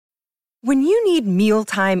When you need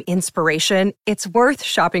mealtime inspiration, it's worth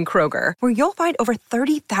shopping Kroger, where you'll find over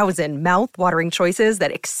 30,000 mouth-watering choices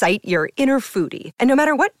that excite your inner foodie. And no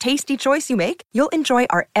matter what tasty choice you make, you'll enjoy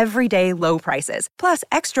our everyday low prices, plus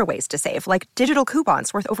extra ways to save, like digital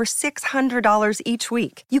coupons worth over $600 each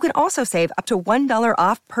week. You can also save up to $1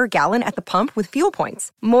 off per gallon at the pump with fuel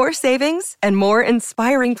points. More savings and more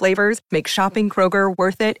inspiring flavors make shopping Kroger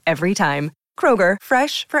worth it every time. Kroger,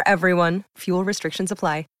 fresh for everyone. Fuel restrictions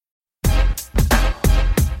apply.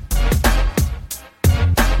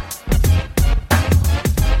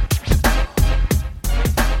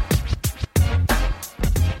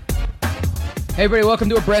 Hey everybody, welcome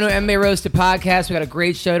to a brand new MMA Roasted podcast. We got a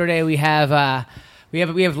great show today. We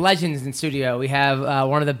have legends in studio. We have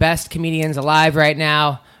one of the best comedians alive right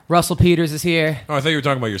now. Russell Peters is here. Oh, I thought you were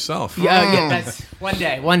talking about yourself. Yeah, that's one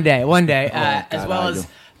day. As well as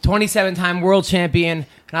 27-time world champion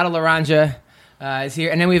Renato Laranja is here.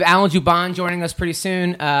 And then we have Alan Juban joining us pretty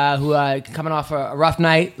soon, who coming off a rough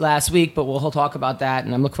night last week, but he'll talk about that,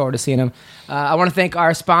 and I'm looking forward to seeing him. I want to thank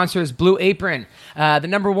our sponsors, Blue Apron, the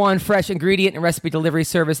 #1 fresh ingredient and recipe delivery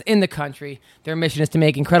service in the country. Their mission is to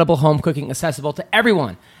make incredible home cooking accessible to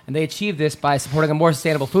everyone, and they achieve this by supporting a more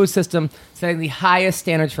sustainable food system, setting the highest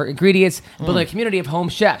standards for ingredients, and building a community of home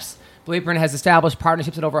chefs. Blue Apron has established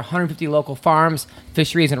partnerships with over 150 local farms,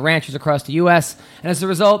 fisheries, and ranchers across the U.S., and as a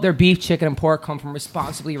result, their beef, chicken, and pork come from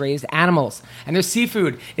responsibly raised animals. And their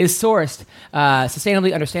seafood is sourced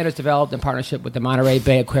sustainably under standards developed in partnership with the Monterey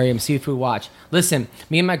Bay Aquarium Seafood Watch. Listen,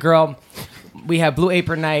 me and my girl, we have Blue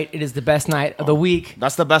Apron night. It is the best night of the week.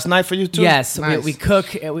 That's the best night for you, too? Yes. Nice. We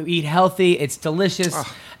cook, we eat healthy, it's delicious.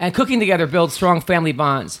 And cooking together builds strong family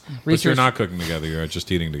bonds. But you're not cooking together, you're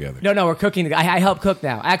just eating together. No, we're cooking together. I help cook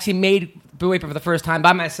now. I actually made Blue Apron for the first time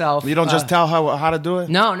by myself. You don't just tell her how to do it?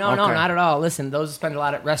 No, not at all. Listen, those who spend a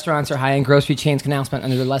lot at restaurants or high-end grocery chains can now spend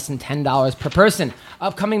under less than $10 per person.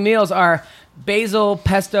 Upcoming meals are basil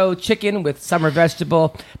pesto chicken with summer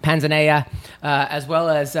vegetable panzanella, as well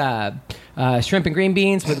as shrimp and green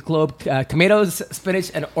beans with globe tomatoes,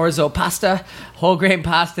 spinach, and orzo pasta, whole grain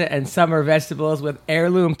pasta, and summer vegetables with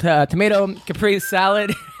heirloom tomato caprese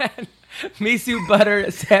salad, and miso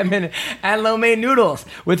butter, salmon, and lo mein noodles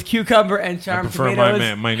with cucumber and charmed I prefer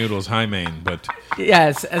tomatoes. my noodles high main, but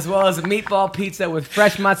Yes, as well as a meatball pizza with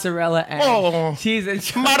fresh mozzarella and cheese and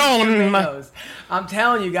tomatoes. I'm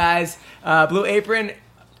telling you guys, Blue Apron,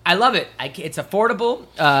 I love it. It's affordable.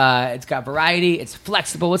 It's got variety. It's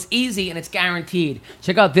flexible. It's easy, and it's guaranteed.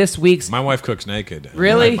 Check out this week's. my wife cooks naked.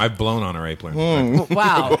 Really? I've blown on her apron.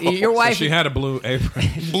 Wow, your wife. She had a blue apron.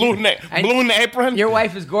 Blue in the apron? Your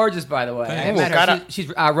wife is gorgeous, by the way. I met her. She's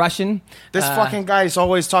Russian. This fucking guy is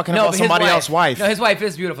always talking about somebody else's wife. No, his wife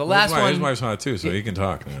is beautiful. His wife's hot too, so he can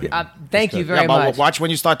talk. Thank you very much. Watch when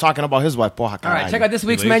you start talking about his wife. All right, check out this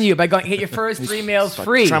week's menu by going get your first 3 meals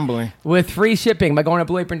free trembling. with free shipping by going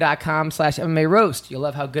to blueapron.com/MMA roast. You'll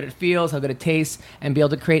love how good it feels, how good it tastes, and be able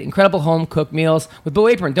to create incredible home cooked meals with Blue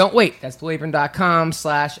Apron. Don't wait. That's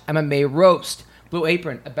blueapron.com/MMA roast. Blue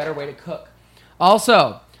Apron, a better way to cook.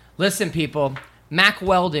 Also, listen, people. Mack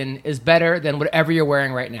Weldon is better than whatever you're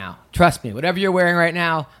wearing right now. Trust me, whatever you're wearing right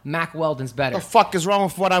now, Mack Weldon's better. What the fuck is wrong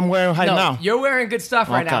with what I'm wearing right now? You're wearing good stuff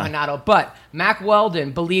right now, Renato, but Mack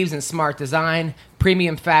Weldon believes in smart design,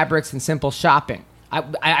 premium fabrics, and simple shopping.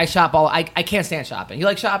 I shop I can't stand shopping. You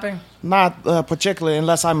like shopping? Not particularly,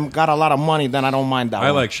 unless I'm got a lot of money, then I don't mind that.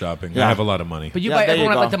 I like shopping. Yeah. I have a lot of money. But you buy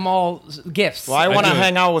everyone at like the mall gifts. Well, I want to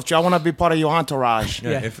hang out with you. I want to be part of your entourage.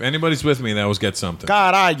 Yeah. If anybody's with me, they always get something.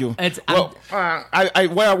 God, are you?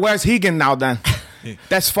 Where's Hegan now then?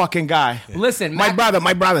 That's fucking guy. Listen, my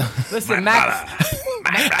brother. Listen, Max.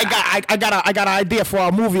 I got an idea for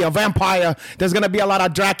a movie, a vampire. There's gonna be a lot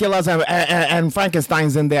of Draculas and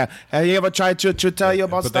Frankensteins in there. Have you ever tried to tell you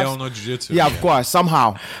about but stuff? They all know jiu-jitsu. Yeah, of course,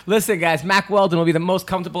 somehow. Listen, guys, Mack Weldon will be the most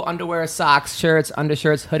comfortable underwear, socks, shirts,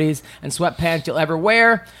 undershirts, hoodies, and sweatpants you'll ever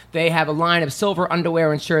wear. They have a line of silver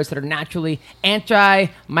underwear and shirts that are naturally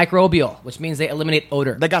antimicrobial, which means they eliminate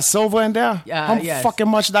odor. They got silver in there? How fucking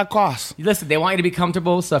much that cost? Listen, they want you to be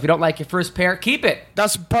comfortable, so if you don't like your first pair, keep it.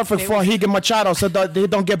 That's perfect for Hegan Machado, so that they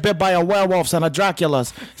don't get bit by a werewolves and a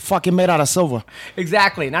Draculas. Fucking made out of silver.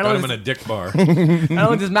 Exactly. Got him in a dick bar. Not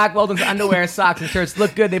only does Mack Weldon's underwear, socks, and shirts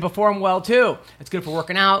look good, they perform well too. It's good for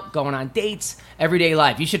working out, going on dates, everyday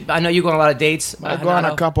life. You should. I know you go on a lot of dates. I go on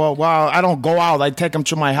a couple. Well, I don't go out. I take them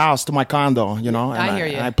to my house, to my condo. You know. And I hear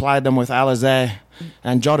you. I ply them with Alizé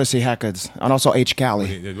and Jodeci Heckards, and also H. Cali.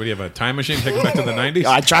 What do you have, a time machine? Take them back to the 90s?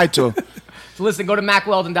 I tried to. So listen, go to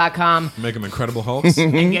MackWeldon.com. Make them Incredible Hulks.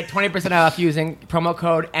 And get 20% off using promo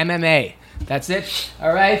code MMA. That's it.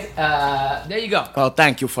 All right. There you go. Oh,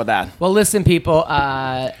 thank you for that. Well, listen, people.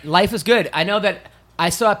 Life is good. I know that I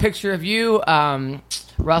saw a picture of you,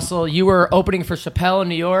 Russell. You were opening for Chappelle in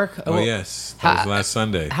New York. Oh, yes. That was last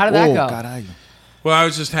Sunday. How did that go? Caralho. Well, I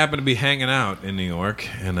was just happened to be hanging out in New York,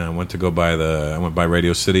 and I went by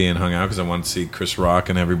Radio City and hung out because I wanted to see Chris Rock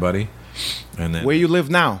and everybody. And then Where you live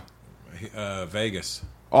now? Vegas.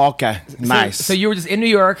 Okay, nice. So you were just in New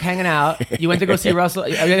York hanging out. You went to go see Russell.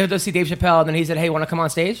 You went to go see Dave Chappelle, and then he said, "Hey, want to come on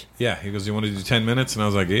stage?" Yeah, he goes, "You want to do 10 minutes?" And I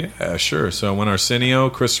was like, "Yeah, sure." So I went Arsenio,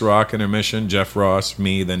 Chris Rock, Intermission, Jeff Ross,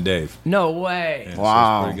 me, then Dave. No way. Yeah, so Wow.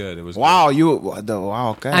 it was pretty good. It was wow. good.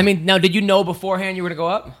 Wow. Okay. I mean, now, did you know beforehand you were going to go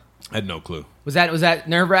up? I had no clue. Was that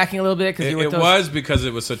nerve wracking a little bit? Because It was because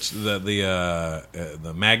it was such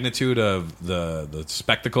the magnitude of the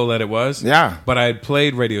spectacle that it was. Yeah. But I had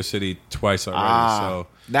played Radio City twice already, so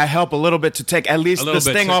that helped a little bit to take at least A little the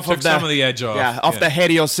bit. sting off Took of the some of the edge off. Yeah, off Yeah. the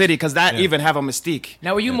Radio City because that Yeah. even have a mystique.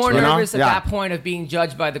 Now, were you more right. nervous at Yeah. that point of being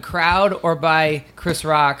judged by the crowd or by Chris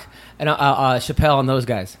Rock and Chappelle and those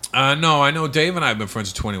guys? No, I know Dave and I have been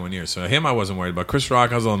friends for 21 years, so him I wasn't worried about. Chris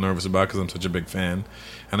Rock I was a little nervous about because I'm such a big fan,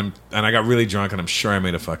 and I got really drunk, and I'm sure I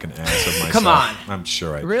made a fucking ass of myself. Come on. I'm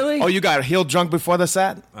sure I did. Really? Oh, you got heel drunk before the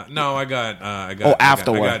set? No, I got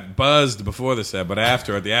afterward. I got buzzed before the set, but at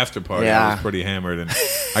the after party, Yeah. I was pretty hammered, and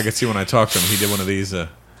I could see when I talked to him, he did one of these.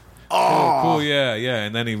 Oh, cool, yeah,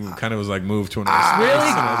 and then he kind of was like moved to another space, Really?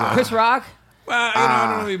 and I was like, Chris Rock? well,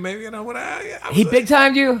 I don't know, maybe what I was He big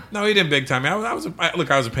timed you? No, he didn't big time me. I was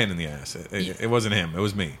a pain in the ass. It wasn't him. It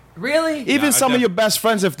was me. Really? Even I some of def- your best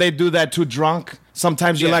friends, if they do that too drunk,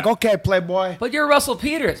 sometimes you're Yeah. like, okay, playboy. But you're Russell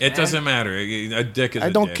Peters. It man. doesit's matter. A dick is. I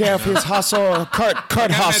a don't dick, care if you know? he's hustle, Kurt I've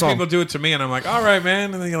had hustle. people do it to me, and I'm like, all right,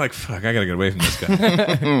 man. And then you're like, fuck, I gotta get away from this guy.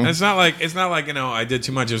 And it's not like I did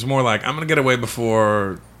too much. It was more like I'm gonna get away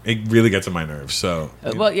before it really gets on my nerves. So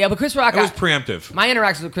Well, yeah, but Chris Rock. it was preemptive. My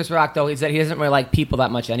interactions with Chris Rock, though, is that he doesn't really like people that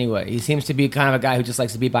much anyway. He seems to be kind of a guy who just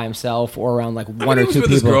likes to be by himself or around like one he or was two with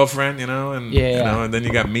people. his girlfriend, and Yeah. and then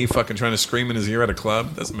you got me fucking trying to scream in his ear at a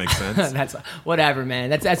club. Doesn't make sense. That's whatever, man.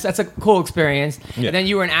 That's a cool experience. Yeah. And then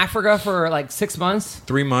you were in Africa for like 6 months.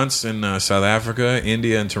 3 months in South Africa,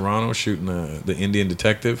 India, and Toronto shooting the Indian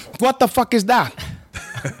Detective. What the fuck is that?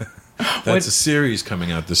 That's a series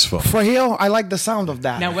coming out this fall. For real, I like the sound of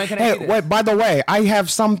that. Now, when can I hey, see this? wait, by the way, I have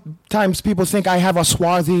sometimes people think I have a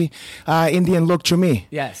swarthy Indian look to me.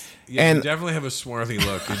 Yes. Yeah, And- you definitely have a swarthy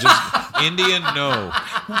look. You're just Indian, no.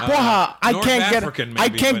 Porra, I North can't African, get I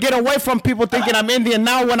maybe, can't but- get away from people thinking I'm Indian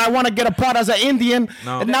now when I want to get a part as an Indian.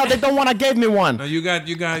 No. And now they don't want to give me one. No, you got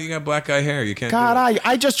black guy hair. You can't. God, do it.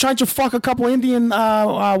 I just tried to fuck a couple Indian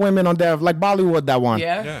women on there, like Bollywood, that one.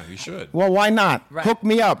 Yeah. Yeah, you should. Well, why not? Right. Hook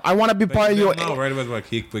me up. I want to be part of your. No, right about like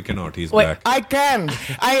we cannot. He's Wait, black. I can.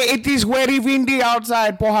 It is very windy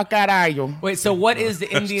outside, porra caralho. Wait, so what is the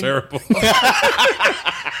That's Indian? terrible.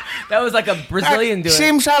 That was like a Brazilian doing.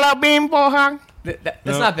 Simsalabim, porra. That's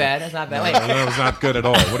not bad. That's not bad. Wait. that was not good at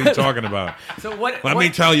all. What are you talking about? So what? Let me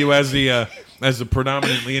tell you, as the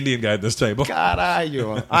predominantly Indian guy at this table.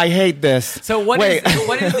 Caralho. I hate this. So what Wait. is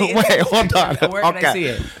what is the Wait, hold on. Where can I Okay. see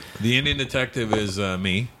it? The Indian detective is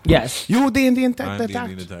me. Yes. You the Indian I'm the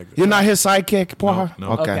detective? Indian detective. You're not his sidekick, porra?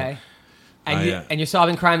 No. Okay. And I, you and you're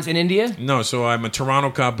solving crimes in India? No, so I'm a Toronto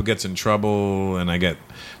cop who gets in trouble, and I get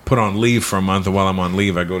put on leave for a month. And while I'm on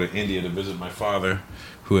leave, I go to India to visit my father,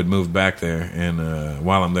 who had moved back there. And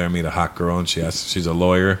while I'm there, I meet a hot girl, and she's a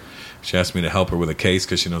lawyer. She asked me to help her with a case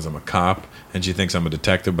because she knows I'm a cop, and she thinks I'm a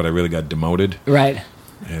detective, but I really got demoted. Right.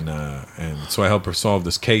 And so I help her solve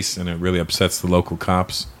this case, and it really upsets the local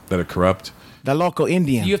cops that are corrupt. The local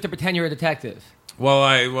Indian. You have to pretend you're a detective. Well,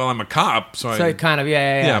 I'm a cop, so So kind of,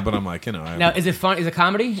 yeah. yeah, but I'm like, Now, is it fun? Is it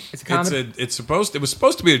comedy? It's a comedy. it was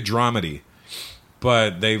supposed to be a dramedy,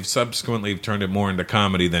 but they've subsequently turned it more into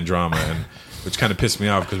comedy than drama, and which kind of pissed me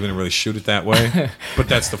off because we didn't really shoot it that way. But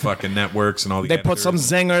that's the fucking networks and all the. They put some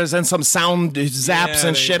editors. zingers and some sound zaps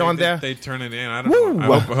and shit on there. They turn it in. I don't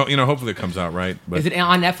know. I hope, hopefully it comes out right. But Is it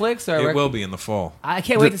on Netflix or? it will be in the fall. I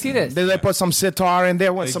can't wait to see this. Did they put some sitar in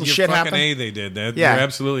there when some You're shit fucking happened? A, they did that. Yeah. You're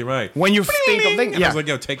absolutely right. When you think of things, And I was like,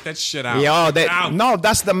 yo, take that shit out. Yo, Out. no,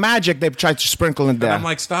 that's the magic they've tried to sprinkle in there. And I'm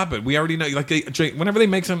like, stop it. We already know. Like, whenever they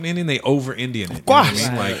make something Indian, they over Indian it. You know Gosh,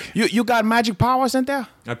 what I mean? Like, you got magic powers in there?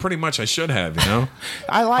 I pretty much I should have. You know.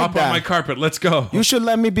 I like Hop that. on my carpet. Let's go. You should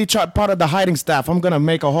let me be part of the hiding staff. I'm gonna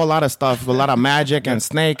make a whole lot of stuff, a lot of magic and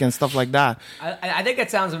snake and stuff like that, I think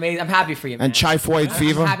that sounds amazing. I'm happy for you, man. and typhoid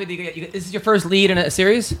fever. I'm happy to get you. This is your first lead in a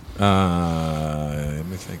series. Let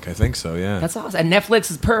me think. I think so. Yeah. That's awesome. And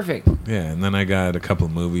Netflix is perfect. Yeah. And then I got a couple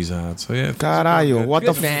of movies out. So yeah. Caralho, what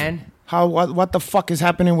Good the man. What the fuck is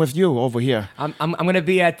happening with you over here? I'm gonna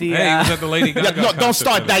be at the. Hey, he was at the Lady Gaga. No, don't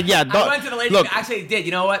start that yet. I went to the Lady Gaga. Actually, I did.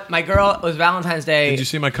 You know what? My girl, it was Valentine's Day. Did you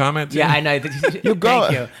see my comment? Yeah, I know. You go.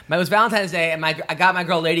 Thank you. It was Valentine's Day, and I got my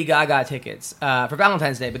girl Lady Gaga tickets for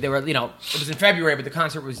Valentine's Day, but they were, it was in February, but the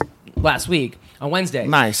concert was last week on Wednesday.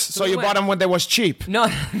 Nice. So you bought them when they was cheap. No,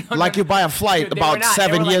 like you buy a flight dude, about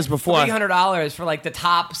 7 years before. $300 for like the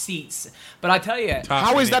top seats. But I tell you,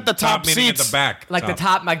 how is that the top meaning seats? at the back.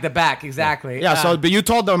 like the back, exactly. Yeah. But you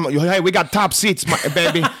told them, hey, we got top seats,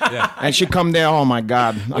 baby. Yeah. And she come there. Oh my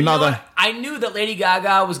God, You know another. what? I knew that Lady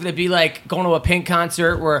Gaga was going to be like going to a Pink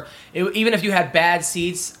concert where even if you had bad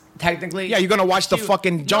seats, technically. Yeah, you're gonna watch the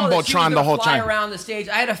fucking Jumbotron the whole time. Fly around the stage.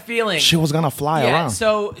 I had a feeling She was gonna fly around.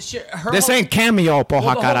 So her This whole, ain't cameo, po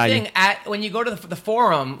well, the whole Hakarai. thing when you go to the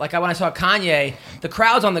forum, like when I saw Kanye, the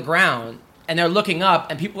crowd's on the ground and they're looking up,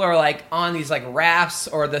 and people are like on these like rafts,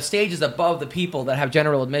 or the stage is above the people that have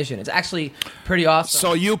general admission. It's actually pretty awesome.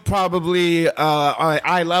 So you probably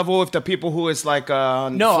eye level with the people who is like No,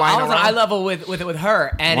 flying I was on around? eye level with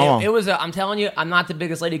her, and Oh. it was. I'm telling you, I'm not the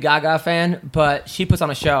biggest Lady Gaga fan, but she puts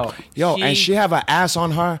on a show. Yo, and she have an ass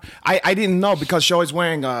on her. I didn't know because she always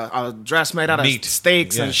wearing a dress made out of Meat.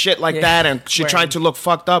 steaks and Yeah. shit like Yeah. that, and she trying to look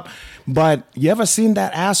fucked up. But you ever seen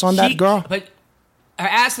that ass on that girl? But her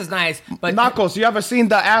ass is nice. But Knuckles, you ever seen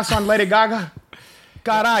the ass on Lady Gaga?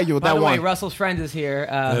 Caralho, by that the way, one. Russell's friend is here.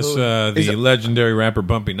 That's who- the legendary rapper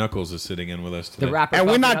Bumpy Knuckles is sitting in with us today. the rapper. And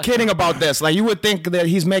we're Bumpy not Knuckles. kidding about this. Like you would think that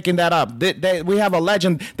he's making that up. We have a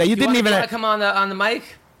legend that you didn't even want to come on the mic.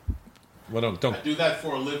 Well, don't. I do that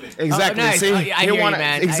for a living. exactly Oh, nice. see. Oh, yeah, I You hear you, wanna-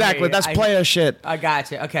 man. I Exactly, hear you. that's I- player shit. I got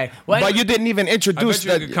you. Okay. Well, But you didn't even I introduce bet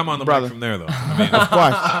you that, could come on the brother. mic from there, though. I mean, Of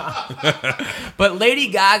course. But Lady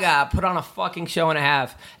Gaga put on a fucking show and a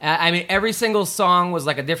half. I mean, every single song was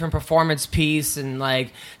like a different performance piece, and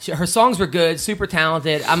like her songs were good, super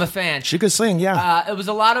talented. I'm a fan. She could sing, yeah. It was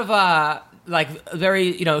a lot of like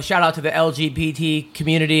very shout out to the LGBT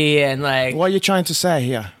community and like. What are you trying to say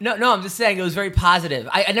here? No, I'm just saying it was very positive.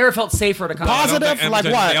 I never felt safer at a concert. I don't Positive? think- Like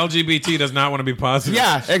because what? The LGBT does not want to be positive.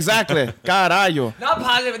 Yeah, exactly. God, are you? Not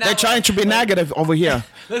positive. In that They're way. trying to be negative over here.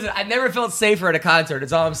 Listen, I never felt safer at a concert.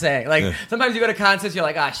 That's all I'm saying. Like sometimes you go to concerts, you're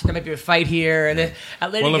like, "Ah, shit, there might be a fight here." And then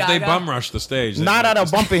at Lady Well, if Gaga, they bum rush the stage, then Not they're at a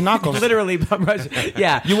just- Bumpy Knuckles. literally bum rush.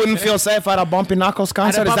 Yeah, You wouldn't feel safe at a Bumpy Knuckles At a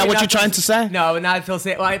concert? Is that Bumpy what you're Knuckles- trying to say? No, not I feel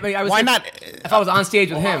safe. Well, I was Why saying, not? If I was on stage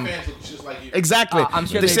with All him, my fans look just like you. Exactly. I'm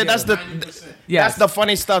sure They they said do. that's the 90%. yes. that's the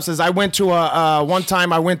funny stuff. Is I went to one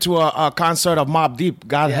time I went to a concert of Mobb Deep.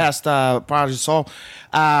 God Yeah. has the part of his soul.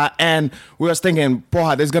 And we was thinking,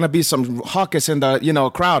 boy, there's gonna be some hawkers in the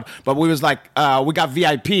crowd, but we was like, we got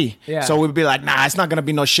VIP, Yeah. so we'd be like, nah, it's not gonna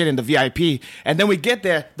be no shit in the VIP. And then we get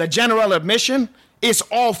there, the general admission is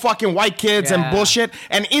all fucking white kids and Yeah. bullshit,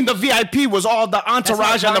 and in the VIP was all the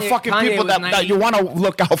entourage and the Kanye- fucking Kanye people was that you want to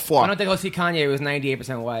look out for. I don't think I'll see Kanye. It was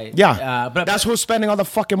 98% white. Yeah, but that's who's spending all the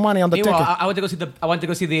fucking money on the Meanwhile, ticket. I went to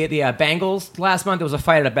go see the Bangles last month. There was a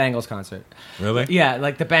fight at a Bangles concert. Really? Yeah,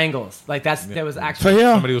 like the Bangles. Like there was For actually. you,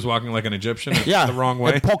 Somebody was walking like an Egyptian. yeah, The wrong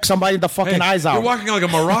way. And poke somebody in the fucking eyes out. You're walking like a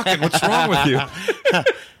Moroccan. What's wrong with you?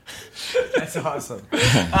 That's awesome.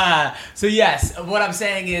 So yes, what I'm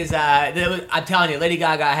saying is, I'm telling you, Lady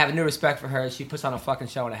Gaga. I have a new respect for her. She puts on a fucking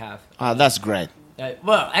show and a half. That's great.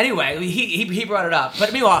 Well, anyway, he brought it up.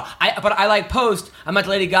 But meanwhile, I like post. I'm at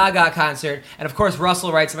the Lady Gaga concert, and of course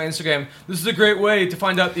Russell writes on my Instagram, "This is a great way to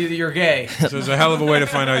find out that you're gay." So it's a hell of a way to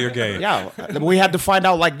find out you're gay. Yeah, we had to find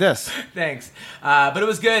out like this. Thanks, but it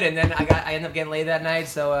was good. And then I ended up getting laid that night,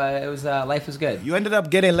 so it was life was good. You ended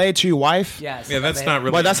up getting laid to your wife. Yes. Yeah, that's I- not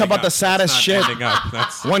really. Well, that's ending about the up. saddest That's shit. not ending up.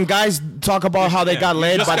 That's, When guys talk about how they got you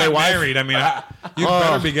laid just by got their wife. married. I mean, you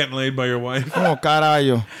better be getting laid by your wife. Oh,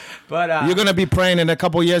 caralho. But You're gonna be praying in a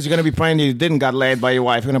couple years. You're gonna be praying you didn't got laid by your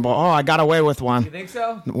wife. You're gonna be, oh, I got away with you one think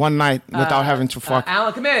so? one night without having to fuck.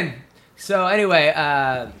 Alan, come in. So anyway,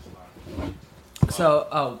 what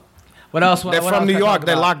else? They're from New York.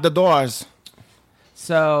 They locked the doors.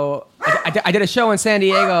 So I did a show in San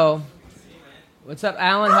Diego. What's up,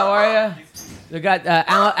 Alan? How are you? We got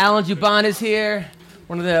Alan Juban is here,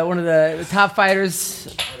 one of the top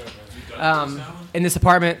fighters in this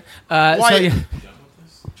apartment. Why-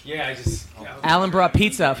 Yeah, I just. Alan brought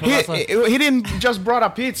pizza. For Russell. He didn't just brought a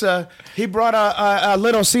pizza. He brought a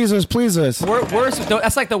Little Caesars pleasers. Worst.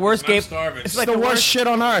 That's like the worst gay. starving. It's It's like the worst shit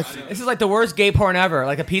on earth. This is like the worst gay porn ever.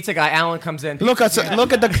 Like a pizza guy, Alan comes in. Look at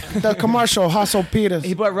the commercial. Hustle Peters.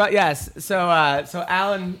 He brought yes. So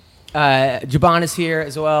Alan Juban is here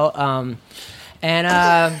as well. And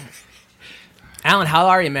Alan, how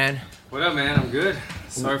are you, man? What up, man? I'm good.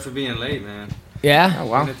 Sorry for being late, man. Yeah. Oh,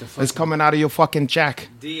 wow. It's coming out of your fucking check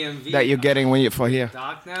DMV that you're getting when you're for here.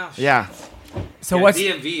 dock now. Yeah. So Yeah, what's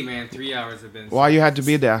DMV, man? 3 hours have been. Why you had to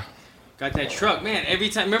be there? Got that truck, man. Every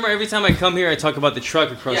time I come here, I talk about the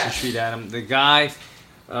truck across the street, Adam. The guy,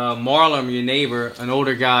 Marlon, your neighbor, an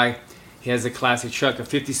older guy, he has a classic truck, a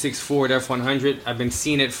 '56 Ford F100. I've been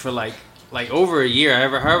seeing it for like over a year,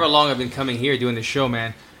 however long I've been coming here doing the show,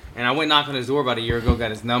 man. And I went knock on his door about a year ago,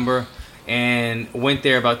 got his number, and went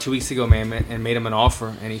there about 2 weeks ago, man, and made him an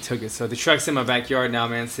offer, and he took it. So the truck's in my backyard now,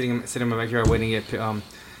 man, sitting in my backyard waiting to get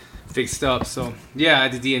fixed up. So yeah,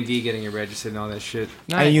 at the DMV getting it registered and all that shit.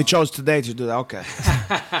 nice. And you chose today to do that. Okay.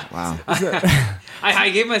 Wow. I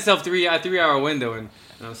gave myself 3 hour window and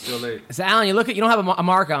I'm still late. So Alan, you don't have a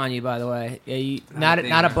mark on you, by the way. Not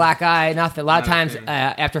a black eye, nothing. A lot of times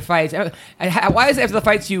after fights, why is it after the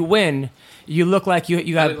fights you win, you look like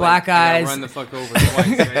you got black eyes? Run the fuck over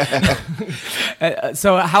twice. Right?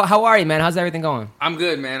 So how are you, man? How's everything going? I'm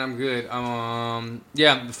good, man. I'm good.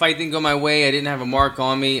 Yeah, the fight didn't go my way. I didn't have a mark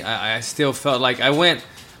on me. I still felt like I went.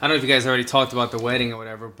 I don't know if you guys already talked about the wedding or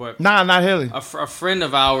whatever, but Nah, not really. a friend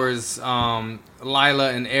of ours, Lila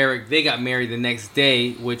and Eric, they got married the next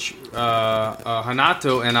day, which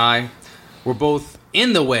Hanato and I were both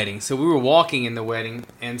in the wedding. So we were walking in the wedding,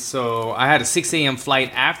 and so I had a 6 a.m.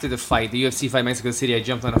 flight after the fight, the UFC fight, Mexico City. I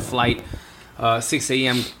jumped on a flight, 6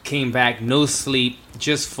 a.m., came back, no sleep,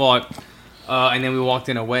 just fought. And then we walked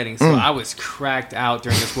in a wedding. So I was cracked out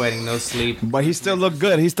during this wedding, no sleep. But he still looked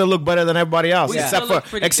good. He still looked better than everybody else, We still look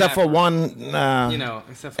pretty except for dapper. one,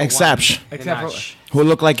 Except for exception. one Except for- Ganache. who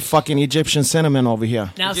looked like fucking Egyptian cinnamon over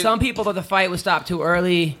here. Now, some people thought the fight was stopped too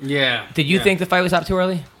early. Yeah. Did you yeah. think the fight was stopped too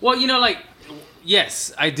early? Well,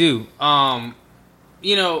 yes, I do.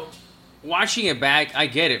 Watching it back, I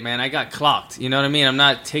get it, man. I got clocked. You know what I mean? I'm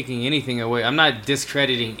not taking anything away. I'm not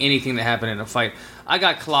discrediting anything that happened in the fight. I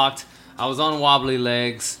got clocked. I was on wobbly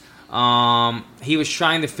legs. He was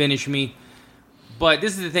trying to finish me. But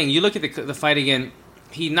this is the thing. You look at the fight again.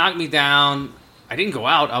 He knocked me down. I didn't go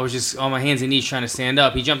out. I was just on my hands and knees trying to stand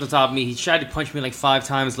up. He jumped on top of me. He tried to punch me like 5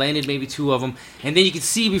 times, landed maybe 2 of them. And then you could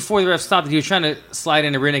see before the ref stopped that he was trying to slide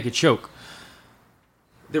in a rear naked choke.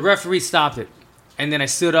 The referee stopped it. And then I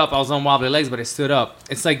stood up. I was on wobbly legs, but I stood up.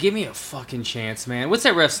 It's like, give me a fucking chance, man. What's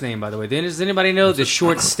that ref's name, by the way? Does anybody know? The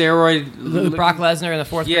short steroid... Brock Lesnar and the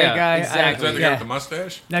fourth grade guy? exactly. Is that the guy with the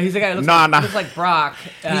mustache? No, he's the guy that looks like Brock.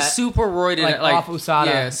 He's super roided. like off USADA.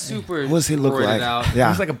 Yeah, super What does he look roided like? out. Yeah.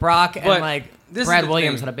 Looks like a Brock But and like this is Brad the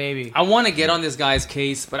Williams thing. had a baby. I want to get on this guy's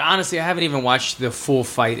case, but honestly, I haven't even watched the full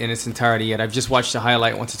fight in its entirety yet. I've just watched the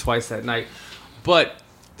highlight once or twice that night. But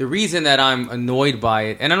the reason that I'm annoyed by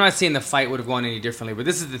it, and I'm not saying the fight would have gone any differently, but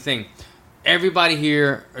this is the thing. Everybody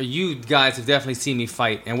here, or you guys have definitely seen me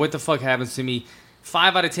fight. And what the fuck happens to me?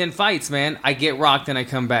 5 out of 10 fights, man, I get rocked and I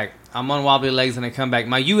come back. I'm on wobbly legs and I come back.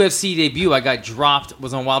 My UFC debut, I got dropped,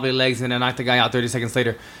 was on wobbly legs, and I knocked the guy out 30 seconds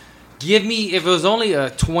later. Give me, if it was only a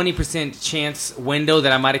 20% chance window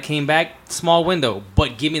that I might have came back, small window,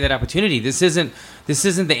 but give me that opportunity. This isn't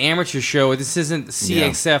the amateur show. This isn't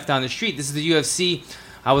CXF down the street. This is the UFC.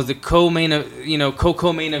 I was the co-main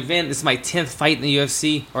event. This is my 10th fight in the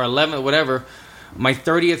UFC, or 11th, whatever. My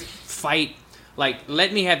 30th fight. Like,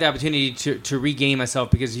 let me have the opportunity to regain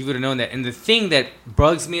myself, because you would have known that. And the thing that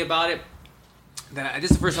bugs me about it, this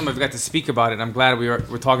is the first time I've got to speak about it, and I'm glad we're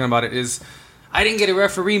talking about it, is I didn't get a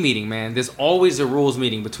referee meeting, man. There's always a rules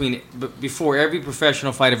meeting before every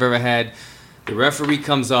professional fight I've ever had. The referee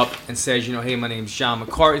comes up and says, hey, my name's John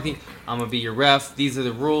McCarthy. I'm going to be your ref. These are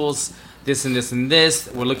the rules. This and this and this.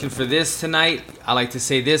 We're looking for this tonight. I like to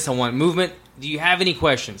say this. I want movement. Do you have any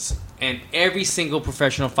questions? And every single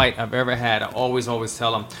professional fight I've ever had, I always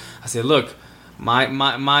tell them, I say, look, my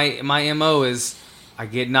MO is I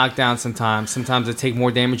get knocked down sometimes. Sometimes I take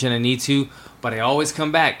more damage than I need to, but I always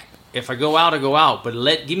come back. If I go out, I go out. But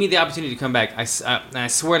give me the opportunity to come back. I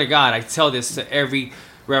swear to God, I tell this to every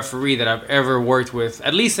referee that I've ever worked with,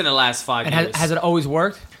 at least in the last 5 years. And has it always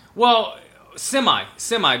worked? Well, semi,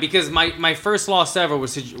 because my first loss ever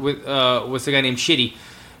was a guy named Shitty,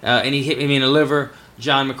 and he hit me in the liver.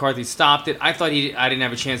 John McCarthy stopped it. I thought I didn't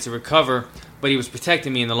have a chance to recover, but he was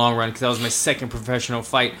protecting me in the long run, because that was my second professional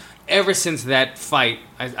fight. Ever since that fight,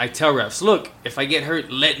 I tell refs, look, if I get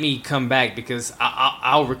hurt, let me come back, because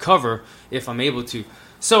I'll recover if I'm able to.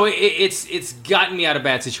 So it's gotten me out of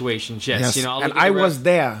bad situations, Jess. Yes. I'll And look at I the ref. was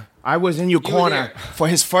there. I was in your You were corner there. for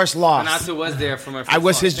his first loss. Renato was there for my first I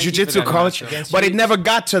was loss. his Thank you for jiu-jitsu that, coach, Renato. but it never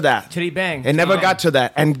got to that. Chitty Bang. It never got to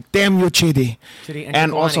that. And damn you, Chidi. Chidi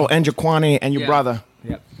And also Njokwani and your Yeah. brother.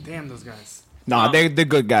 Yep. Damn those guys. No, they're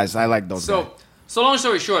good guys. I like those guys. So long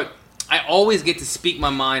story short, I always get to speak my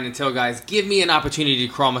mind and tell guys, give me an opportunity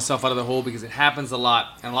to crawl myself out of the hole because it happens a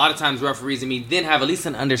lot. And a lot of times referees and me then have at least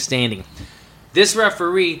an understanding. This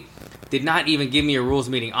referee did not even give me a rules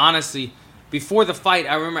meeting. Honestly, before the fight,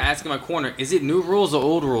 I remember asking my corner, is it new rules or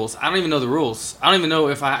old rules? I don't even know the rules. I don't even know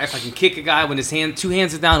if I can kick a guy when his hand, 2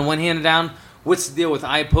 hands are down, 1 hand down. What's the deal with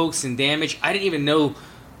eye pokes and damage? I didn't even know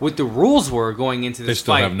what the rules were going into this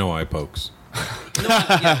fight. They still have no eye pokes. But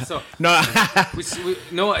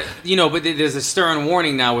there's a stern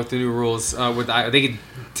warning now with the new rules. They could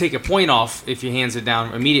take a point off if your hands are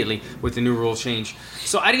down immediately with the new rules change.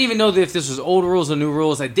 So I didn't even know if this was old rules or new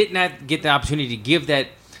rules. I did not get the opportunity to give that,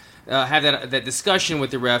 have that discussion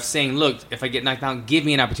with the ref, saying, "Look, if I get knocked down, give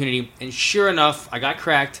me an opportunity." And sure enough, I got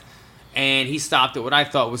cracked, and he stopped at what I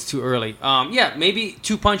thought was too early. Maybe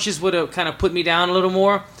 2 punches would have kind of put me down a little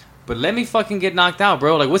more. But let me fucking get knocked out,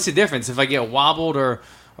 bro. Like, what's the difference if I get wobbled or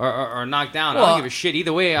knocked down? I don't give a shit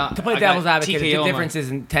either way. To play devil's advocate, the difference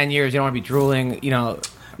is in 10 years, you don't want to be drooling,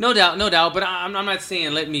 No doubt. But I'm not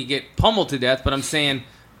saying let me get pummeled to death, but I'm saying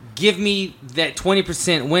give me that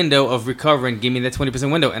 20% window of recovering. Give me that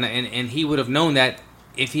 20% window. And he would have known that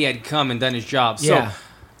if he had come and done his job. So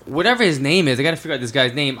whatever his name is, I got to figure out this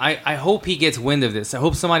guy's name. I hope he gets wind of this. I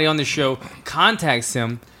hope somebody on the show contacts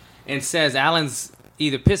him and says, Alan's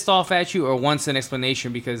either pissed off at you or wants an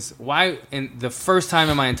explanation, because why in the first time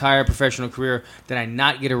in my entire professional career did I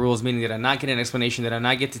not get a rules meeting, did I not get an explanation, did I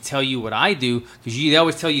not get to tell you what I do, because they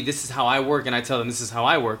always tell you this is how I work and I tell them this is how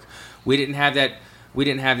I work. We didn't have that,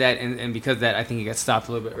 and because of that I think he got stopped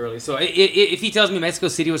a little bit early. So if he tells me Mexico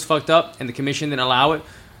City was fucked up and the commission didn't allow it,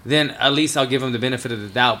 then at least I'll give him the benefit of the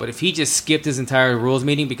doubt. But if he just skipped his entire rules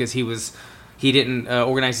meeting because he didn't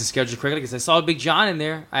organize the schedule correctly, because I saw Big John in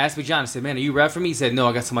there. I asked Big John, I said, man, are you ref for me? He said, no,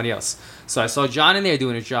 I got somebody else. So I saw John in there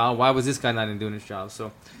doing his job. Why was this guy not in doing his job?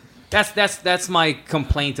 So that's my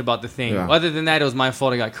complaint about the thing. Yeah. Other than that, it was my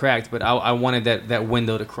fault I got cracked, but I wanted that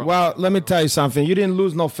window to cross. Well, let me tell you something. You didn't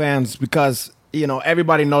lose no fans because,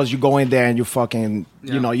 everybody knows you go in there and you fucking,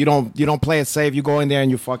 you don't play it safe. You go in there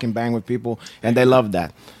and you fucking bang with people, and they love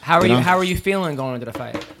that. How are you feeling going into the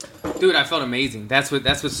fight? Dude, I felt amazing. That's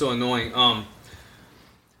what's so annoying.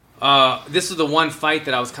 This was the one fight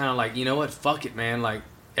that I was kind of like, you know what? Fuck it, man. Like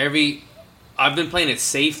I've been playing it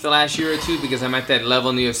safe the last year or two because I'm at that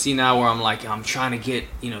level in the UFC now where I'm like, I'm trying to get,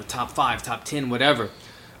 top 5, top 10, whatever.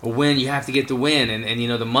 A win, you have to get the win, and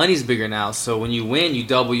the money's bigger now. So when you win, you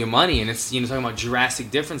double your money, and it's talking about drastic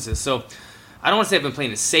differences. So I don't want to say I've been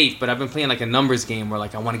playing it safe, but I've been playing like a numbers game where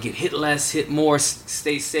like I want to get hit less, hit more,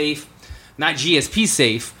 stay safe, not GSP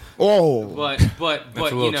safe. Oh, but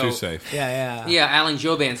that's a little too safe. Yeah, Alan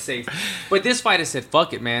Jouban's safe. But this fighter said,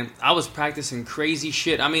 "Fuck it, man." I was practicing crazy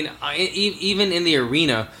shit. I mean, even in the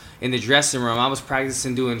arena, in the dressing room, I was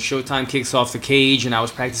practicing doing Showtime kicks off the cage, and I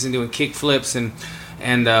was practicing doing kick flips and.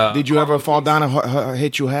 Did you ever fall down and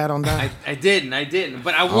hit your head on that? I didn't.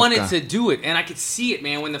 But I wanted to do it, and I could see it,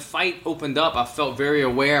 man. When the fight opened up, I felt very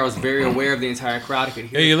aware. I was very aware of the entire crowd. I could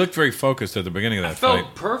hear. Yeah, you looked very focused at the beginning of that fight. I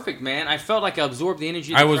felt perfect, man. I felt like I absorbed the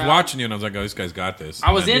energy. I was watching you, and I was like, "Oh, this guy's got this."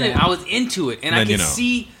 I was in it. I was into it, and I could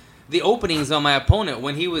see the openings on my opponent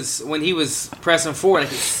when he was pressing forward. I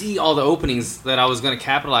could see all the openings that I was going to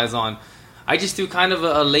capitalize on. I just threw kind of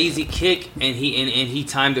a lazy kick, and he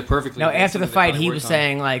timed it perfectly. Now, after the fight, he was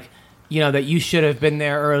saying like, that you should have been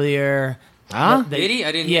there earlier. Huh? Did he?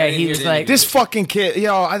 I didn't. Yeah, he was like, this fucking kid.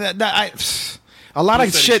 A lot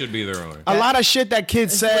of shit. Should be there earlier. A lot of shit that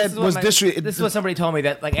kid said was disrespectful. This is what somebody told me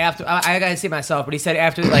that like after I gotta see myself, but he said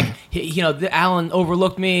after like Alan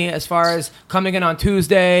overlooked me as far as coming in on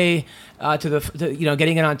Tuesday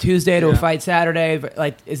getting in on Tuesday to a fight Saturday.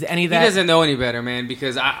 Like, is any of that? He doesn't know any better, man.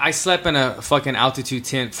 Because I slept in a fucking altitude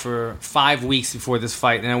tent for 5 weeks before this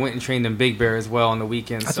fight, and I went and trained in Big Bear as well on the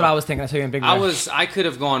weekends. That's what I was thinking. I saw you in Big Bear. I could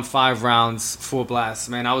have gone 5 rounds full blast,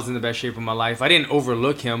 man. I was in the best shape of my life. I didn't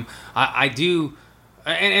overlook him. I do.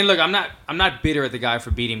 And look, I'm not bitter at the guy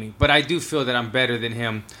for beating me, but I do feel that I'm better than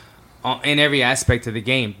him in every aspect of the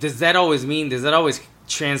game. Does that always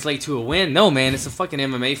translate to a win? No, man. It's a fucking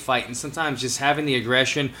MMA fight, and sometimes just having the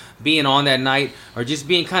aggression, being on that night, or just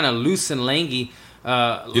being kind of loose and lanky.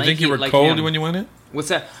 You think you were like cold when you went in? What's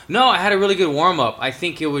that? No, I had a really good warm up. I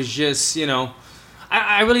think it was just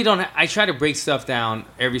I really don't. I try to break stuff down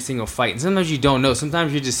every single fight, and sometimes you don't know.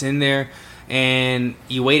 Sometimes you're just in there. And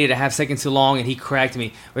you waited a half second too long, and he cracked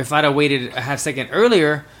me. Or if I'd have waited a half second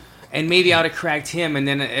earlier, and maybe I would have cracked him, and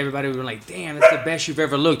then everybody would be like, "Damn, that's the best you've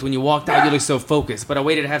ever looked." When you walked out, you looked so focused. But I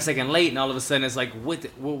waited a half second late, and all of a sudden, it's like, what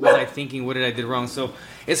was I thinking? What did I do wrong? So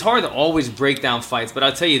it's hard to always break down fights. But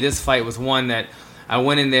I'll tell you, this fight was one that I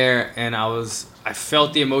went in there, and I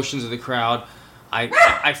felt the emotions of the crowd.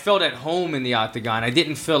 I felt at home in the octagon. I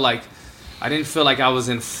didn't feel like I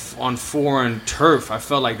was on foreign turf. I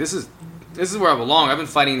felt like this is where I belong. I've been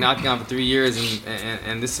fighting in the octagon for 3 years,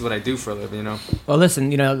 and this is what I do for a living. Well, listen,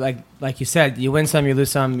 like you said, you win some, you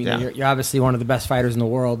lose some. You know, Yeah. you're obviously one of the best fighters in the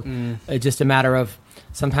world. It's just a matter of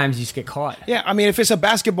sometimes you just get caught. Yeah, I mean, if it's a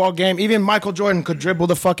basketball game, even Michael Jordan could dribble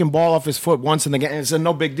the fucking ball off his foot once in the game. It's a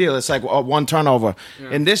no big deal. It's like one turnover.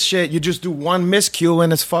 In this shit, you just do one miscue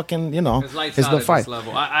and it's fucking, It's lights it's out the at fight. this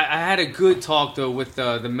level. I had a good talk though with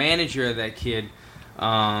the manager of that kid.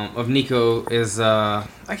 Of Nico is I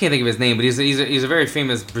can't think of his name, but he's a very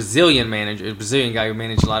famous Brazilian manager, a Brazilian guy who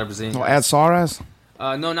managed a lot of Brazilian. Oh, guys. Ed Soares?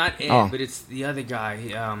 No, not Ed, Oh. but it's the other guy.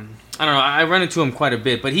 I don't know. I run into him quite a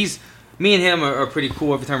bit, but me and him are pretty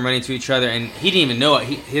cool every time we run into each other, and he didn't even know it.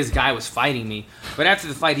 His guy was fighting me, but after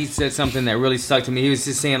the fight, he said something that really stuck to me. He was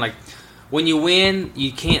just saying like, when you win,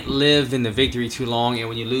 you can't live in the victory too long, and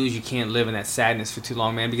when you lose, you can't live in that sadness for too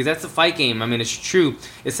long, man. Because that's the fight game. I mean, it's true.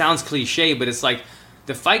 It sounds cliche, but it's like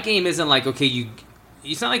the fight game isn't like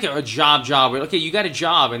it's not like a job where okay, you got a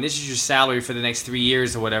job and this is your salary for the next 3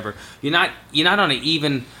 years or whatever. You're not on an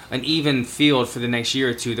even field for the next year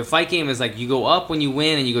or two. The fight game is like you go up when you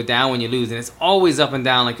win and you go down when you lose, and it's always up and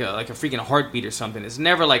down like a freaking heartbeat or something. It's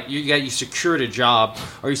never like you secured a job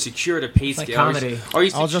or you secured a pay scale. comedy. Or you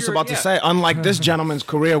I was just secured- about to yeah. say, unlike this gentleman's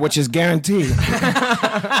career, which is guaranteed.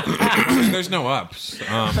 There's no ups.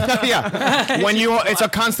 Yeah. When it's a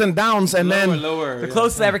constant downs and then, lower. The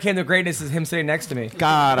closest I ever came to greatness is him sitting next to me.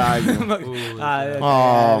 God, That's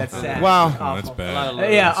sad. wow. Oh, that's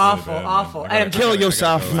bad. Yeah, That's awful, really bad. awful. I gotta- And Kill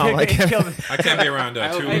yourself. No, like, Kill me. I can't be around too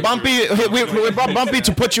long. Bumpy, we brought Bumpy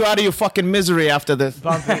to put you out of your fucking misery after this.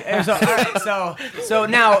 Bumpy. And so, all right, so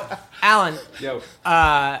now, Alan, Yo.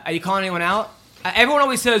 are you calling anyone out? Everyone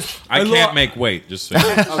always says I can't make weight. Just so you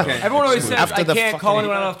know. Okay. Everyone always says After I the can't call fucking-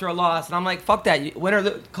 anyone out after a loss, and I'm like, fuck that.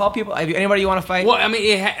 Call people. Anybody you want to fight? Well, I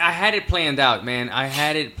mean, I had it planned out, man. I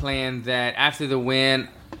had it planned that after the win,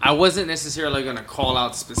 I wasn't necessarily going to call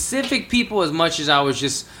out specific people as much as I was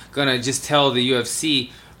just going to just tell the UFC,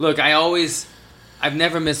 look, I've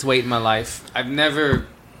never missed weight in my life. I've never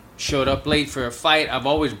showed up late for a fight. I've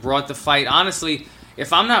always brought the fight. Honestly,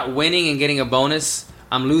 if I'm not winning and getting a bonus,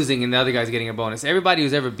 I'm losing and the other guy's getting a bonus. Everybody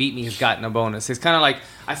who's ever beat me has gotten a bonus. It's kind of like,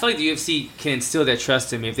 I feel like the UFC can instill that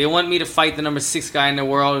trust in me. If they want me to fight the number 6 guy in the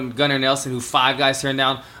world, Gunnar Nelson, who 5 guys turned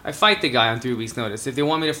down, I fight the guy on 3 weeks' notice. If they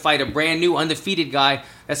want me to fight a brand new undefeated guy,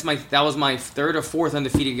 that was my 3rd or 4th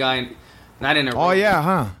undefeated guy, not in a row. Oh, yeah,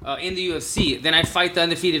 huh? In the UFC, then I fight the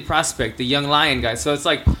undefeated prospect, the young lion guy. So it's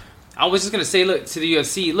like, I was just going to say, look, to the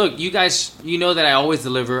UFC, look, you guys, you know that I always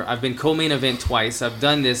deliver. I've been co-main event twice. I've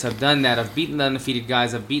done this. I've done that. I've beaten the undefeated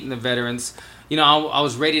guys. I've beaten the veterans. You know, I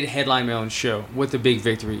was ready to headline my own show with a big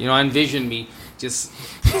victory. You know, I envisioned me just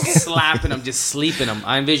slapping him, just sleeping him.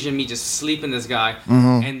 I envisioned me just sleeping this guy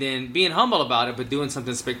and then being humble about it, but doing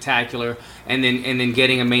something spectacular and then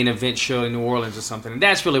getting a main event show in New Orleans or something. And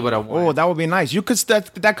that's really what I want. Oh, that would be nice. You could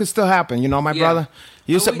that could still happen, you know, my Yeah. brother.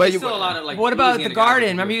 You said, but there's you, still a lot of, like, What about the Louisiana guys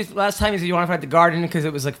Garden? that do Remember it. last time you said you want to fight the Garden because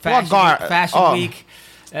it was like What fashion oh. week.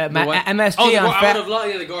 The what? MSG Oh, on I would have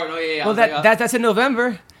loved the Garden. Oh, yeah, yeah. I Well, was like, that's in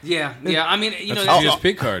November. yeah. I mean, you know, That's a that's,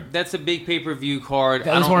 GSP card. that's a big pay-per-view card.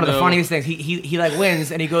 That was one of the funniest things. He like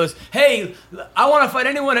wins and he goes, "Hey, I want to fight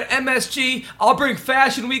anyone at MSG. I'll bring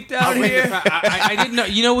Fashion Week down here." I didn't know.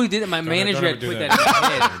 You know, we did it. My manager had put that in my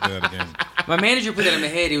head. Do that again. My manager put that in my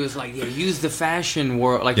head. He was like, "Yeah, use the fashion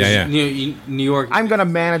world, like Yeah, New York." I'm gonna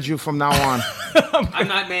manage you from now on. I'm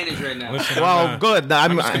not manager right now. Listen, Well, good.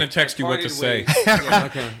 I'm just gonna text you what to Parted say. ways. Yeah,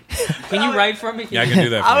 okay. Can you write for me? Yeah, I can do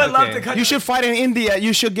that. For I would you. love Okay. to cut. You should fight in India.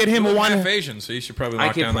 You should get him You're one. half Asian, so you should probably I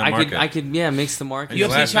lock could, down that I market. could, I could, yeah, mix the market. Your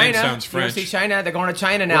UFC last name China. sounds French. UFC China. They're going to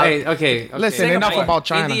China now. Wait, okay. Listen, enough Singapore. about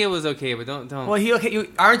China. India was okay, but don't. Well, you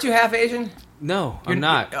aren't you half Asian? No, I'm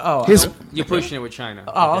not. Oh, His- You're pushing it with China.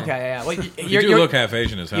 oh, okay, yeah. Well, You do look half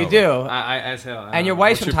Asian as hell. You do. I as hell. And your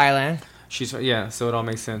wife's from Thailand. She's so it all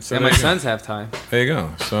makes sense. So And my there you go. son's half Thai. There you go.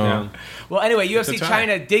 So Yeah. Well, anyway, UFC It's a tie.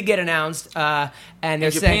 China did get announced, and they're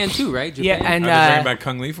And Japan saying, too, right? Yeah, Japan? and are they bringing back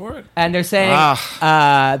Kung Lee for it? and they're saying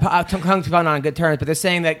Ah. Kung Fu on good terms, but they're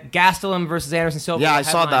saying that Gastelum versus Anderson Silva. Yeah, will I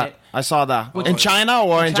saw headline that. I saw that. In China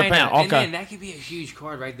or in China. Japan? And And Okay. then that could be a huge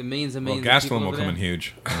card, right? The millions and Well, millions. of people Gastelum will over come in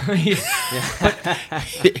there. huge.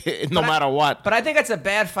 No matter what. But I think that's a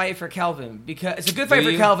bad fight for Kelvin because it's a good fight Do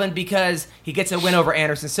for you? Kelvin because he gets a win over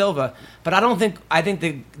Anderson Silva. But I think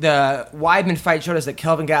the Weidman fight showed us that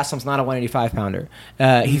Kelvin Gastelum's not a 185 pounder.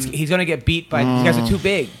 He's going to get beat by these guys are too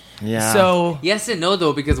big. Yeah. So Yes and no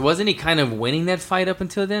though, because wasn't he kind of winning that fight up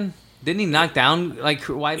until then? Didn't he knock down like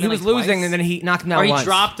Weidman? He was losing, and then he knocked him down or he once.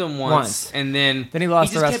 dropped him once, and then he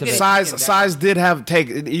lost just the rest kept of it. getting Size did have take.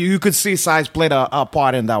 You could see Size played a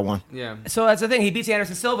part in that one. Yeah. So that's the thing. He beats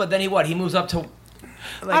Anderson Silva. Then he moves up to.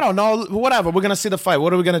 I don't know. Whatever. We're gonna see the fight.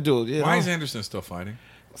 What are we gonna do? You Why know? is Anderson still fighting?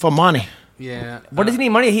 For money. Yeah. What does he need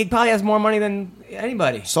money? He probably has more money than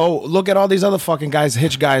anybody. So look at all these other fucking guys,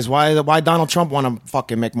 hitch guys. Why Donald Trump want to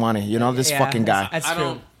fucking make money? You know, this Yeah, fucking guy. That's I true.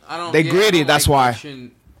 don't. They yeah, I greedy, don't that's like why.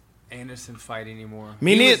 watching Anderson fight anymore.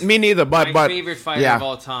 Me, He was me neither. But my but favorite fighter yeah. of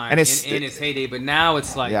all time, And it's in his heyday. But now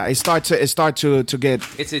it's like yeah, it start to get.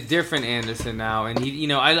 it's a different Anderson now, and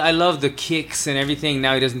he, I love the kicks and everything.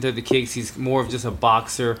 Now he doesn't throw the kicks; he's more of just a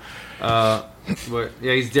boxer. But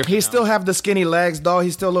yeah, he's different. He now. still have the skinny legs though.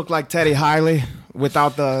 He still look like Teddy Hiley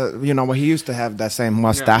without the he used to have that same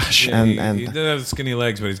mustache Yeah, and he did have skinny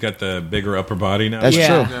legs, but he's got the bigger upper body now. that's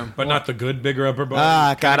Yeah. true. Yeah. But not the good bigger upper body.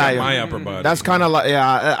 Ah, Kinda got caralho. my upper body. That's kind of like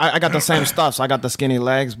I got the same stuff. So I got the skinny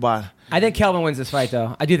legs, but I think Kelvin wins this fight,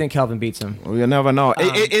 though. I do think Kelvin beats him. you never know.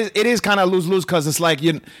 It is kind of lose because it's like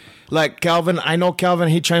Kelvin. I know Kelvin.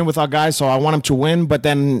 He trained with our guys, so I want him to win. But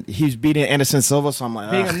then he's beating Anderson Silva, so I'm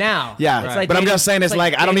like, Beating ugh. him now. Yeah, It's like but I'm dating- just saying it's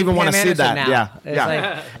like I don't dating even want to Pam see Anderson that. now. Yeah, It's yeah.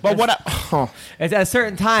 like- But what? At a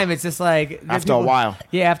certain time, it's just like there's After a while.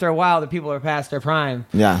 Yeah, after a while, the people are past their prime.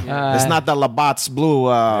 Yeah, it's not the Labatt's Blue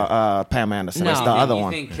Pam Anderson. No. It's the You other you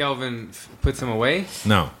one. think Kelvin puts him away,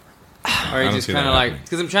 no. or he don't just see kind of that like? happening.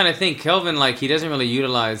 Because I'm trying to think, Kelvin he doesn't really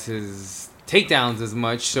utilize his takedowns as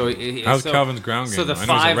much. So How's Kelvin's ground game? So the I know he's a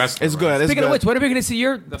five. wrestler, It's right? good. It's Speaking good. of which, when are we going to see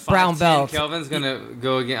your The 5'10", brown belt? Kelvin's gonna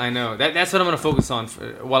go again. I know that's what I'm gonna focus on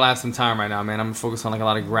while I have some time right now, man. I'm gonna focus on like a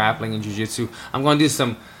lot of grappling and jiu-jitsu. I'm gonna do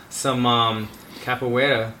some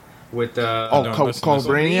capoeira with Oh, Don't Co- listen to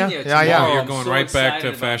Cobrinha? Cobrinha Yeah, yeah. tomorrow. You're I'm going so right back excited to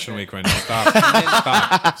about Fashion that. Week right now.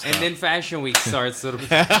 Stop. And then Fashion Week starts. It'll be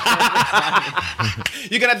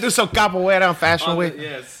You're gonna do some capoeira on Fashion Week.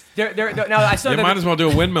 yes. No, I saw You that. might as well do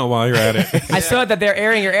a windmill while you're at it. I saw that they're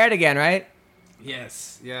airing your ad again, right?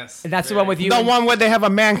 Yes. And that's the one with you. The and- one where they have a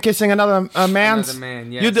man kissing another man's. Another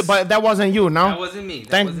man, You yes. did, but that wasn't you, no. That wasn't me. That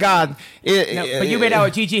Thank wasn't God. me. No, but you made out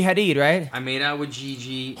with Gigi Hadid, right? I made out with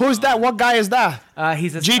Gigi. Who's that? What guy is that?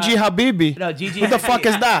 He's a Gigi Habibi. No, Gigi. Who the fuck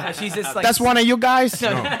is that? She's just like That's one of you guys.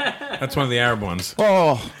 That's one of the Arab ones.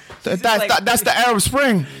 Oh, that's like- that's the Arab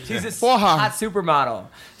Spring. She's this For her. hot supermodel.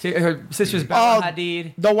 Her sister's Bella Oh,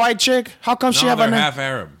 Hadid. the white chick. How come she No, have a they're name? half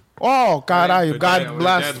Arab. Oh, God, Their God dad-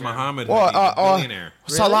 bless. Their dad's Muhammad, Oh, Hadid, billionaire.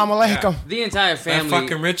 Salam alaikum. The entire That family.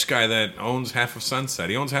 fucking rich guy that owns half of Sunset.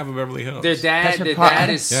 He owns half of Beverly Hills. Their That's dad, your their partner? dad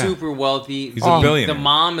is Yeah. super wealthy. He's a billionaire. The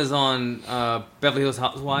mom is on Beverly Hills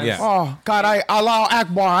Housewives. Yeah. Oh, God, Allah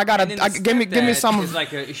Akbar. I And gotta then the give me stepdad some. Is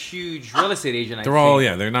like a huge real estate agent. They're all-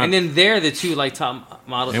 yeah, they're not- And then they're the two like top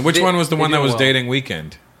models. And which They- one was the they one do that was well. dating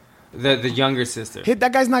Weekend? The younger sister.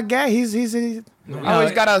 That guy's not gay. He's I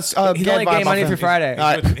always got a He's gay only vibe gay Monday off through him.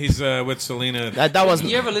 Friday. He's with Selena. That was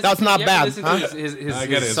You ever listen, that's not you ever bad. listen Huh? to his I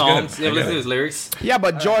get it, it's songs? good. You I ever get listen to it. his lyrics? Yeah,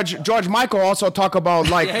 but George Michael also talk about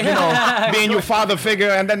like being your father figure,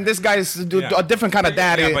 and then this guy's Yeah. a different kind of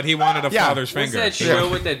daddy. Yeah, but he wanted a Yeah. father's What's finger. that show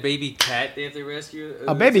with that baby cat they have to rescue?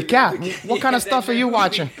 A baby cat? What kind of that stuff are you movie.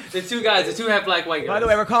 watching? The two guys, the two have black white guys. By the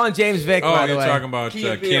way, we're calling James Vick. Oh, by the you're way. talking about Key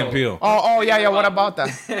and Key and Peele. Peele. Oh yeah. What about that?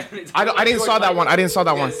 I didn't saw that one. I didn't saw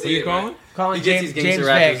that one. Who you calling? Calling He gets James these gangster James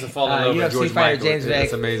rappers Vick. to fall in love with UFC George fighter Michael. James Yeah, Vick.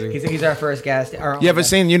 that's amazing. He's our first guest. You ever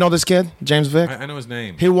seen? You know this kid, James Vick? I know his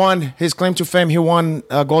name. He won his claim to fame. He won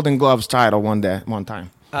a Golden Gloves title one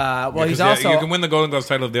time. Well, he's 'Cause, also. you can win the Golden Gloves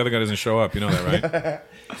title if the other guy doesn't show up. You know that, right?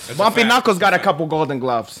 That's a Bumpy fact. Knuckles got a couple Golden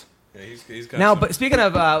Gloves. Yeah, he's got Now, some. but speaking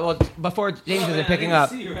of, before James isn't picking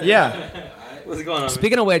up. Yeah. What's going on?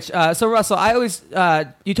 Speaking of which, so Russell, I always,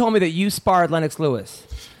 you told me that you sparred Lennox Lewis.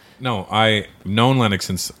 No, I've known Lennox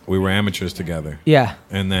since we were amateurs together. Yeah.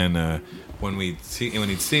 And then when he'd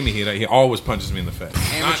see me, he always punches me in the face.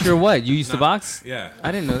 Amateur what? You used to box? Yeah.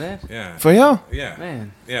 I didn't know that. Yeah. For you? Yeah.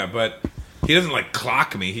 Man. Yeah, but he doesn't like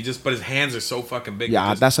clock me. But his hands are so fucking big. Yeah,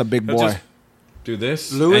 He just- that's a big he'll boy. just do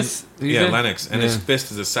this. Lewis? And- You yeah, said? Lennox. And his Yeah.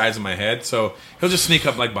 fist is the size of my head. So he'll just sneak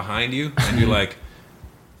up like behind you and you like,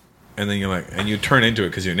 and then you're like, and you turn into it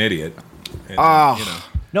because you're an idiot. And, Ah. you know.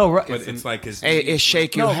 No, But it's like his. It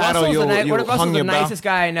shake you, no, handle Russell's you, the, you Russell's hung the your bell. nicest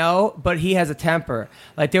guy I know, but he has a temper.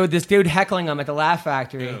 Like there was this dude heckling him at the Laugh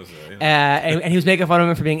Factory, Yeah, it was, and he was making fun of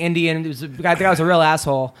him for being Indian. It was the guy was a real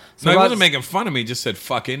asshole. So No, he Russ- wasn't making fun of me. He just said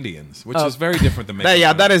 "fuck Indians," which Oh. is very different than making. Yeah,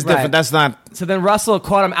 fun that of is me. different. Right. That's not. So then Russell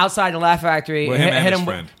caught him outside the Laugh Factory, Well, and him and hit his him,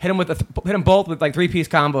 friend. hit him both with like 3-piece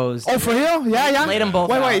combos. Oh, for real? Yeah. Laid 'em both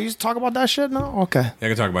Wait, out. you talk about that shit now? Okay. Yeah, I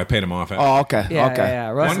can talk about. I paid him off. Oh, okay. Yeah, okay. yeah, yeah.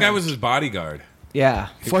 Russell, One guy was his bodyguard. Yeah.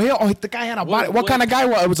 For him, the guy had a body. What what- kind of guy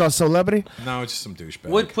was it? Was a celebrity? No, it's just some douchebag.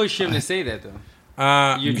 What pushed him to say that though?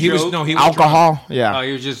 Your He was joke? no, he was Alcohol. drunk. Yeah. Oh,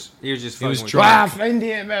 he was just fucking was with drunk. you.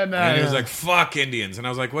 Indian man. And he was like, "Fuck Indians," and I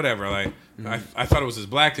was like, "Whatever." Like, I thought it was this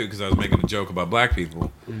black dude because I was making a joke about black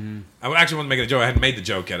people. I actually wasn't making a joke. I hadn't made the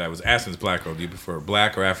joke yet. I was asking this black girl, "Do you prefer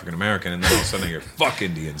black or African American?" And then all of a sudden I hear "fuck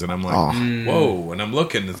Indians," and I'm like, "Whoa!" And I'm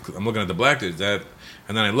looking at the black dude.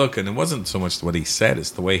 And then I look, and it wasn't so much what he said;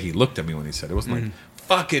 it's the way he looked at me when he said it. It wasn't like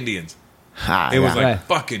 "fuck Indians." It was like Right.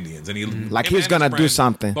 "fuck Indians," and he Like him he's and gonna his do friend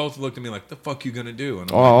something. Both looked at me like, "The fuck you gonna do?" And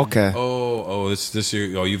I'm Oh, like, okay.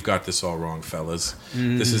 you've got this all wrong, fellas.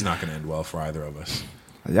 This is not gonna end well for either of us.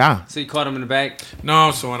 Yeah. So you caught him in the back.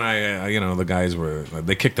 No, so when the guys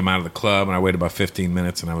they kicked him out of the club, and I waited about 15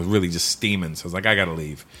 minutes, and I was really just steaming. So I was like, I gotta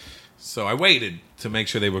leave. So I waited to make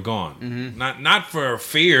sure they were gone. Not for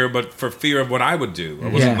fear, but for fear of what I would do. I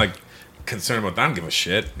wasn't like concerned about that. I don't give a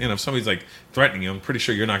shit. If somebody's like threatening you, I'm pretty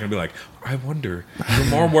sure you're not gonna be like, I wonder. You're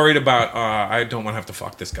more worried about I don't want to have to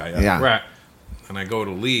fuck this guy up. Yeah. Right. And I go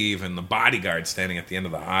to leave, and the bodyguard's standing at the end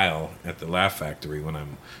of the aisle at the Laugh Factory when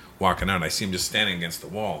I'm walking out. I see him just standing against the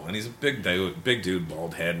wall, and he's a big dude,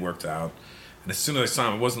 bald head, worked out. And as soon as I saw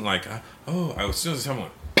him, it wasn't like, as soon as I saw him, I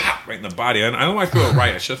went, pop, right in the body. I don't want to throw it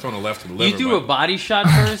right. I should have thrown a left to the liver. You do a body shot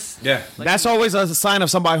first. Yeah. That's always a sign of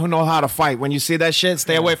somebody who knows how to fight. When you see that shit,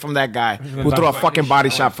 stay away from that guy who threw a fucking body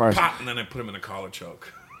shot first. Pop, and then I put him in a collar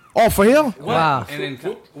choke. Oh, for him? Wow. And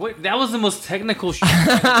then what? That was the most technical shot.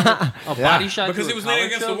 A body shot Because to he a was laying collar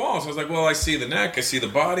against choke? the wall. So I was like, well, I see the neck, I see the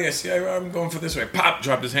body, I'm going for this way. Pop,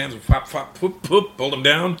 dropped his hands, pop, pop, poop, poop, pulled him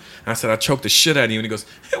down. And I said, I choked the shit out of you. And he goes,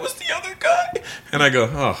 it was the other guy. And I go,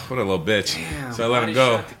 oh, what a little bitch. Damn, so I let him body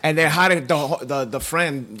go. shot. And then how did the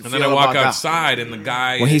friend And feel then I walk about that? outside, and the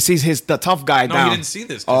guy... When he sees the tough guy no, down. he didn't see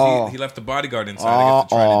this. 'Cause he left the bodyguard inside, I guess,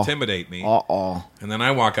 to try to intimidate me. And then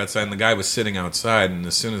I walk outside, and the guy was sitting outside. And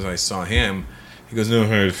as soon as I saw him, he goes, no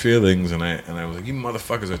hurt feelings. And I was like, you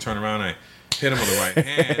motherfuckers. I turn around, and I hit him with the right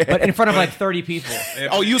hand. But in front of like 30 people.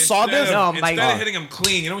 Oh, you saw this? No, Instead my- of hitting him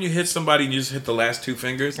clean, when you hit somebody and you just hit the last two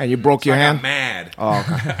fingers? And you broke your I hand? got mad. Oh,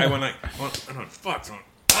 okay. I went like, fuck. So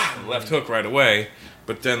I went, left hook right away.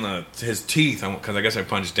 But then his teeth, because I guess I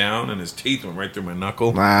punched down, and his teeth went right through my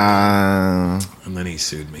knuckle. And then he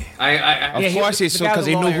sued me. Of course he the sued guy because was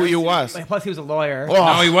he a knew who lawyer. you was. Plus, he was a lawyer. Oh.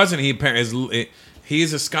 No, he wasn't.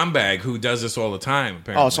 He's a scumbag who does this all the time,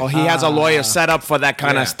 apparently. Oh, so he has a lawyer set up for that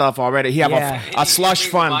kind Yeah. of stuff already. He have Yeah. a slush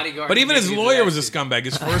fund. But even his lawyer was a scumbag.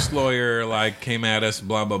 His first lawyer came at us,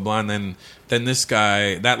 blah blah blah, and then this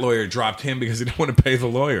guy, that lawyer, dropped him because he didn't want to pay the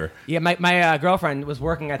lawyer. Yeah, my girlfriend was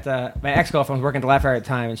working at my ex-girlfriend was working at the Laugh Factory at the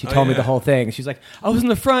time, and she told me yeah. the whole thing. She's like, I was in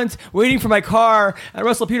the front waiting for my car, and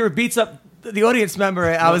Russell Peter beats up the audience member.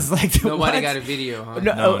 And I was like, Nobody what? got a video, huh?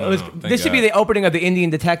 No, it was, thank this should be God. the opening of the Indian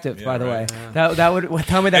Detective, Yeah, by the right. way. That would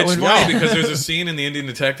tell me that It's would funny because there's a scene in the Indian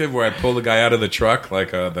Detective where I pull the guy out of the truck, like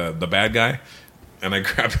the bad guy, and I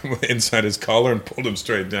grabbed him inside his collar and pulled him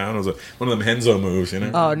straight down. It was one of them Henzo moves, you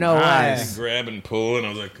know. Oh no Nice. way! Grab and pull, and I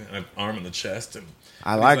was like, an arm in the chest, and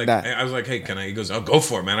I he's like that. I was like, hey, can I? He goes, oh, go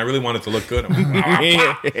for it, man. I really want it to look good. I'm like,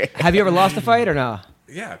 "Ah, pop." Have you ever lost a fight or no?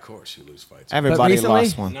 Yeah, of course you lose fights. Everybody recently?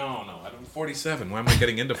 lost one. No, I'm 47. Why am I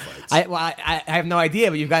getting into fights? I have no idea,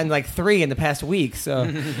 but you've gotten like 3 in the past week. So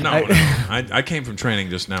no. I came from training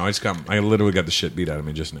just now. I literally got the shit beat out of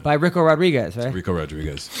me just now. by Rico Rodriguez, right? Rico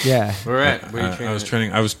Rodriguez. Yeah. Where at? Where you training I was at?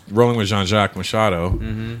 training. I was rolling with Jean-Jacques Machado,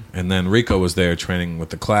 and then Rico was there training with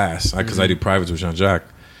the class because I do privates with Jean-Jacques.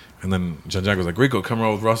 And then Jean-Jacques was like, Rico, come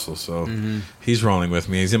roll with Russell. So he's rolling with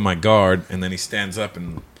me. He's in my guard, and then he stands up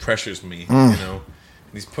and pressures me, you know.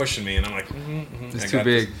 And he's pushing me, and I'm like, It's I too got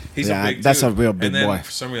big. this. He's Yeah, a big that's dude. a real big and then, boy.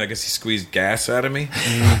 For some reason, I guess he squeezed gas out of me.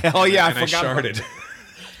 Oh yeah, and I forgot. I sharted.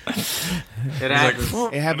 It happens. It And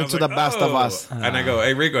I happened was to the like, best of "Oh." us. And I go,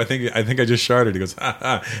 hey, Rico, I think I just sharted. He goes, ha,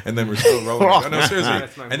 ha. And then we're still rolling. I go, no, seriously.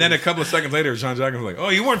 That's my And then a couple of seconds later, Jean-Jacques was like, oh,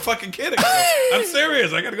 you weren't fucking kidding. I go, I'm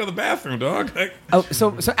serious. I got to go to the bathroom, dog. Like, Oh,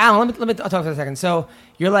 so Alan, let me talk for a second. So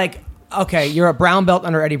you're like, okay, you're a brown belt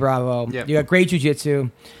under Eddie Bravo. Yep. You got great jiu-jitsu.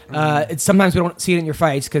 It's sometimes we don't see it in your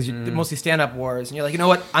fights because you're mostly stand-up wars, and you're like, you know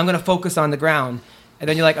what? I'm going to focus on the ground. And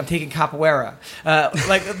then you're like, I'm taking capoeira.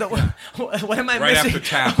 What am I Right missing? after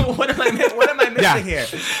tap. What am I missing Yeah. here?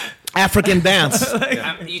 African dance.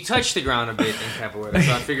 You touch the ground a bit in capoeira,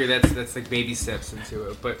 so I figure that's like baby steps into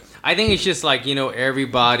it. But I think it's just like,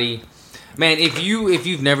 everybody. Man, if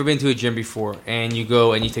you've never been to a gym before and you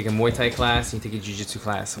go and you take a Muay Thai class and you take a Jiu-Jitsu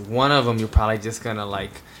class, one of them you're probably just gonna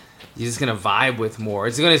vibe with more.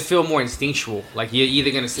 It's gonna feel more instinctual. Like you're either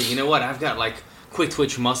gonna say, you know what, I've got like quick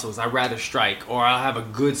twitch muscles, I'd rather strike, or I'll have a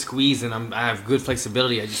good squeeze and I have good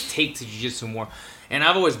flexibility, I just take to jiu-jitsu more. And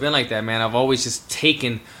I've always been like that, man. I've always just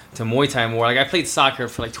taken to Muay Thai more. Like I played soccer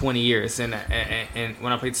for like 20 years, and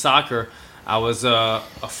when I played soccer, I was a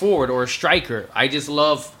forward or a striker. I just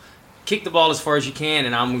love kick the ball as far as you can,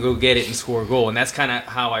 and I'm gonna go get it and score a goal. And that's kind of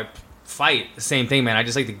how I fight. The same thing, man. I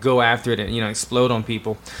just like to go after it and explode on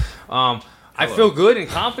people. I feel good and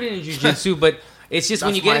confident in jiu-jitsu, but it's just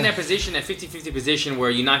when you get in that position, that 50-50 position where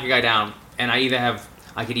you knock a guy down, and I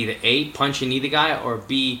could either A, punch and knee the guy, or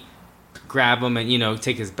B, grab him and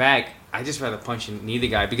take his back. I just rather punch and knee the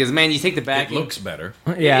guy because, man, you take the back. It looks better.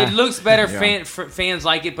 Yeah, it looks better. Fans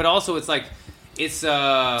like it, but also it's like it's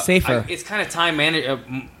safer. It's kind of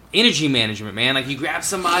energy management, man. Like you grab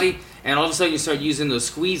somebody, and all of a sudden you start using those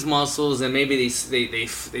squeeze muscles, and maybe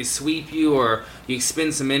they sweep you, or you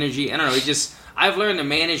expend some energy. I don't know. I've learned to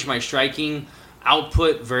manage my striking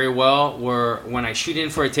output very well. Where when I shoot in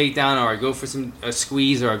for a takedown, or I go for a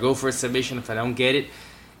squeeze, or I go for a submission, if I don't get it,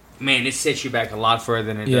 man, it sets you back a lot further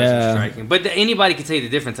than it does in striking. But anybody can tell you the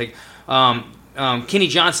difference. Like Kenny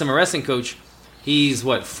Johnson, my wrestling coach. He's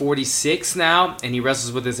 46 now, and he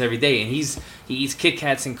wrestles with us every day. And he eats Kit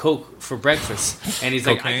Kats and Coke for breakfast. And he's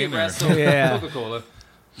like, I can wrestle Coca-Cola,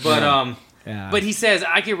 but he says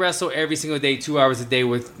I can wrestle every single day, 2 hours a day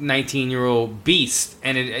with 19-year-old beast,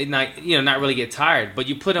 and it not really get tired. But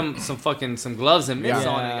you put him some gloves and mitts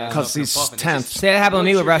on, because he's tense. See, that happened to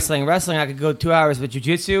me with wrestling. Wrestling, I could go 2 hours with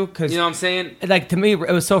jiu-jitsu because you know what I'm saying. Like to me,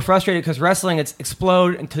 it was so frustrating because wrestling, it's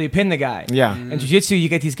explode until you pin the guy. Yeah. And jiu-jitsu, you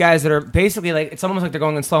get these guys that are basically like it's almost like they're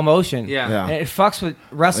going in slow motion. Yeah. And it fucks with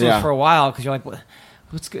wrestlers for a while because you're like,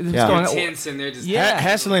 what's going on? Tense and they're just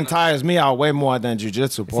Wrestling tires me out way more than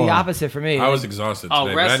jiu-jitsu. It's the opposite for me. I was exhausted today.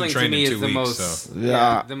 Oh, wrestling to me is the weeks, most. So.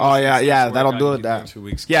 That'll do it. That 2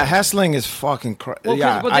 weeks. Yeah, wrestling is fucking crazy. Well,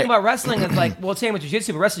 the thing about wrestling is like, same with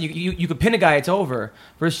jiu-jitsu, but wrestling, you could pin a guy, it's over.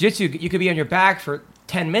 Versus jiu-jitsu, you could be on your back for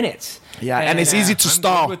 10 minutes. Yeah, and it's easy to I'm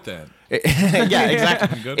stall. good with that. Yeah,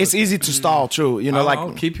 exactly. It's easy to stall, true.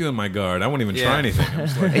 I'll keep you in my guard. I won't even try anything. I'm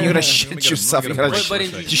just like, and you're gonna shit yourself. You're gonna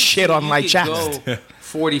just shit on my chest. Go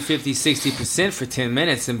 40, 50, 60% for 10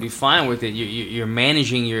 minutes and be fine with it. You're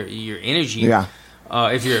managing your energy. Yeah.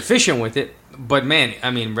 If you're efficient with it. But man,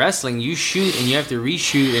 I mean, wrestling, you shoot and you have to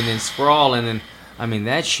reshoot and then sprawl and then. I mean,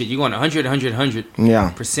 that shit, you're going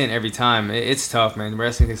 100% every time. It's tough, man.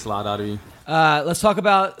 Wrestling takes a lot out of you. Let's talk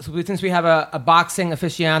about, since we have a boxing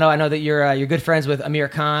aficionado, I know that you're good friends with Amir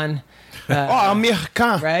Khan. Amir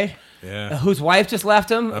Khan. Right? Yeah. Whose wife just left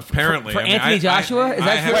him? Apparently. For Anthony Joshua? Is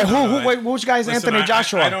that true? Wait, which guy is Anthony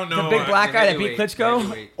Joshua? I don't know. The big black guy that beat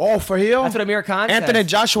Klitschko? Oh, for real? That's what Amir Khan says. Anthony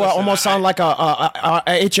Joshua almost sounds like a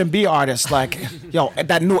H&B artist. Like,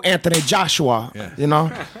 that new Anthony Joshua,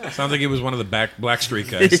 Sounds like he was one of the Black Street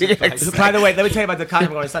guys. By the way, let me tell you about the concert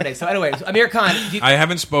going on Sunday. So anyway, Amir Khan. I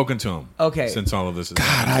haven't spoken to him. Okay. Since all of this is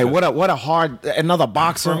God, what a hard, another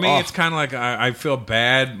boxer. For me, it's kind of like I feel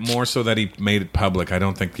bad more so that he made it public. I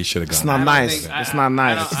don't think he should have gone. It's not nice. It's not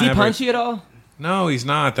nice. Is he punchy at all? No, he's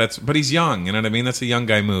not. But he's young. You know what I mean? That's a young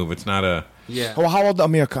guy move. It's not a. Yeah. Well, how old is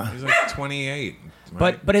Amir Khan? He's like 28.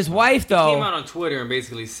 Right? But his wife though. He came out on Twitter and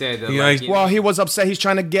basically said that. He was upset. He's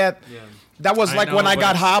trying to get. Yeah. That was like when I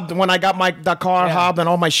got hobbed, when I got the car hobbed and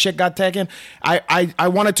all my shit got taken. I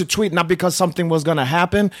wanted to tweet not because something was gonna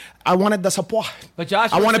happen. I wanted the support. But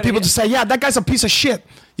Joshua, I wanted people to say, yeah, that guy's a piece of shit.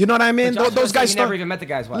 You know what I mean? Those guys. Never even met the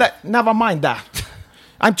guy's wife. Never mind that.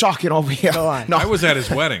 I'm talking over here. Go on. No. I was at his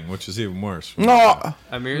wedding, which is even worse. No.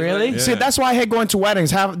 Really? Yeah. See, that's why I hate going to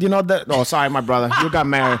weddings. Oh, sorry, my brother. You got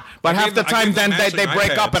married. But half the time, then they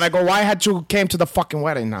break up, and I go, why had you came to the fucking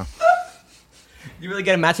wedding now? You really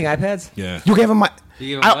get him matching iPads? Yeah. You gave him my...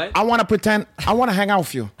 You gave him what? I want to pretend... I want to hang out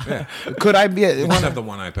with you. Yeah. Could I be... You must have the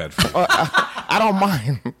one iPad for I don't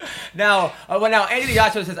mind. Now, Anthony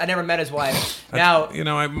Joshua says, I never met his wife. Now...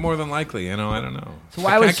 I'm more than likely. I don't know. So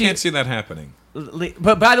why was I can't see that happening.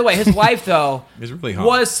 But by the way, his wife though is really hot.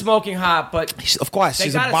 was smoking hot, but Of course,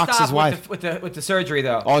 she's a boxer's wife. with the surgery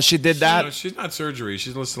though. Oh, she did that? She's not surgery.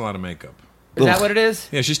 She's listed a lot of makeup. Is that what it is?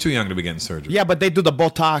 Yeah, she's too young to be getting surgery. Yeah, but they do the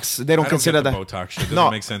Botox. They don't consider get the that. Botox shit.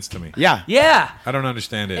 Doesn't make sense to me. Yeah. Yeah. I don't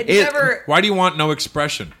understand it. Never. Why do you want no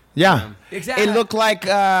expression? Yeah. Exactly. It looked like,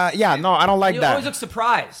 no, I don't like You that. always look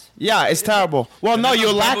surprised. Yeah, it's terrible. Well, no,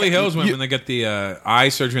 you lack. Beverly Hills women, they get the eye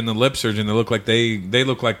surgery and the lip surgery, and they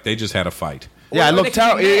look like they just had a fight. Yeah, it looked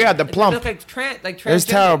terrible. Yeah, the plump. They look like It's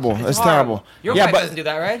terrible. It's terrible. Your Yeah, wife but- doesn't do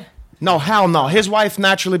that, right? No, hell no. His wife,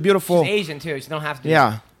 naturally beautiful. She's Asian too. She don't have to.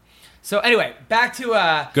 Yeah. So anyway, back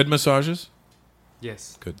to Good massages?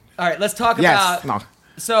 Yes. Good. all right. Let's talk Yes. about.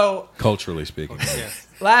 No. Culturally speaking. Yes.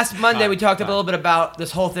 Last Monday we talked a little bit about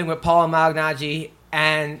this whole thing with Paul Malignaggi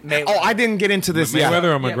and Mayweather. Oh, I didn't get into this yet.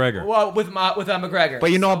 Mayweather or Yeah, McGregor? well, with McGregor.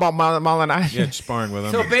 But you know about Malignaggi? Yeah, sparring with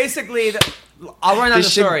him. So basically, I'll run down the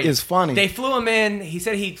This shit story. is funny. They flew him in. He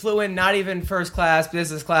said he flew in not even first class,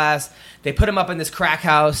 business class. They put him up in this crack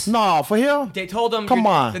house. No, for him? They told him, Come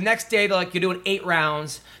on. the next day, they're like, you're doing 8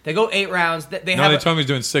 rounds. They go 8 rounds. They no, have they told me he was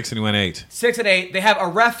doing 6 and he went 8. 6 and 8. They have a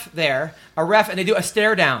ref there, and they do a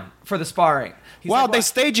stare down for the sparring. He's Well, like, they "What?"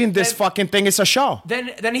 staging this Then- fucking thing. It's a show. Then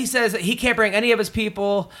he says that he can't bring any of his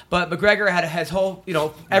people, but McGregor had his whole,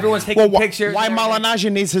 everyone's taking Well, pictures. why and everything.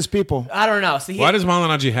 Malignaggi needs his people? I don't know. So Why does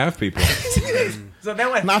Malignaggi have people? So then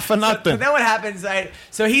what? Not for nothing. So then what happens?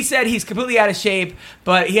 So he said he's completely out of shape,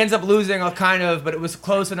 but he ends up losing, but it was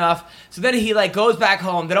close enough. So then he goes back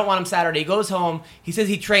home. They don't want him Saturday. He goes home. He says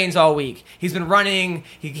he trains all week. He's been running.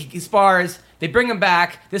 He spars. They bring him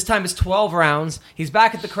back. This time it's 12 rounds. He's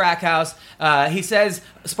back at the crack house. He says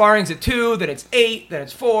sparring's at 2, then it's 8, then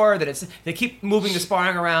it's 4, they keep moving the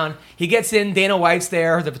sparring around. He gets in. Dana White's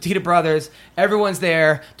there. The Petita brothers. Everyone's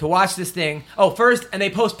there to watch this thing. And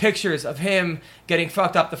they post pictures of him getting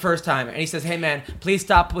fucked up the first time. And he says, hey, man, please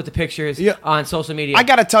stop with the pictures on social media. I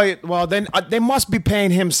gotta tell you, well, then they must be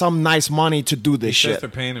paying him some nice money to do this Says shit. they're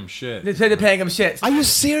paying him shit. They say they're paying him shit. Are you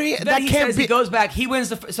serious? Then That he can't says be. he goes back. He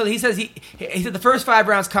wins so he says he said the first 5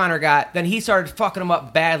 rounds Conor got. Then he started fucking him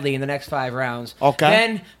up badly in the next 5 rounds. Okay.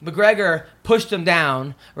 Then McGregor pushed him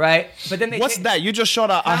down, right? But then What's that? You just showed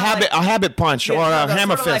a habit punch or a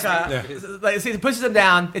hammer fist. So he pushes him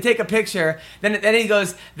down. They take a picture. Then he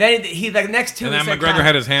goes. Then he next 2. And then he said, McGregor "Conor."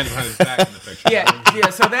 had his hands behind his back in the picture. Yeah.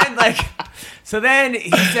 So then he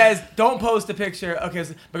says, "Don't post the picture." Okay.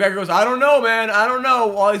 So McGregor goes, "I don't know, man. I don't know."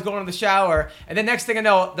 While he's going to the shower, and then next thing I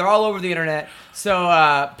know, they're all over the internet. So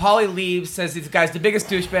Paulie leaves, says this guy's the biggest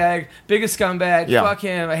douchebag, biggest scumbag. Yeah. Fuck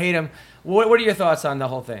him. I hate him. What are your thoughts on the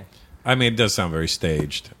whole thing? I mean, it does sound very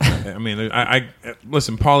staged. I mean, I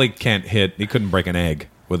listen. Paulie can't hit. He couldn't break an egg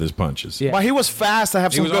with his punches. Yeah. But he was fast. I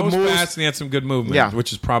have He some was good always moves. fast and he had some good movement, Yeah.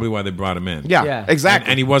 which is probably why they brought him in. Yeah. Exactly.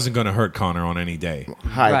 And he wasn't going to hurt Conor on any day.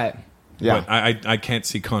 Hi. Right. Yeah. But I can't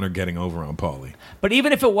see Conor getting over on Paulie, But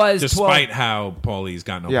even if it was despite 12, how Paulie's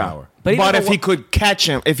got no Yeah. power. But But, even if though- he could catch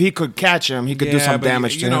him, he could do some but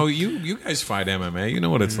damage you to know, him. you guys fight MMA. You know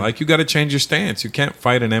what it's like. You got to change your stance. You can't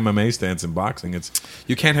fight an MMA stance in boxing.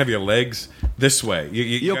 You can't have your legs this way.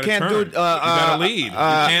 You gotta can't turn. do you got to lead. You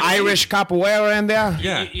can't Irish capoeira in there.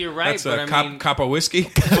 Yeah, You're right, That's but a I mean- Coppa whiskey.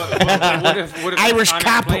 what if Irish Conor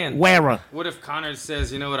capoeira. What if Conor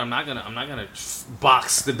says, you know what, I'm not gonna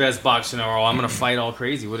box the best boxer in the world. I'm gonna fight all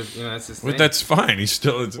crazy. What if that's his thing? But that's fine. He's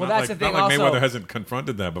still. It's Well, not that's like, the thing not like also. Mayweather hasn't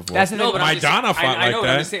confronted that before. That's the thing. No, but I'm just- Maidana fought I know, like but I'm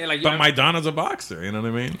that. just saying, like, but I'm- Maidana's a boxer. You know what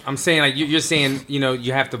I mean? I'm saying, like, you're saying,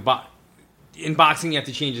 you have to in boxing you have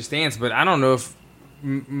to change your stance, but I don't know if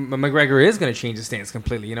McGregor is going to change his stance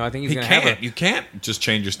completely. I think he's He going to have can't. You can't just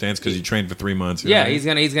change your stance because you trained for 3 months. you know yeah, what I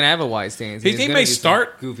mean? he's gonna have a wide stance. He He's gonna may do some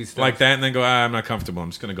start goofy stuff like that and then go, I'm not comfortable. I'm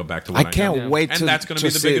just going to go back to what I I can't know. wait And to that's going to to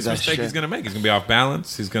be the see biggest that mistake shit. he's going to make. He's going to be off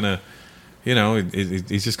balance. He's going to,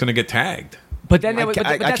 he's just going to get tagged. But then I but can't,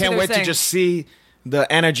 that's I what can't they were wait to saying. just see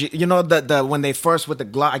the energy. The when they first with the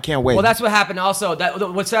glove. I can't wait. Well, that's what happened. Also,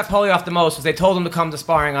 what set Paulie off the most was they told him to come to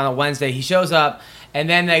sparring on a Wednesday. He shows up, and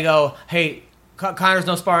then they go, "Hey, Conor's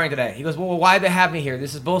no sparring today." He goes, "Well, why did they have me here?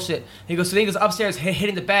 This is bullshit." He goes, so then he goes upstairs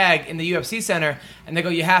hitting the bag in the UFC center, and they go,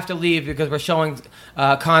 "You have to leave because we're showing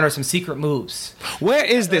Conor some secret moves Where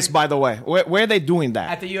is this, by the way? Where are they doing that?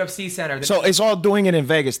 at the UFC center." So it's all doing it in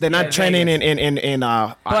Vegas. They're Yeah, not training Vegas. in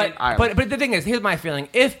But, Ireland. but the thing is, here's my feeling: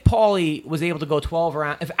 if Paulie was able to go 12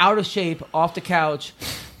 rounds, if out of shape, off the couch,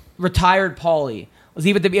 retired Paulie was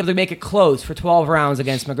even to be able to make it close for 12 rounds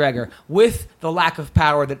against McGregor with the lack of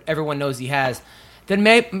power that everyone knows he has, then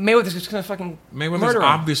Mayweather's just gonna fucking Mayweather's murder him.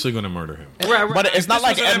 obviously going to murder him. But it's not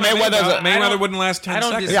like This was an MMA Mayweather's. bout. Mayweather wouldn't last 10 I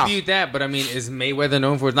don't seconds. dispute that, but I mean, is Mayweather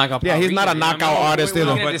known for his knockout power? Yeah, he's not a either? knockout artist we're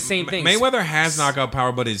either. looking at But the same thing. Mayweather has knockout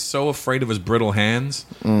power, but is so afraid of his brittle hands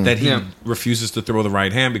that he Yeah. refuses to throw the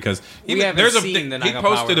right hand because haven't there's seen the he knockout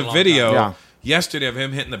posted power in a a long video time. Yeah. yesterday of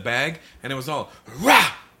him hitting the bag, and it was all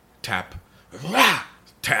rah tap, rah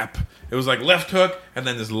tap. It was like left hook and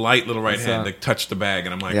then this light little right hand that touched the bag,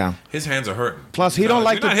 and I'm like, Yeah. his hands are hurting. Plus, he don't if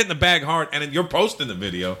like you're not to- hitting the bag hard, and then you're posting the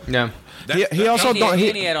video. Yeah. He also And don't.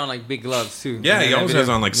 he had on like big gloves too. Yeah, In he that always video. has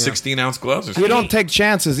on like Yeah. 16-ounce gloves or He something. don't take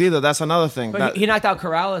chances either. That's another thing. But he knocked out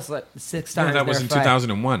Corrales like 6 times. that was in their fight.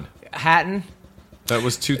 2001. Hatton. That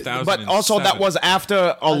was 2000. But also that was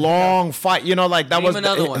after a long fight. Like that Name was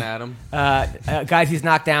another one, Adam. Guys he's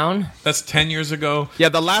knocked down. That's 10 years ago. Yeah,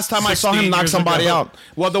 the last time I saw 16 him knock years somebody ago. out.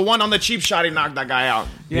 Well, the one on the cheap shot, he knocked that guy out.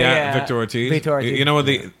 Yeah, Victor Ortiz. Victor Ortiz. You know what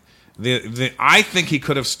I think he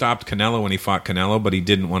could have stopped Canelo when he fought Canelo, but he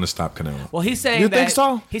didn't want to stop Canelo. Well, he's saying You that, think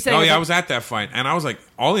so? He's saying Oh yeah, I was at that fight, and I was like,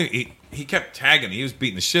 he kept tagging. He was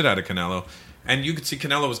beating the shit out of Canelo, and you could see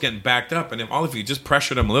Canelo was getting backed up. And if you just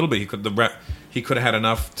pressured him a little bit, he could have had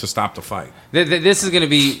enough to stop the fight. This is going to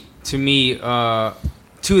be, to me, two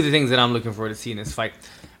of the things that I'm looking forward to see in this fight.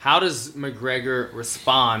 How does McGregor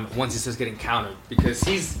respond once he starts getting countered? Because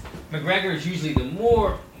McGregor is usually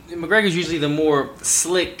the more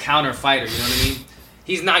slick counter fighter. You know what I mean?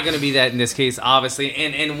 He's not going to be that in this case, obviously.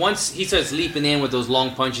 And once he starts leaping in with those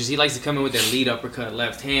long punches, he likes to come in with that lead uppercut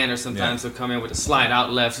left hand, or sometimes he'll come in with a slide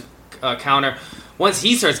out left counter. Once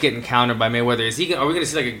he starts getting countered by Mayweather, are we going to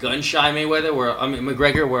see like a gun shy Mayweather,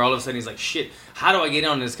 McGregor, where all of a sudden he's like, shit, how do I get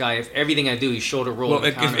on this guy if everything I do he's shoulder roll? Well,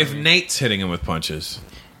 if Nate's hitting him with punches,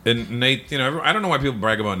 and Nate, I don't know why people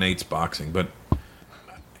brag about Nate's boxing, but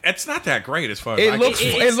it's not that great as far as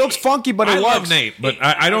it looks funky, but it works. I love Nate, but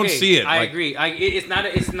I don't see it. I agree. It's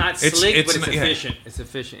not slick, but it's efficient. It's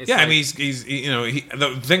efficient. I mean, he's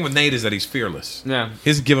the thing with Nate is that he's fearless. Yeah, he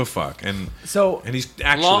doesn't give a fuck, and he's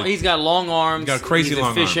actually he's got long arms. He's got crazy long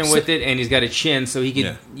arms. He's efficient with it, and he's got a chin, so he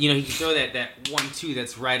can he can throw that 1-2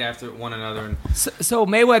 that's right after one another. And so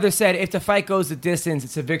Mayweather said if the fight goes the distance,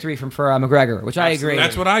 it's a victory for McGregor, which I agree.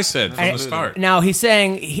 That's what I said from the start. Now he's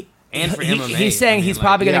saying. And for MMA, he's saying he's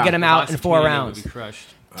probably going to get him out in 4 rounds.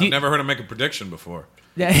 I've never heard him make a prediction before.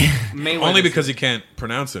 Mayweather Only because he can't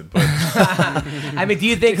pronounce it. But I mean, do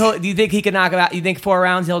you think he can knock him out? You think 4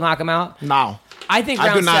 rounds he'll knock him out? No, I think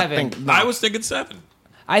round 7. I was thinking 7.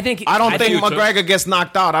 I don't think McGregor gets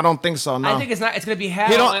knocked out. I don't think so. No. I think it's not. It's going to be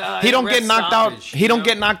hell. He don't get knocked out. He don't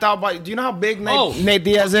get knocked out by. Do you know how big Nate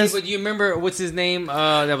Diaz is? But you remember what's his name?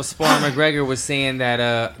 That was sparring McGregor was saying that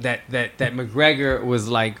McGregor was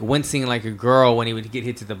like wincing like a girl when he would get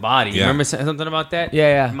hit to the body. You remember something about that?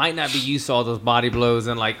 Yeah. It might not be used to all those body blows,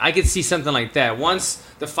 and like I could see something like that once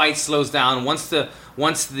the fight slows down.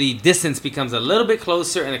 Once the distance becomes a little bit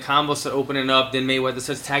closer and the combos start opening up, then Mayweather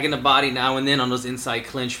starts tagging the body now and then on those inside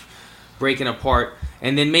clinch, breaking apart.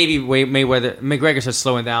 And then maybe McGregor starts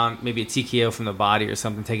slowing down, maybe a TKO from the body or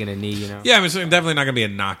something, taking a knee, Yeah, I mean, it's definitely not going to be a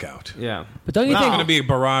knockout. Yeah. But don't you think it's going to be a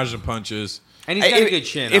barrage of punches? And he's got a good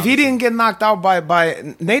chin. If he didn't get knocked out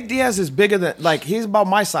by Nate Diaz is bigger than, he's about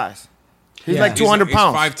my size. He's like 200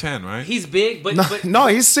 pounds. He's 5'10", right? He's big, but no,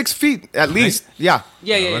 he's 6 feet at least. Yeah.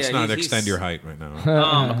 Let's not extend your height right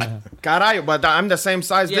now. Carajo, but I'm the same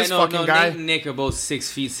size guy. Nate and Nick are both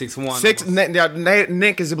 6 feet, 6'1".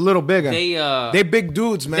 Nick is a little bigger. They big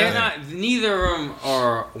dudes, man. They're not. Neither of them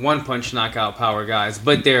are one-punch knockout power guys,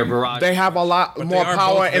 but they're barrage. They have a lot more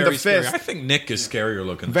power in the scary. fist. I think Nick is scarier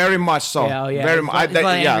looking. Very much so. Yeah. Very much.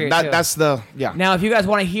 That's the. Now, if you guys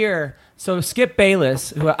want to hear. So Skip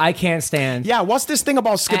Bayless, who I can't stand. Yeah, what's this thing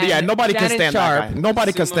about Skip? Yeah, nobody can stand that guy.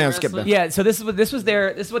 Nobody can stand Skip Bayless. Yeah, so this is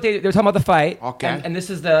what they were talking about the fight. Okay. And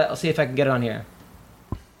this is I'll see if I can get it on here.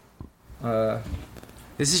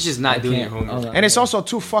 This is just not doing your homework. And it's also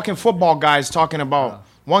 2 fucking football guys talking about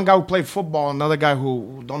one guy who played football, another guy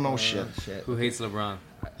who don't know shit. Who hates LeBron?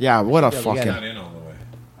 Yeah, what a fucking. Not in all the way.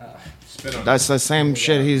 That's the same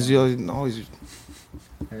shit. He's. There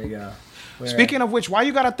we go. Speaking of which, why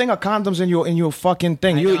you got a thing of condoms in your fucking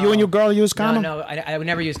thing? You and your girl use condoms? No, I would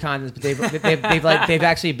never use condoms, but they've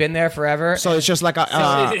actually been there forever. So it's just like a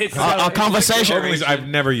conversation. I've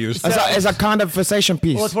never used. It's a conversation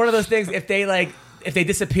piece. Well, it's one of those things. If they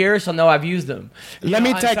disappear, she'll know I've used them. Let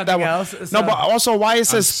me take that one. Else, no, but also why it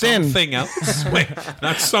says thin? Something else. Wait,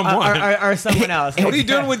 not someone. Or someone else. What are you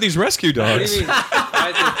doing with these rescue dogs?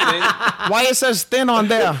 What do you mean? Why it says thin on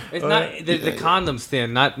there? It's not the condom's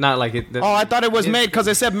thin, not like it. Oh, I thought it was made because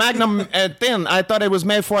it said Magnum thin. I thought it was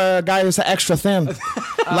made for a guy who's extra thin,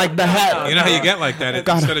 like the hat. You know how you get like that?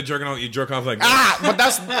 Instead of jerking off, you jerk off like that. But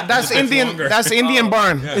that's Indian. Longer. That's Indian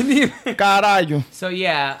burn. Carajo. So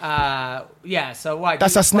yeah. So why?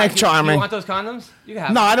 That's a snake charming. You want those condoms? You can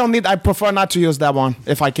have. No, I don't need. I prefer not to use that one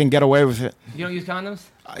if I can get away with it. You don't use condoms?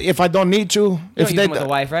 If I don't need to, You don't use them with a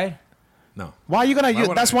wife, right? No. Why are you gonna use?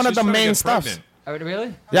 That's one of the main stuffs. Oh,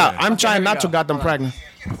 really? Yeah, I'm trying not to get them pregnant.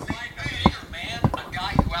 Man, a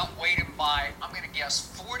guy who outweighed him by, I'm going to guess,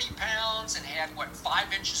 40 pounds and had,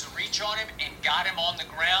 5 inches of reach on him and got him on the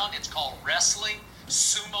ground. It's called wrestling,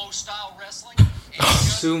 sumo-style wrestling. And he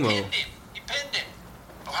just Sumo. He pinned him.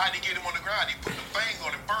 Oh, how'd he get him on the ground? He put the thing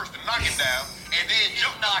on him first and knock him down, and then He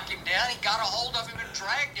didn't knock him down. He got a hold of him and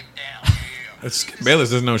dragged him down.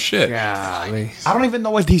 Bayless doesn't know shit. Golly. I don't even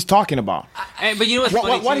know what he's talking about. But you know what's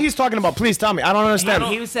funny? What too? he's talking about? Please tell me. I don't understand.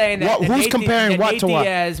 He was saying that who's Nate comparing what Nate to what?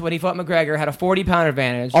 Diaz, when he fought McGregor, had a 40-pound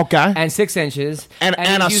advantage. Okay. And 6 inches. And he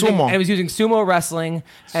was a using, sumo. And he was using sumo wrestling,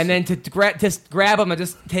 and then to just grab him and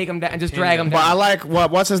just take him down and just drag him But I down. like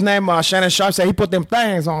what's his name? Shannon Sharp said he put them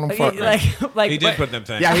things on him. For, Like He did put them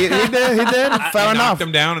things. yeah, he did. He did. Fair He enough. knocked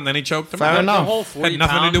him down and then he choked him Fair out. enough. The whole Had nothing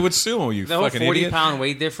 40-pound to do with sumo, you The whole fucking idiot. 40-pound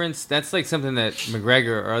weight difference, that's like something that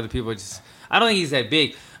McGregor or other people just... I don't think he's that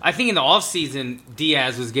big. I think in the offseason,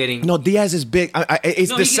 Diaz was getting... No, Diaz is big. It's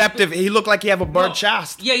No, he gets deceptive. big. He looked like he have a bird No.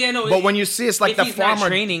 chest. Yeah, no. But when you see, it's like if the he's farmer. not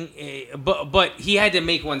training, but he had to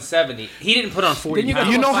make 170. He didn't put on 40 Didn't you guys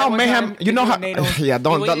pounds. You know fight how one mayhem. time? You know how. NATO? Yeah, He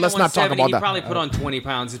don't. weighed in Let's not talk 170, about He that. probably put on 20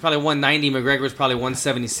 pounds. He's probably 190. McGregor was probably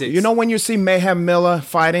 176. You know when you see Mayhem Miller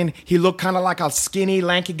fighting, he looked kind of like a skinny,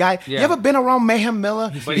 lanky guy. You Yeah. ever been around Mayhem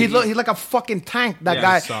Miller? But He's like a fucking tank. That Yeah,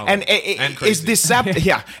 guy, he's solid. and And it's crazy. deceptive.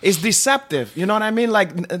 Yeah, it's deceptive. You know what I mean?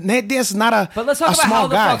 Like Nate Diaz is not a But let's talk a about small how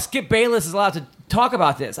the guy. fuck Skip Bayless is allowed to talk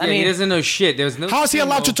about this. I Yeah, mean, he doesn't know shit. There was no. How is he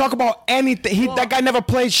allowed to talk about anything? That guy never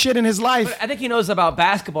played shit in his life. I think he knows about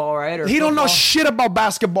basketball, right? Or He don't know football. shit about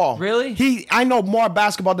basketball. Really? I know more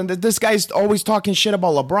basketball than this guy's always talking shit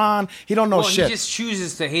about LeBron. He don't know Well, shit. he just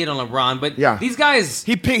chooses to hate on LeBron. But Yeah. these guys,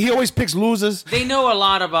 He always picks losers. they know a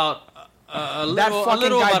lot about a little fucking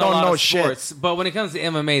guy about don't a lot know of shit. sports. But when it comes to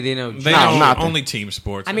MMA, they know. They No, know nothing. only team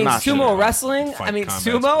sports. I mean, Not sumo shit. wrestling. Fight I mean, combat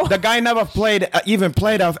sumo. The guy never played, even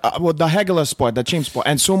played with the regular sport, the team sport,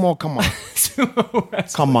 and sumo. Come on, Sumo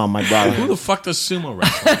wrestling. come on, my Who brother. the fuck does sumo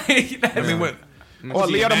wrestle? I mean, what? Oh,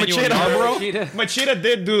 Leo Emmanuel Machida. Yarbrough? Machida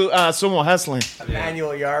did do sumo wrestling.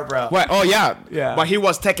 Emmanuel Yarbrough. What? Oh yeah, Yeah. But he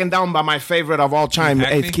was taken down by my favorite of all time,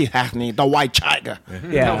 Hackney? Keith Hackney, the White Tiger.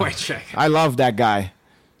 Yeah. No, wait, check. I love that guy.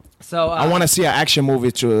 So I want to see an action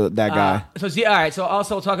movie to that guy. All right. So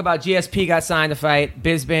also we'll talk about GSP got signed to fight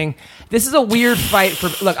Bisping. This is a weird fight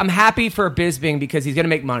for. Look, I'm happy for Bisping because he's going to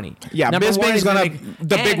make money. Yeah, Number one, Bisping is he's gonna make-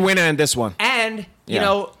 the big and- winner in this one. And you Yeah.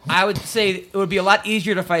 know, I would say it would be a lot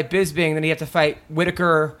easier to fight Bisping than he have to fight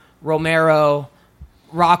Whitaker, Romero,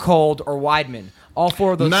 Rockhold, or Weidman. All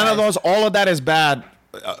 4 of those. None of guys. those. All of that is bad.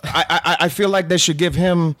 I feel like they should give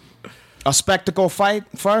him a spectacle fight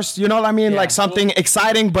first. You know what I mean? Yeah. Like something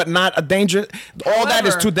exciting, but not a danger. All that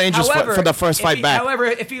is too dangerous for the first fight back. However,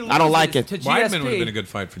 if he loses I don't like it. to Weidman GSP, would have been a good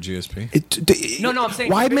fight for GSP. No, I'm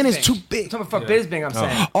saying for Weidman is Bisping. too big. I'm talking for Bisping. I'm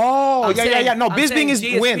saying. Oh, I'm saying- yeah. No, I'm Bisping saying is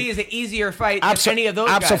GSP win. is an easier fight than Abso- any of those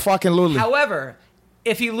guys. abso-fucking-lutely. However,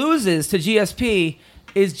 if he loses to GSP,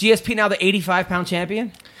 is GSP now the 85-pound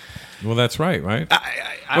champion? Well, that's right?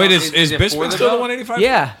 I Wait, don't- is it for Bisping the still the belt? 185?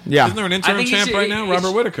 Yeah. Yeah. Isn't there an interim think he champ should- right now? it's-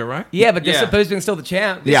 Robert Whitaker, right? Yeah, but Yeah. Bisping's still the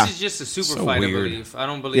champ. This Yeah. is just a super So fight, weird. I believe. I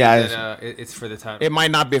don't believe Yeah, that it's for the title. It might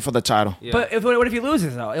not be for the title. Yeah. But what if he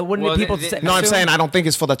loses though? It wouldn't Well, people they- say, No, I'm assume- saying I don't think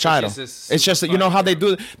it's for the title. just a It's just that you super know how they fight,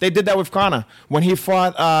 do. They did that with Conor when he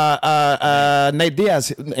fought Nate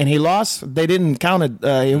Diaz and he lost. They didn't count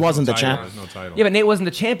it. He wasn't the champ. There's no title. Yeah, but Nate wasn't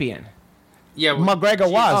the champion. yeah, McGregor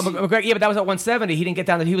was. McGregor, yeah, but that was at 170. He didn't get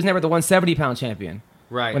down to. He was never the 170-pound champion.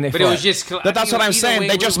 right. when they But it fought. was just. That's what I'm saying.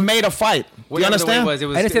 They just made a fight. Do you whatever the weight understand? was, it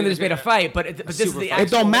was, I understand they just made a fight, but this is super the. fight. It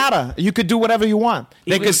don't matter. You could do whatever you want.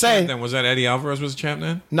 They Even could say, Then was that Eddie Alvarez was the champ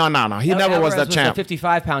then? no. He never was the champ. The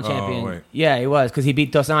 55-pound champion. wait. Yeah, he was because he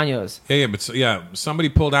beat Dos Anjos. Yeah, but somebody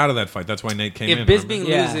pulled out of that fight. That's why Nate came If in. Bisping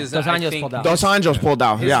Yeah, loses, Dos I Anjos think pulled out. Dos Anjos pulled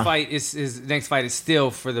out. his Yeah. fight is his next fight is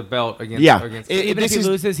still for the belt against. Yeah. Against, Even if he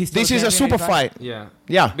loses, he's still This is a champion super 85? fight. yeah.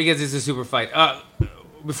 Yeah. Because it's a super fight.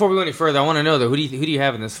 Before we go any further, I want to know though, who do you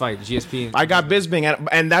have in this fight? GSP. I got Bisping,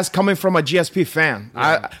 and that's coming from a GSP fan.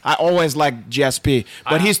 I always like GSP,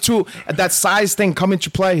 but he's too that size thing come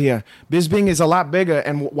into play here. Bisping is a lot bigger,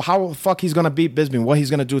 and how the fuck he's gonna beat Bisping? What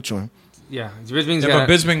he's gonna do to him? Yeah, Bisping's Yeah, got.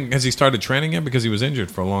 but Bisping, has he started training yet? Because he was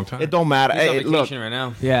injured for a long time. It don't matter. He's on Hey, look, vacation right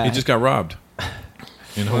now. Yeah. He just got robbed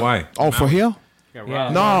in Hawaii. oh for here? Got Yeah.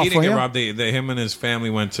 robbed. No, he for didn't get him. robbed. Him and his family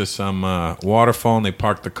went to some waterfall and they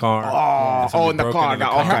parked the car. Oh, in the car. Okay,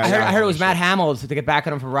 I heard it was Matt Hamill to get back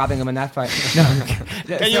at him for robbing him in that fight.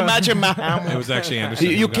 No. Can you imagine Matt It Hamill? was actually Anderson.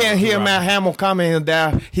 You who got can't hear robbed. Matt Hamill coming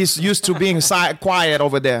there. He's used to being quiet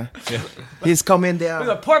over there. He's coming there.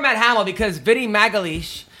 Look, poor Matt Hamill because Vinny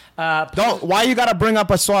Magalish. Don't. Why you gotta bring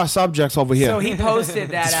up a sore subject over here? So he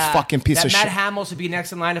posted that This fucking piece that of Matt shit. Hamill should be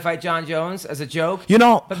next in line to fight John Jones as a joke. You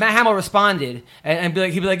know- but Matt Hamill responded and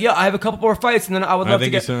he'd be like, yeah, I have a couple more fights, and then I would I love to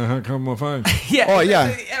think he get. said, a couple more fights. Yeah. Oh,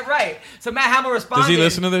 yeah. Right. So Matt Hamill responded. Does he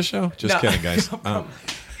listen to this show? Just No. kidding, guys.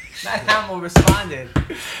 Matt Hamill responded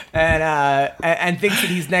and thinks that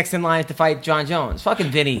he's next in line to fight John Jones.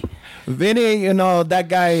 Fucking Vinny. Vinny, you know that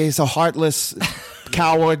guy is a heartless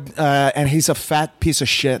coward, and he's a fat piece of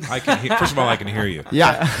shit. I can hear, first of all, I can hear you.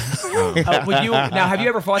 Yeah. Would you now? Have you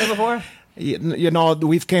ever fought him before? You know,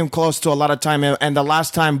 we've came close to a lot of time, and the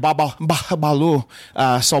last time Balu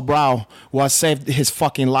Sobral was saved his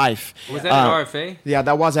fucking life. Was that at RFA? Yeah,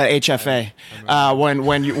 that was at HFA.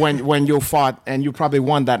 When you fought, and you probably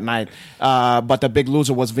won that night. But the big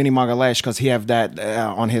loser was Vinny Margalesh because he have that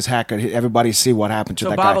on his hacker. Everybody see what happened to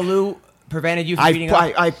that guy. So Babalu prevented you from beating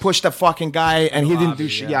up? I pushed the fucking guy, and he didn't do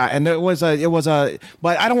shit. Yeah, and it was a.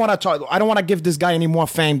 But I don't want to talk. I don't want to give this guy any more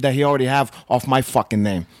fame that he already have off my fucking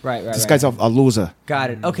name. Right. This guy's a loser.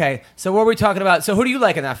 Got it. Okay, so what were we talking about? So who do you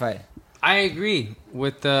like in that fight? I agree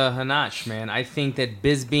with Hanach, man. I think that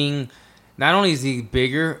Bisping, not only is he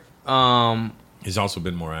bigger, He's also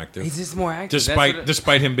been more active. he's just more active.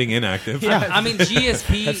 Despite him being inactive. Yeah. I mean,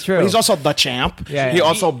 GSP. That's true. But he's also the champ. Yeah. He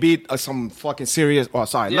also beat some fucking serious. Oh,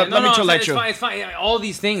 sorry. Yeah, let me let it's you. fine, it's fine. All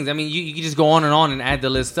these things. I mean, you can just go on and add the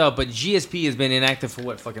list up. But GSP has been inactive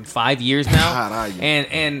for fucking 5 years now. God,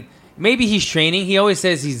 and maybe he's training. He always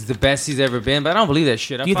says he's the best he's ever been, but I don't believe that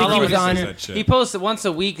shit. Do you think he was on? He posts once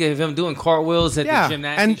a week of him doing cartwheels at the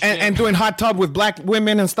gymnasium. and doing hot tub with black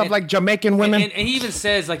women and stuff like Jamaican women. And he even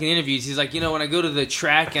says, like in interviews, he's like, when I go to the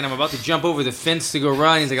track and I'm about to jump over the fence to go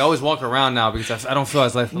run, he's like, I always walk around now because I don't feel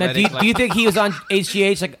as athletic. Now, do you think he was on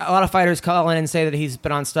HGH? Like a lot of fighters call in and say that he's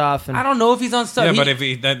been on stuff. And I don't know if he's on stuff. Yeah, but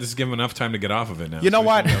if that just give him enough time to get off of it now. You know so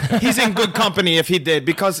what? he's gonna be okay. He's in good company if he did,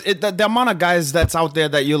 because the amount of guys that's out there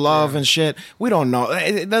that you love and shit, we don't know.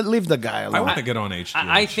 Leave the guy alone. I want to get on HGH.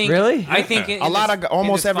 I think Really? I think Yeah. in A lot this- of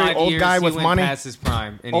almost in this every 5 old years, guy he with went money. past his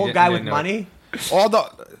prime. And he old didn't- guy he with didn't know it. money? All the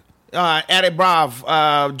Eddie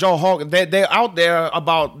Brav, Joe Hogan, they're out there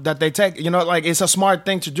about that they take, like it's a smart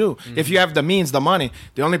thing to do. If you have the means, the money.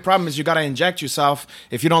 The only problem is you got to inject yourself.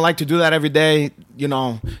 If you don't like to do that every day,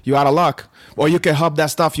 you're out of luck. Or you can hub that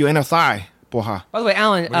stuff your inner thigh. Porra. By the way,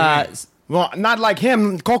 Alan, Well, not like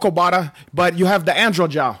him, Cocoa Butter, but you have the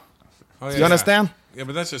androgel. Oh, yeah, You understand? Yeah,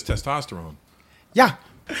 but that's just testosterone. Yeah.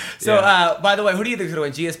 so by the way, who do you think is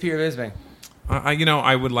going to win, GSP or Bisping?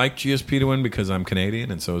 I would like GSP to win because I'm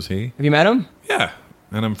Canadian and so is he. Have you met him? Yeah,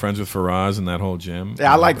 and I'm friends with Faraz and that whole gym.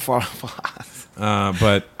 Yeah, I like for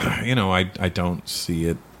But I don't see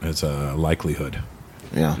it as a likelihood.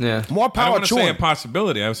 Yeah. More I don't power want to to say a him.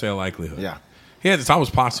 possibility. I would say a likelihood. Yeah. Yeah, it's always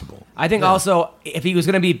possible. I think also if he was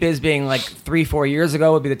going to beat Bisping like 3-4 years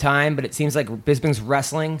ago would be the time, but it seems like Bisping's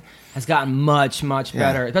wrestling has gotten much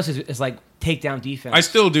better, especially as like takedown defense. I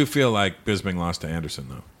still do feel like Bisping lost to Anderson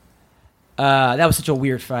though. That was such a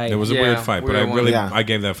weird fight. It was a Yeah, weird fight, but weird one. Yeah. I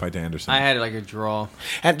gave that fight to Anderson. I had it like a draw.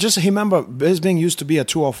 And just remember, Bisping used to be a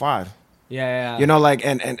 205. yeah. And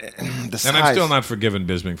the size. and I'm still not forgiving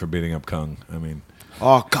Bisping for beating up Kung. I mean,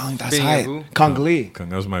 Oh, Kung, that's Being a high. who? Kung Lee. Kung,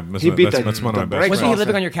 that was He beat that's one of my the best brakes Wasn't he friends.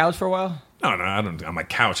 living on your couch for a while? No, I don't. On my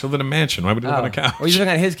couch. I live in a mansion. Why would he live on a couch? Were you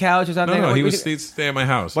living on his couch or something? No, What- he'd stay at my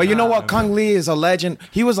house. But you know what? Kung Lee is a legend.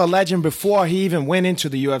 He was a legend before he even went into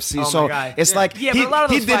the UFC. Oh, so my God. it's like Yeah, he, but a lot of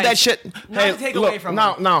he those did that fights- shit. not to take away from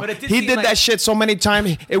no, him, no. but it did He seem did like- that shit so many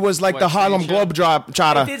times. It was like the Harlem Stacia?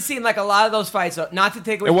 Globetrotter. It did seem like a lot of those fights, not to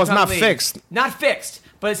take away It from was Kung not Lee. fixed. Not fixed.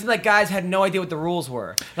 But it seemed like guys had no idea what the rules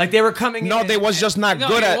were. Like they were coming No, in. they was just not No,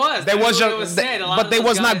 good it at. was. They That's was what just. it was said. A lot But of they those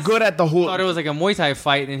was not guys good at the whole. Thought it was like a Muay Thai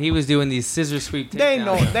fight, and he was doing these scissor sweep. They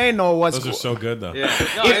takedowns. know what's. Those are so good though. Yeah,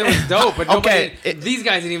 no, it was dope. But Okay, nobody, these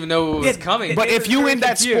guys didn't even know what was coming. But They if were you very in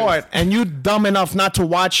that confused. sport and you dumb enough not to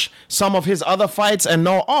watch some of his other fights and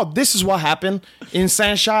know, oh, this is what happened in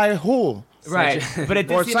Sanshai Hall. Right, but it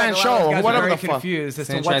Or did seem like a lot of Sancho, those guys were whatever very the fuck. confused as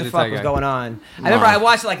to Sancho what the the fuck Thai was guy. going on. I remember I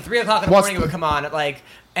watched it like 3 o'clock in the What's- morning. It would come on at like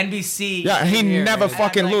NBC. Yeah, he here. never And I'd be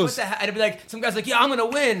fucking like, lose. what the hell? And it'd be like, some guy's like, yeah, I'm gonna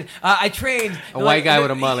win. I trained. A white guy with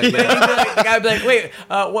a mullet, The guy would be like, wait,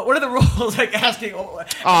 what are the rules? Like asking. Oh, and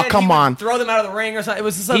then come he would on. Throw them out of the ring or something. It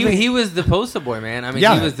was just something. he was the poster boy, man. I mean,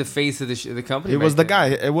 Yeah. he was the face of the company. He back was the then. guy.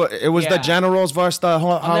 It was the Yeah. Generals versus the I'll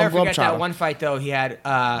Harlem never forget that Globetrotter. one fight though. He had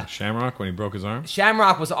Shamrock when he broke his arm.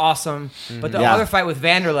 Shamrock was awesome, but the Yeah. other fight with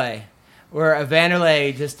Vanderlei, where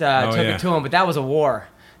Vanderlei just took yeah. it to him, but that was a war.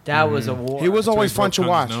 That was a war. He was So he always fun broke to Kung's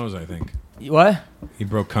watch. Nose, I think what? he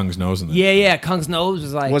broke Kung's nose in that. Yeah. Kung's nose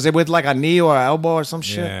was like. Was it with like a knee or an elbow or some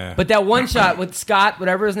shit? Yeah. But that one shot with Scott,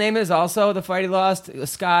 whatever his name is, also the fight he lost,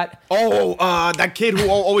 Scott. Oh, that kid who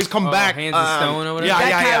always come back. Hands of Stone or whatever? Yeah, That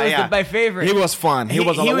yeah, guy yeah, was yeah. my favorite. He was fun. He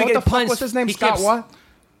was. would What get the fuck punched. was his name? He Scott kept- what?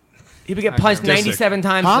 He would get punched Disick. 97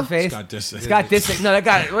 times in the face. Scott Disick. Scott Disick. No, that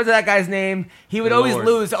guy. What's that guy's name? He would always Lord.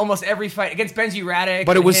 lose almost every fight against Benji Raddick.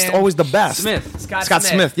 But it and was him. always the best. Smith. Scott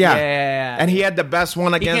Smith, yeah. Yeah. And he had the best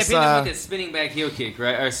one He can't against. beat him with that spinning back heel kick,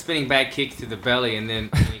 right? Or spinning back kick to the belly, and then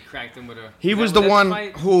he cracked him with a. He was that the one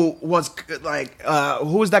fight? who was like,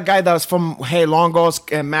 who was that guy that was from Hey Longos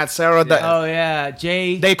and Matt Serra? That Oh yeah,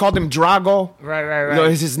 Jay. they called him Drago. Right. You know,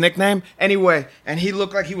 is his nickname. Anyway, and he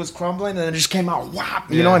looked like he was crumbling, and then it just came out, whop,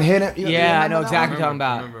 you Yeah. know, and hit him. You Yeah, I remember know that exactly one? what you're talking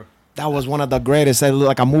about. Remember. That was one of the greatest. It looked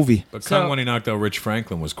like a movie. But So- Kung, when he knocked out Rich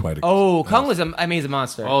Franklin, was quite a. Oh, Kung was he's a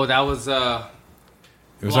monster. Oh, that was it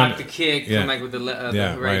was block on- the kick, yeah. come back with the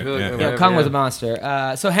Yeah, right right, hook. yeah. or Yeah, yeah, whatever, Kung was a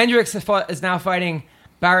monster. So Hendricks is now fighting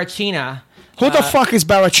Barachina. Who the fuck is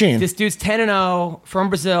Barachin? This dude's 10-0 from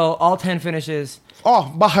Brazil, all 10 finishes.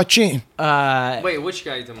 Oh, Barachin. Wait, which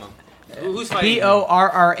guy are you talking about? Who's fighting?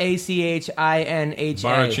 Borrachininha.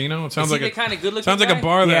 Baracino? It sounds Is like he the kinda good-looking Sounds like guy? a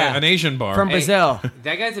bar, Yeah. an Asian bar. From Brazil.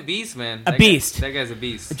 That guy's a beast, man. A beast. That guy's a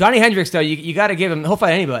beast. Johnny Hendricks, though, you got to give him. He'll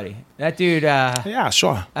fight anybody. That dude. Yeah,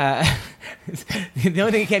 sure. The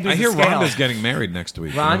only thing he can't do I is hear the scale. Rhonda's getting married next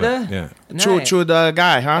week. Rhonda? Yeah. Nice. True, the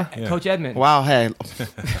guy, huh? Yeah. Coach Edmond. Wow, hey.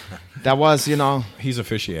 That was, He's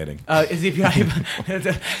officiating. Is he?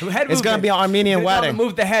 it's going to be an Armenian wedding.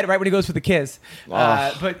 Move the head right when he goes for the kiss.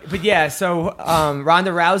 But yeah, so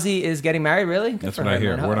Ronda Rousey is getting married. Really? Good That's for what I her,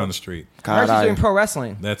 hear. man. Word on the street. I heard she's Caray. doing pro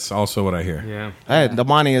wrestling. That's also what I hear. Yeah. Hey, the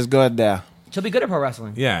money is good there. She'll be good at pro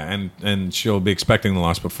wrestling. Yeah, and she'll be expecting the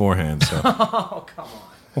loss beforehand, so Oh, come on.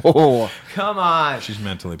 Oh, Come on. she's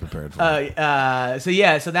mentally prepared for it.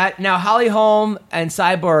 So that now Holly Holm and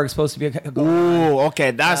Cyborg are supposed to be a goal. ooh,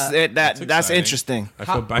 okay, that's it. That's exciting. interesting.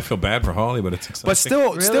 I feel bad for Holly, but it's exciting.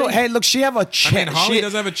 But still, hey, look, she have a I chance. mean, Holly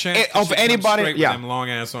does have a chance of She comes anybody. straight with Yeah, them long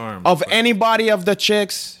ass arms. of but- anybody of the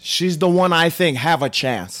chicks, she's the one I think have a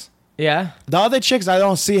chance. Yeah. The other chicks, I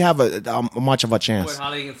don't see have much of a What, chance.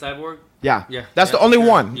 Holly against Cyborg? Yeah, Yeah. that's Yeah, the only sure.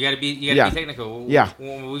 one. You gotta be Yeah. technical. Yeah.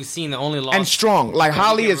 We've seen the only loss. And strong. Like You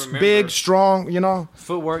Holly can't is remember. big, strong.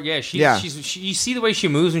 Footwork, yeah. Yeah. You see the way she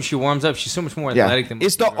moves when she warms up. She's so much more Yeah, athletic than it's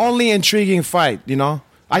most the people. only intriguing fight.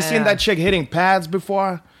 I seen Yeah. that chick hitting pads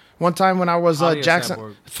before. One time when I was Holly or Jackson.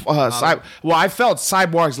 Cyborg? Well, I felt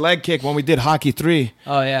Cyborg's leg kick when we did Hockey 3.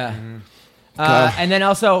 Oh yeah. Okay. And then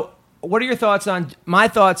also, what are your thoughts on my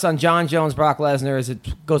thoughts on John Jones Brock Lesnar? As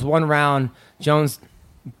it goes one round, Jones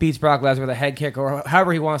beats Brock Lesnar with a head kick or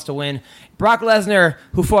however he wants to win. Brock Lesnar,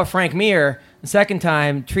 who fought Frank Mir the second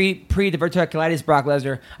time, pre-diverticulitis Brock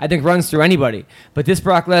Lesnar, I think runs through anybody. But this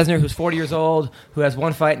Brock Lesnar, who's 40 years old, who has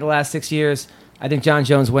one fight in the last 6 years, I think John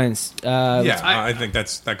Jones wins. Yeah, I think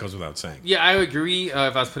that goes without saying. Yeah, I agree. If I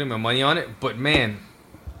was putting my money on it, but man,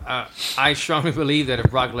 I strongly believe that if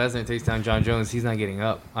Brock Lesnar takes down John Jones, he's not getting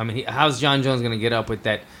up. I mean, how's John Jones going to get up with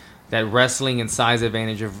that wrestling and size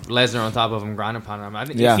advantage of Lesnar on top of him, ground and pound him? I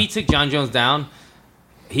think Yeah. if he took John Jones down,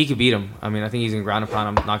 he could beat him. I mean, I think he's going to ground and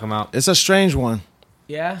pound him, knock him out. It's a strange one.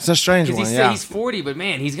 Yeah. It's a strange Because one. Yeah. he's 40, but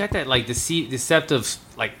man, he's got that like deceptive,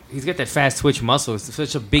 like he's got that fast twitch muscle. He's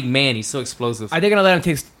such a big man. He's so explosive. Are they going to let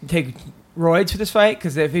him take roids for this fight?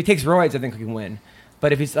 Because if he takes roids, I think he can win.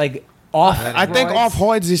 But if he's like off, I think roids, off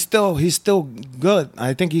Hoyts, he's still good.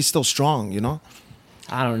 I think he's still strong.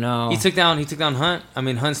 I don't know. He took down Hunt. I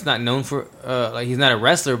mean, Hunt's not known for like he's not a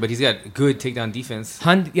wrestler, but he's got good takedown defense.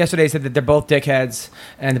 Hunt yesterday said that they're both dickheads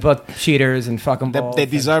and they're both cheaters and fucking both. They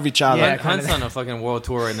deserve each other. Yeah, Hunt's kinda. on a fucking world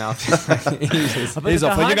tour right now. But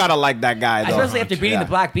You gotta like that guy though. especially after beating Yeah. the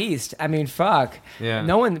Black Beast. I mean, fuck. Yeah.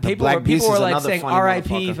 No one. People Black were Beast is like another saying funny R.I.P.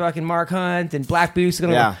 motherfucker. fucking Mark Hunt and Black Beast is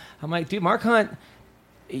gonna. Yeah. I'm like, dude, Mark Hunt.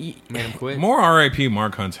 Made him quit. More R.I.P.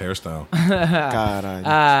 Mark Hunt's hairstyle.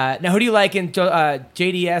 God, Now, who do you like in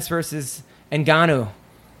JDS versus Ngannou?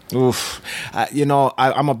 oof.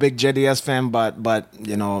 I'm a big JDS fan, but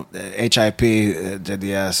HIP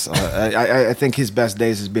JDS. I think his best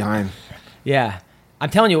days is behind. Yeah, I'm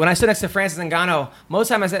telling you, when I stood next to Francis Ngannou, most of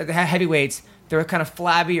the time I said they had heavyweights. They're kind of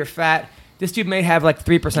flabby or fat. This dude may have like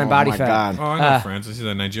 3% body my fat. God. Oh, I know Francis. He's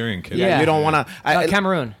a Nigerian kid. Yeah. You don't want to.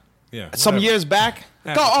 Cameroon. Yeah. Some whatever. years back.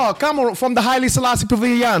 Yeah. Come on, from the Haile Selassie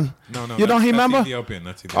Pavilion. No. You don't that's remember? Ethiopian.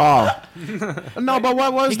 That's Ethiopian. Oh, no, but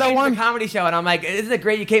what was He that came to one? the comedy show, and I'm like, "Isn't it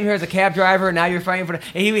great? You came here as a cab driver, and now you're fighting for." And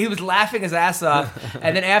he was laughing his ass off,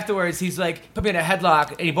 and then afterwards, he's like, "Put me in a headlock,"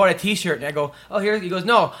 and he bought a T-shirt, and I go, "Oh, here." He goes,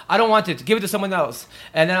 "No, I don't want it. Give it to someone else."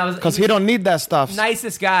 And then I was Because he don't need that stuff.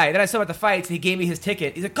 nicest guy. Then I saw him at the fights, and he gave me his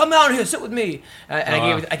ticket. He's like, "Come down here, sit with me,"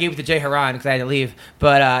 and I gave it to Jay Haran because I had to leave.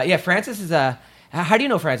 But yeah, Francis is how do you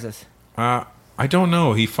know Francis? I don't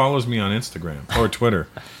know. He follows me on Instagram or Twitter.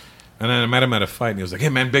 And then I met him at a fight, and he was like, "Hey,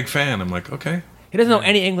 man, big fan." I'm like, "Okay." He doesn't know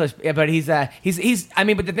any English, but he's. I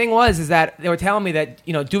mean, but the thing is that they were telling me that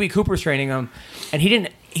Dewey Cooper's training him, and he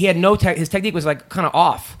didn't. He had no his technique was like kind of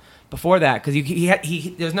off before that because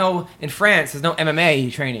there's no in France. There's no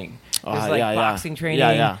MMA training. There's boxing training.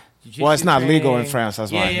 Yeah. Well, it's not training. legal in France.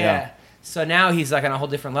 That's why. Yeah. So now he's like on a whole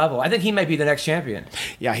different level. I think he might be the next champion.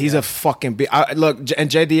 Yeah, he's a fucking big. Look, and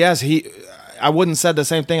JDS, I wouldn't said the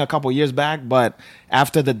same thing a couple years back, but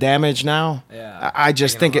after the damage now, I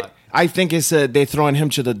just think it. I think it's they're throwing him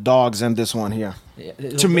to the dogs in this one here. Yeah,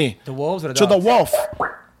 to me, the wolves or the to dogs? the wolf.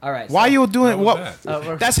 All right. Why are you doing what?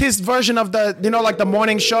 That's his version of the like the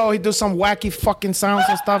morning show. He do some wacky fucking sounds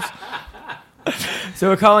and stuff. So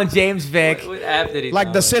we're calling James Vick. What app did he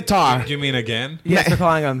Like the sitar. Do you mean again? Yes, we're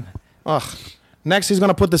calling him. Ugh. Next, he's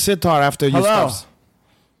gonna put the sitar after you Hello. stuff.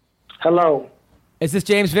 Hello. Is this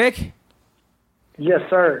James Vick? Yes,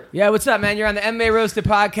 sir. Yeah, what's up, man? You're on the MMA Roasted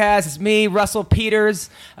podcast. It's me, Russell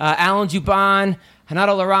Peters, Alan Juban,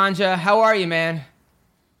 Renato Laranja. How are you, man?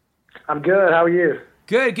 I'm good. How are you?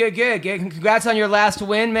 Good. Congrats on your last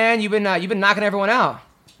win, man. You've been knocking everyone out.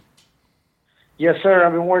 Yes, sir.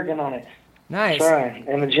 I've been working on it. Nice. Trying.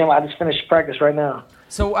 In the gym. I just finished practice right now.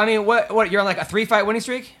 So, I mean, what you're on like a 3-fight winning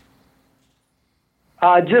streak?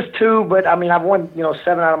 Just 2, but I mean, I've won 7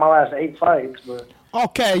 out of my last 8 fights. But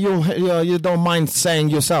Okay, you don't mind saying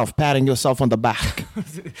yourself, patting yourself on the back.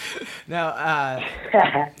 Now,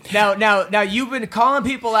 you've been calling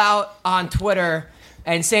people out on Twitter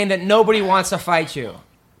and saying that nobody wants to fight you.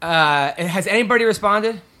 Has anybody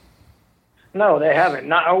responded? No, they haven't.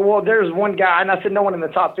 Well, there's one guy, and I said no one in the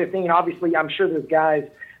top 15. Obviously, I'm sure there's guys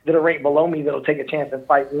that are ranked below me that'll take a chance and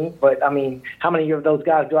fight me. But I mean, how many of those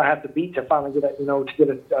guys do I have to beat to finally get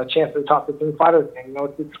a chance at the top 15 fighter thing?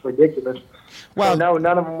 It's ridiculous. Well, so no,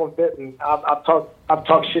 none of them will fit, and I've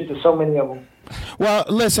talked shit to so many of them. Well,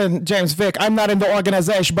 listen, James Vick, I'm not in the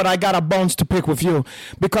organization, but I got a bones to pick with you.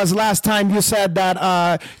 Because last time you said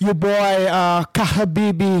that your boy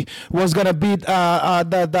Khabibi was going to beat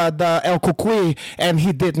the El Kukui, and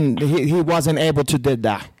he didn't. He wasn't able to do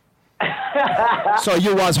that. So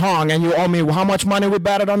you was hung, and you owe me how much money we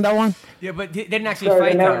betted on that one? Yeah, but they didn't actually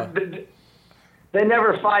fight, though. They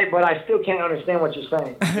never fight, but I still can't understand what you're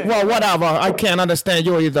saying. Well, whatever. I can't understand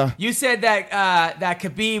you either. You said that that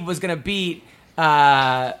Khabib was going to beat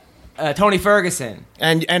Tony Ferguson.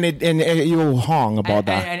 And you hung about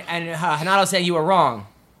that. And Renato saying you were wrong.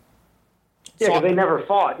 Yeah, because they never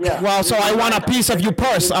fought. Yeah. Well, so I want a piece of your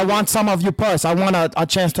purse. I want some of your purse. I want a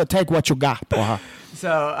chance to take what you got.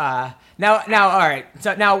 So now, all right.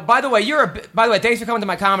 So now, by the way, thanks for coming to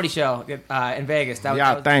my comedy show in Vegas.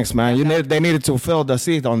 Thanks, man. They needed to fill the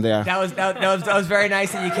seat on there. That was very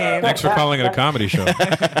nice that you came. Thanks for calling it a comedy show.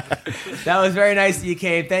 That was very nice that you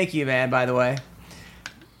came. Thank you, man. By the way.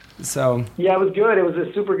 So. Yeah, it was good. It was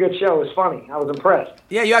a super good show. It was funny. I was impressed.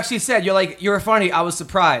 Yeah, you actually said you were funny. I was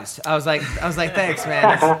surprised. I was like, thanks,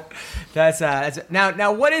 man. That's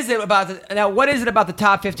now. What is it about the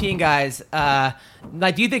top 15 guys?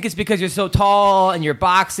 Like, do you think it's because you're so tall and you're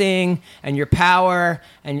boxing and your power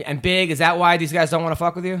and big? Is that why these guys don't want to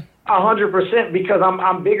fuck with you? 100%, because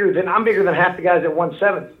I'm bigger than half the guys at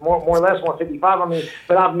 170, more or less 155. I mean,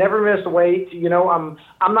 but I've never missed weight. I'm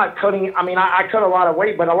not cutting. I mean, I cut a lot of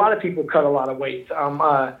weight, but a lot of people cut a lot of weight.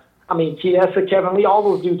 I mean, Chiesa, Kevin Lee, all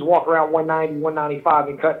those dudes walk around 190, 195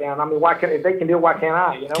 and cut down. I mean, if they can do it, why can't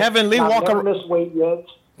I? Kevin Lee I've never missed weight yet.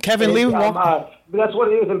 Kevin Lee walk. But that's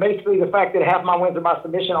what it is, and basically the fact that half my wins are by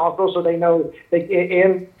submission also, so they know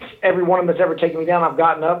and every one of them that's ever taken me down, I've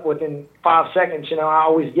gotten up within 5 seconds. I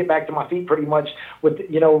always get back to my feet pretty much with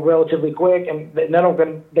relatively quick, and none of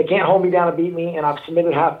them, they can't hold me down and beat me. And I've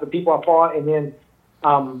submitted half the people I fought, and then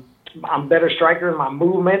I'm a better striker in my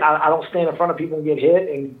movement. I don't stand in front of people and get hit,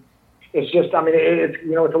 and it's just, I mean,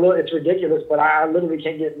 it's ridiculous, but I literally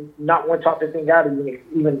can't get not one top 15 guy to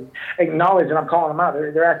even acknowledge that I'm calling them out.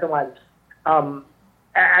 They're acting like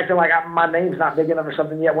my name's not big enough or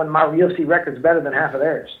something yet when my UFC record's better than half of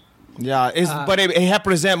theirs. Yeah, but it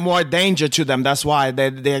represents more danger to them. That's why they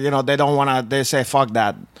don't want to. They say fuck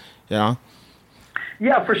that. Yeah,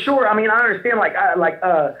 for sure. I mean, I understand.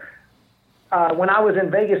 When I was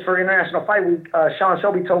in Vegas for International Fight Week, Sean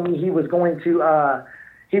Shelby told me he was going to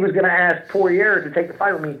ask Poirier to take the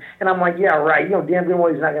fight with me. And I'm like, yeah, right. Damn good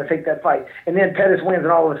well he's not going to take that fight. And then Pettis wins,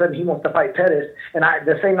 and all of a sudden he wants to fight Pettis. And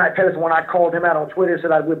the same night Pettis won, I called him out on Twitter,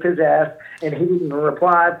 said I'd whip his ass, and he didn't even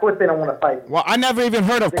reply. Of course they don't want to fight me. Well, I never even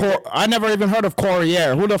heard of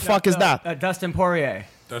Poirier. Who the fuck is that? Dustin Poirier.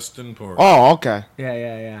 Dustin Poirier. Oh, okay.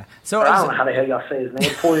 Yeah. So I don't know how the hell y'all say his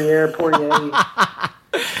name. Poirier.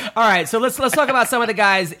 All right, so let's talk about some of the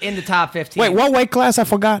guys in the top 15. Wait, what weight class? I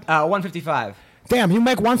forgot. 155. Damn, you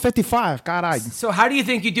make 155. Caralho. So how do you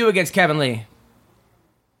think you do against Kevin Lee?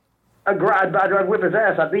 I'd whip his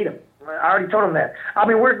ass. I'd beat him. I already told him that. I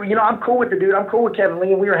mean, I'm cool with the dude. I'm cool with Kevin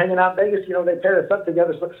Lee, and we were hanging out in Vegas. They paired us up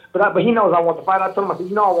together. So, but he knows I want to fight. I told him, I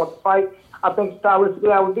said, I want to fight. I think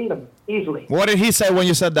stylistically I would beat him easily. What did he say when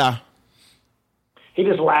you said that? He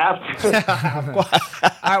just laughed. All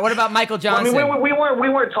right, what about Michael Johnson? I mean, we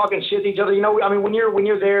weren't talking shit to each other. I mean, when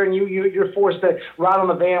you're there and you're forced to ride on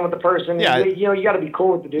the van with the person, you got to be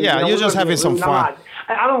cool with the dude. Yeah, you're just having some fun.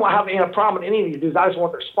 I don't have any problem with any of these dudes. I just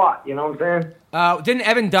want their spot. You know what I'm saying? Didn't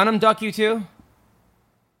Evan Dunham duck you too?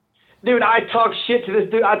 Dude, I talked shit to this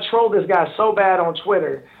dude. I trolled this guy so bad on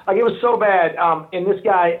Twitter. Like, it was so bad. And this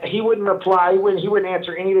guy, he wouldn't reply. He wouldn't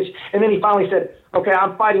answer any of this. And then he finally said, okay,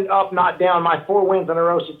 I'm fighting up, not down. My 4 wins in a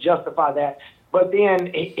row should justify that. But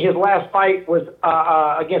then his last fight was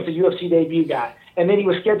against a UFC debut guy. And then he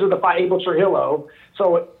was scheduled to fight Abel Trujillo.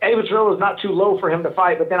 So Abel Trujillo is not too low for him to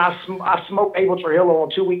fight. But then I smoked Abel Trujillo on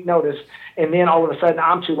 2-week notice. And then all of a sudden,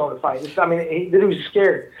 I'm too low to fight. The dude was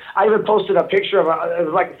scared. I even posted a picture of it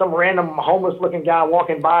was like some random homeless-looking guy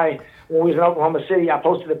walking by when we was in Oklahoma City. I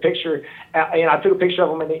posted a picture, and I took a picture of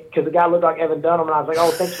him because the guy looked like Evan Dunham, and I was like,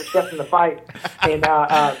 "Oh, thanks for accepting the fight." And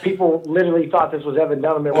people literally thought this was Evan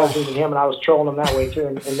Dunham. It wasn't even him, and I was trolling him that way too.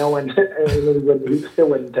 And no one he still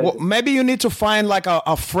wouldn't take it. Maybe you need to find like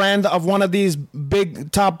a friend of one of these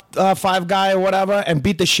big top 5 guy or whatever, and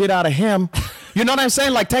beat the shit out of him. You know what I'm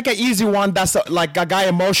saying? Like, take an easy one that's like a guy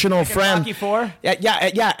emotional like friend. Rocky 4?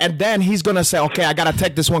 Yeah. And then he's going to say, okay, I got to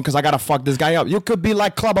take this one because I got to fuck this guy up. You could be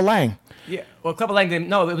like Clubber Lang. Yeah. Well, Clubber Lang didn't.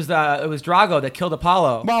 No, it was Drago that killed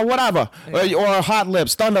Apollo. Well, whatever. Yeah. Or Hot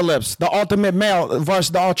Lips, Thunder Lips, the ultimate male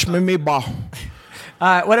versus the ultimate meatball.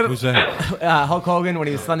 What about, who's that? Hulk Hogan when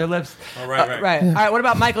he was Thunder Lips? Oh, right. Right. All right, what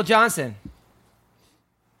about Michael Johnson?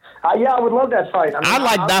 Yeah, I would love that fight. I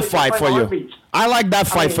like that fight for you. I like that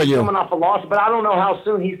fight for you. Coming off a loss, but I don't know how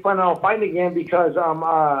soon he's planning on fighting again because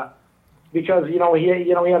he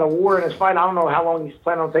had a war in his fight. I don't know how long he's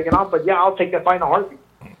planning on taking off, but yeah, I'll take that fight in a heartbeat.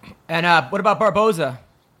 And what about Barboza?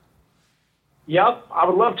 Yep, I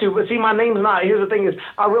would love to, but see, my name's not. Here's the thing: is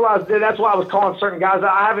I realized that's why I was calling certain guys.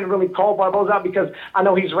 I haven't really called Barboza out because I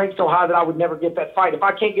know he's ranked so high that I would never get that fight. If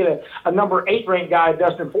I can't get a number 8 ranked guy,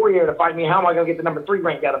 Dustin Poirier, to fight me, how am I going to get the number 3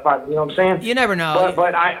 ranked guy to fight me? You know what I'm saying? You never know.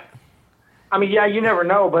 But I mean, yeah, you never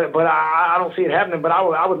know. But I don't see it happening. But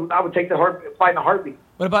I would take the fight in a heartbeat.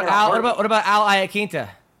 What about Al? What about Al Iaquinta?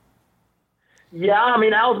 Yeah, I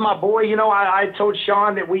mean, Al's my boy. I told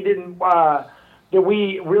Sean that we didn't. That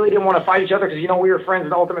we really didn't want to fight each other because, we were friends at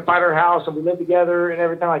the Ultimate Fighter house and we lived together and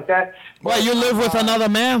everything like that. Well, you live with another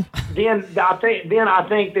man? Then I think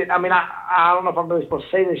that, I mean, I don't know if I'm really supposed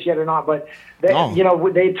to say this yet or not, but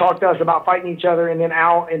they talked to us about fighting each other, and then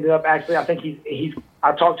Al ended up actually, I think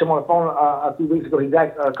I talked to him on the phone a couple weeks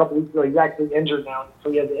ago. He's actually injured now,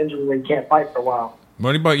 so he has an injury where he can't fight for a while.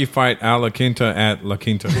 What about you fight Al La Quinta at La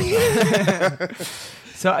Quinta?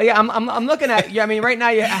 So yeah, I'm looking at you. I mean, right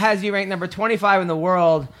now it has you ranked number 25 in the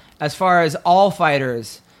world as far as all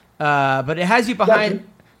fighters, but it has you behind.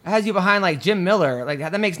 It has you behind like Jim Miller. Like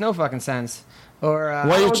that makes no fucking sense. Or I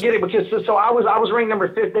don't get it because so I was ranked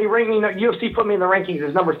number 5. They ranked me. UFC put me in the rankings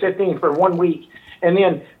as number 15 for 1 week, and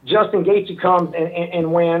then Justin Gaethje comes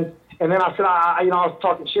and wins. And then I said, I was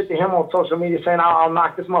talking shit to him on social media saying, I'll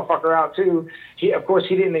knock this motherfucker out too. Of course,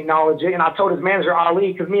 he didn't acknowledge it. And I told his manager,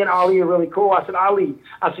 Ali, because me and Ali are really cool. I said, Ali,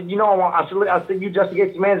 I said, I said, you Justin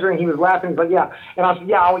Gaethje's manager? And he was laughing. He's like, yeah. And I said,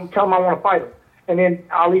 yeah, I'll tell him I want to fight him. And then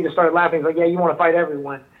Ali just started laughing. He's like, yeah, you want to fight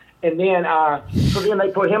everyone. And then, so then they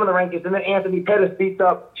put him in the rankings. And then Anthony Pettis beats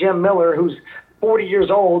up Jim Miller, who's 40 years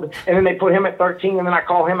old. And then they put him at 13. And then I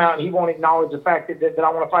call him out, and he won't acknowledge the fact that I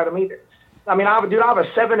want to fight him either. I mean, I have a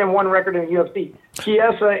 7-1 record in the UFC.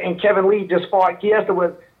 Chiesa and Kevin Lee just fought. Chiesa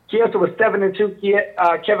was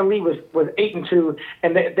 7-2. Kevin Lee was 8-2,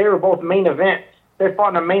 and they were both main event. They fought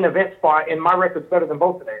in a main event spot, and my record's better than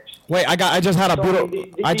both of theirs. Wait, I just had an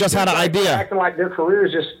idea. Acting like their career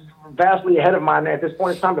is just vastly ahead of mine. At this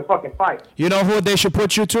point, it's time to fucking fight. You know who they should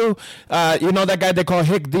put you to? You know that guy they call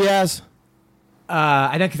Hick Diaz?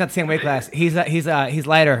 I know he's not the same weight class. He's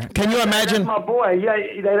lighter. Can you imagine? That's my boy.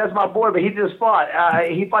 Yeah, that's my boy. But he just fought.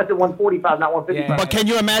 He fights at 145, not 155. Yeah. But can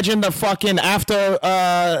you imagine the fucking after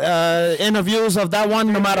interviews of that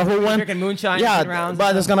one? No matter who wins. Drinking moonshine. Yeah,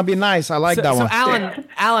 but it's gonna be nice. I like that one. So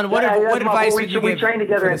Alan, what advice would you give? We trained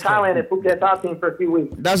together in Thailand at Phuket Top Team for a few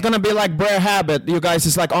weeks. That's gonna be like Brer Habit. You guys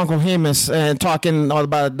is like Uncle Hemus and talking all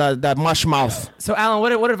about that mush mouth. So Alan,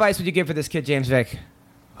 what advice would you give for this kid James Vick?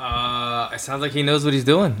 It sounds like he knows what he's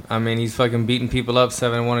doing. I mean, he's fucking beating people up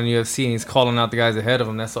 7-1 in UFC, and he's calling out the guys ahead of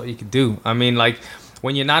him. That's all you could do. I mean, like,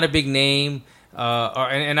 when you're not a big name,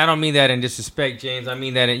 And I don't mean that in disrespect, James. I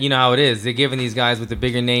mean that you know how it is. They're giving these guys with the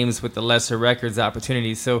bigger names, with the lesser records,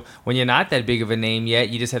 opportunities. So when you're not that big of a name yet,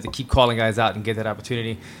 you just have to keep calling guys out and get that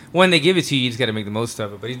opportunity. When they give it to you, you just got to make the most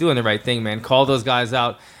of it. But he's doing the right thing, man. Call those guys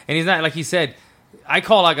out. And he's not, like he said, I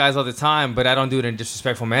call out guys all the time, but I don't do it in a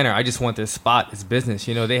disrespectful manner. I just want their spot. It's business.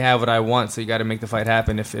 You know, they have what I want, so you got to make the fight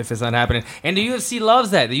happen if it's not happening. And the UFC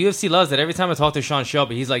loves that. The UFC loves that. Every time I talk to Sean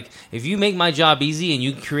Shelby, he's like, if you make my job easy and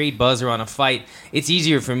you create buzz around a fight, it's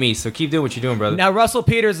easier for me. So keep doing what you're doing, brother. Now, Russell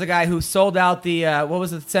Peters, the guy who sold out the, what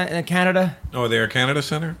was it, in Canada? Oh, the Air Canada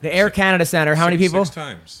Center? The Air Canada Center. How many people? 6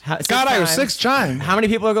 times. Six times. How many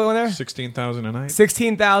people are going there? 16,000 a night.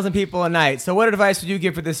 16,000 people a night. So what advice would you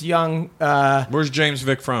give for this young... Where's James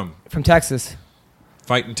Vick from? From Texas.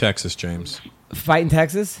 Fight in Texas, James. Fight in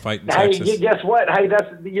Texas? Fight in Hey, Texas. guess what? Hey,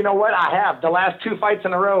 you know what? I have the last 2 fights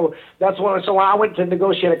in a row. That's when. So when I went to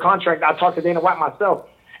negotiate a contract, I talked to Dana White myself,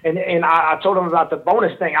 and I told him about the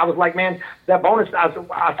bonus thing. I was like, man, that bonus. I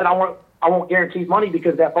said I won't guarantee money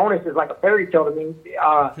because that bonus is like a fairy tale to me.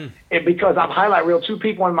 And because I'm highlight reel 2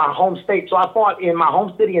 people in my home state. So I fought in my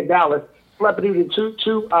home city in Dallas, slept it in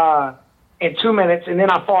 2 minutes, and then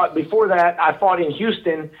I fought before that. I fought in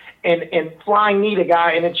Houston and flying knee a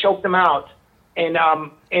guy and then choked him out, and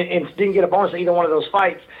didn't get a bonus in either one of those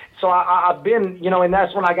fights. So I've been, you know, and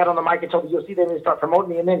that's when I got on the mic and told the UFC they didn't start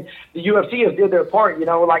promoting me. And then the UFC has did their part, you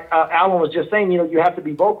know, like Alan was just saying, you know, you have to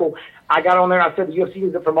be vocal. I got on there, I said the UFC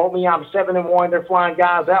needs to promote me. I'm 7-1. They're flying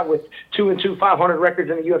guys out with 2-2, 500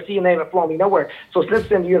 records in the UFC, and they haven't flown me nowhere. So since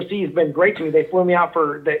then, the UFC has been great to me. They flew me out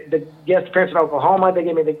for the guest appearance in Oklahoma. They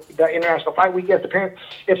gave me the International Fight Week guest appearance.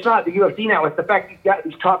 It's not the UFC now. It's the fact that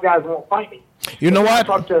these top guys won't fight me. You know what? I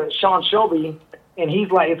talked to Sean Shelby, and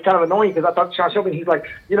he's like, it's kind of annoying because I talked to Sean Shelby, and he's like,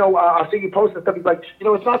 you know, I see you post and stuff. He's like, you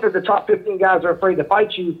know, it's not that the top 15 guys are afraid to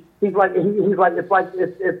fight you. He's like,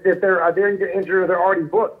 it's they're either injured or they're already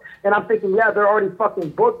booked. And I'm thinking, yeah, they're already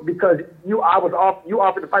fucking booked because you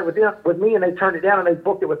offered to fight with me, and they turned it down and they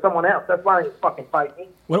booked it with someone else. That's why they didn't fucking fight me.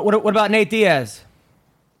 What about Nate Diaz?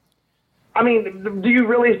 I mean, do you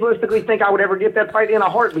realistically think I would ever get that fight in a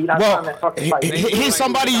heartbeat? That fucking fight. He's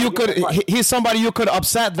somebody you could. He's somebody you could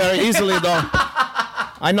upset very easily, though.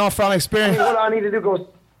 I know from experience. What do I need to do?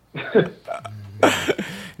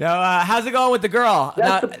 Now, how's it going with the girl?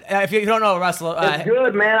 Now, if you don't know, Russell, it's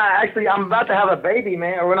good, man. I'm about to have a baby,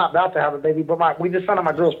 man. Or we're not about to have a baby, but we just found out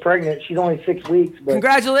my girl's pregnant. She's only 6 weeks. But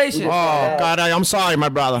congratulations! God, I'm sorry, my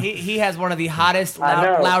brother. He has one of the hottest,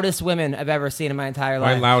 loudest women I've ever seen in my entire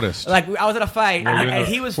life. Why loudest? Like I was at a fight, and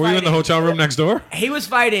he was. Were you in the hotel room next door? He was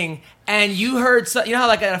fighting. And you heard, you know how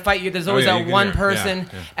like at a fight, there's always that one person,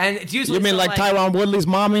 and it's usually you mean like Tyron Woodley's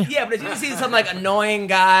mommy? Yeah, but it's usually some like annoying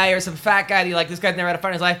guy or some fat guy that you like. This guy's never had a fight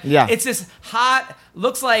in his life. Yeah, it's this hot.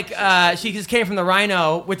 Looks like she just came from the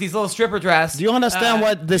Rhino with these little stripper dress. Do you understand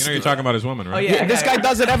what this? You know you're talking about his woman, right? Oh, yeah, this guy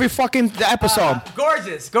does it every fucking episode.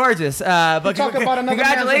 Gorgeous. But talk about another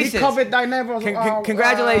congratulations. Man, he covered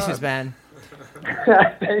congratulations, man.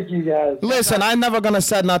 Thank you, guys. Listen, I'm never gonna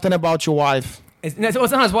say nothing about your wife. It's not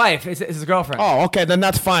his wife. It's his girlfriend. Oh, okay, then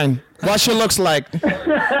that's fine. What she looks like?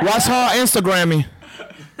 What's her Instagrammy?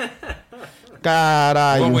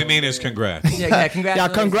 God, what we mean is congrats. Yeah, congrats. Yeah,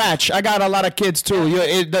 congrats. I got a lot of kids too.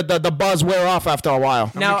 The buzz wear off after a while.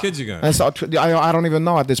 How many kids you got? I don't even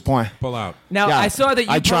know at this point. Pull out. Now, Yeah, I saw that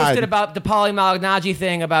you posted about the Paulie Malignaggi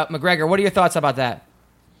thing about McGregor. What are your thoughts about that?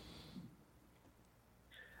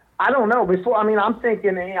 I don't know. I'm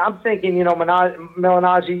thinking, you know,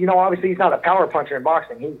 Malignaggi, you know, obviously he's not a power puncher in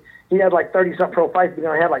boxing. He had like 30-something pro fights, but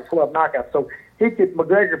he had like 12 knockouts. So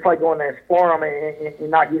McGregor could probably go in there and explore him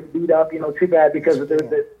and not get beat up, you know, too bad because of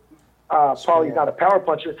Paulie's not a power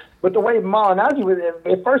puncher. But the way Malignaggi was,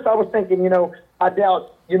 at first I was thinking, you know, I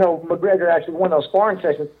doubt, you know, McGregor actually won those sparring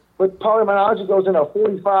sessions. But Paulie Malignaggi goes in a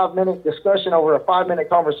 45-minute discussion over a 5-minute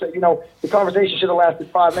conversation. You know, the conversation should have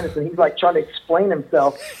lasted 5 minutes, and he's like trying to explain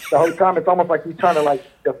himself the whole time. It's almost like he's trying to like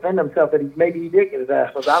defend himself that maybe he did get his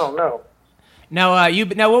ass, but I don't know. Now,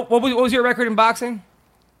 what was your record in boxing?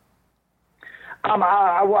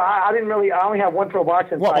 I didn't really. I only have one pro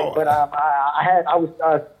boxing fight, but I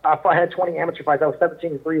had 20 amateur fights. I was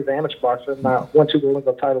 17-3 as an amateur boxer, and I won 2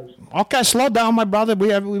 Olympic titles. Okay, slow down, my brother.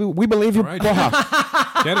 We believe you. Right.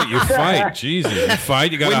 Get it? You fight, Jesus! You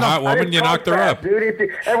fight. You got a hot woman. You knocked her up,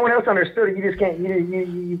 dude. Everyone else understood it. You just can't.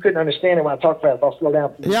 You couldn't understand it when I talk fast. I'll slow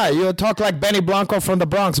down. Yeah, you talk like Benny Blanco from the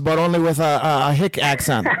Bronx, but only with a hick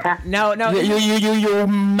accent. No. You're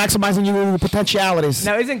maximizing your potentialities.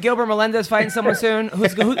 Now, isn't Gilbert Melendez fighting someone soon?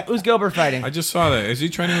 Who's Gilbert fighting? I just saw that. Is he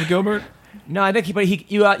training with Gilbert? No, I think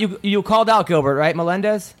you called out Gilbert, right?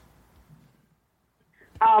 Melendez?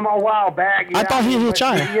 A while back. I thought he was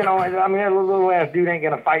trying. You know, I mean, that little ass dude ain't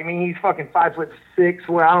gonna fight me. He's fucking 5'6".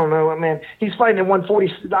 Well, I don't know, man. He's fighting at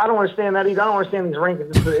 140. I don't understand that either. I don't understand these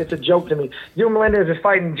rankings. It's a joke to me. Gil Melendez is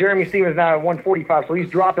fighting Jeremy Stevens now at 145, so he's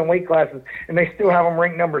dropping weight classes, and they still have him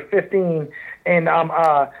ranked number 15. And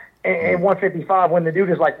at 155 when the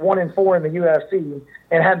dude is like 1-4 in the UFC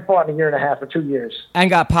and hadn't fought in a year and a half or 2 years. And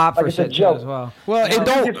got popped for Like, it's a shit too joke. as well. Well, it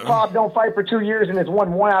He gets popped, don't fight for 2 years, and has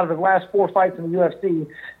won 1 out of his last 4 fights in the UFC,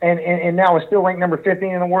 and now is still ranked number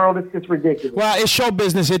 15 in the world. It's ridiculous. Well, it's show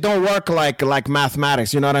business. It don't work like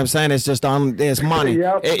mathematics. You know what I'm saying? It's just it's money.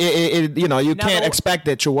 Yep. You know, you Now, can't the- expect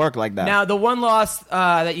it to work like that. Now, the one loss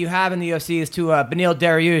that you have in the UFC is to Beneil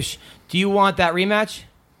Dariush. Do you want that rematch?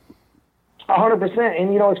 100%.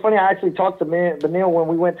 And, you know, it's funny, I actually talked to Beneil when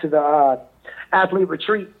we went to the athlete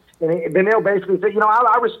retreat. And Beneil basically said, you know,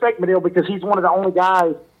 I respect Beneil because he's one of the only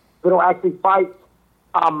guys that will actually fight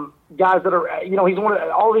guys that are, you know, he's one of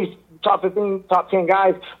all these top 15, top 10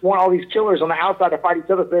 guys want all these killers on the outside to fight each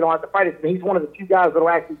other so they don't have to fight it. And he's one of the few guys that will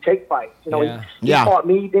actually take fights. You know, he fought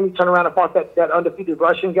me, then he turned around and fought that undefeated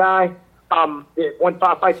Russian guy. Won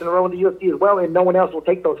 5 fights in a row in the UFC as well, and no one else will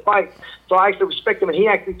take those fights. So I actually respect him, and he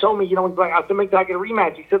actually told me, you know, he's like, I can get a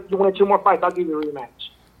rematch. He said, you win 2 more fights, I'll give you a rematch.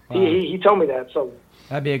 Wow. He told me that, so.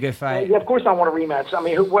 That'd be a good fight. Yeah, of course I want a rematch. I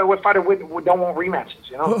mean, what fighter don't want rematches,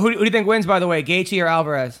 you know? Who do you think wins, by the way, Gaethje or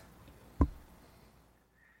Alvarez?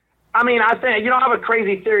 I mean, I think, you know, I have a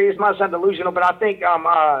crazy theory. It's not sound delusional, but I think,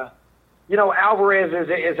 you know, Alvarez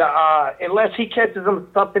is unless he catches him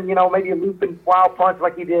something, you know, maybe a looping wild punch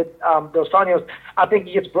like he did Dos Anjos, I think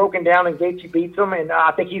he gets broken down and Gaethje beats him, and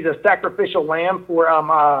I think he's a sacrificial lamb for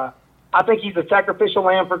Gaethje.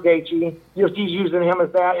 UFC's using him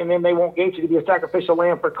as that, and then they want Gaethje to be a sacrificial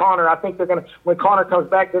lamb for Conor. I think when Conor comes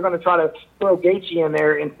back, they're gonna try to throw Gaethje in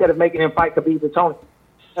there instead of making him fight Khabib Tony.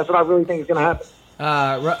 That's what I really think is gonna happen.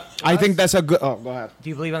 I think that's a good. Oh, go ahead. Do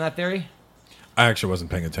you believe on that theory? I actually wasn't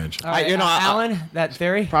paying attention. All right, Alan, that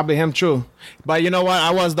theory? Probably him, true. But you know what?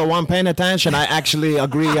 I was the one paying attention. I actually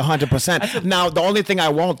agree 100%. Now, the only thing I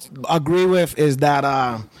won't agree with is that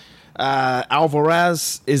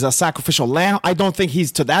Alvarez is a sacrificial lamb. I don't think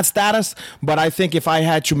he's to that status, but I think if I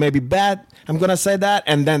had to maybe bet, I'm going to say that.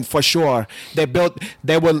 And then for sure,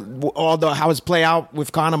 how it's play out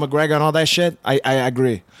with Conor McGregor and all that shit, I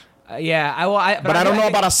agree. Yeah, but I don't know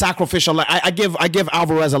about a sacrificial. I give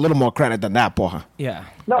Alvarez a little more credit than that, porra. Yeah.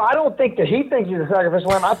 No, I don't think that he thinks he's a sacrificial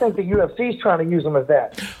lamb. I think the UFC's trying to use him as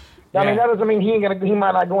that. I mean, that doesn't mean he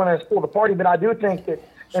might not go in there and spoil the party, but I do think that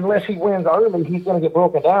unless he wins early, he's going to get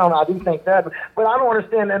broken down. I do think that. But I don't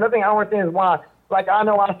understand. Another thing I don't understand is why. Like, I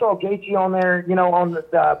know I saw Gaethje on there, you know, on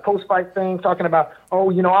the post-fight thing, talking about, oh,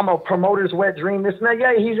 you know, I'm a promoter's wet dream, this and that.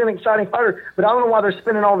 Yeah, he's an exciting fighter, but I don't know why they're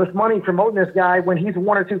spending all this money promoting this guy when he's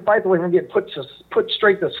 1 or 2 fights away from getting put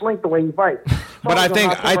straight to slink the way he fights. But I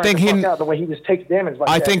think the way he just takes damage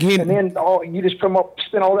like that. And then you just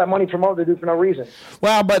spend all that money promoting to do for no reason.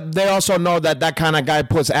 Well, but they also know that kind of guy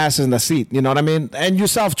puts asses in the seat. You know what I mean? And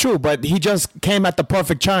yourself, true. But he just came at the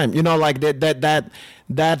perfect time. You know, like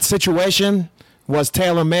that situation was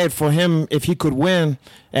tailor-made for him. If he could win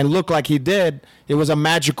and look like he did, it was a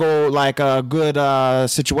magical, like a good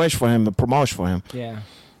situation for him, a promotion for him. Yeah.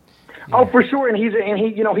 Oh, for sure. And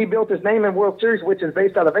he built his name in World Series, which is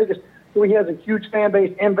based out of Vegas. So he has a huge fan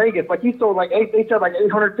base in Vegas. Like he sold they sold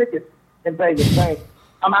 800 tickets in Vegas. Dang.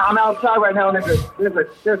 I'm outside right now, and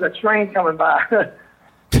there's a train coming by.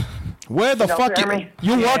 Where the fuck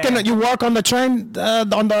you work on the train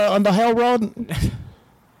on the Hell Road?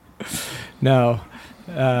 No.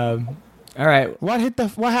 All right. What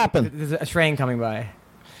happened? There's a train coming by.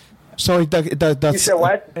 So You said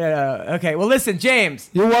what? Okay. Well, listen, James.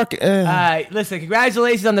 You work. Listen.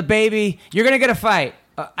 Congratulations on the baby. You're gonna get a fight.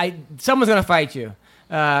 Someone's gonna fight you.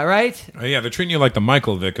 Right? Oh, yeah, they're treating you like the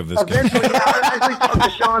Michael Vick of this game. Eventually, I actually talked to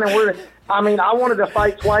Sean, and I wanted to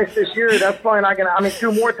fight twice this year. That's probably not gonna.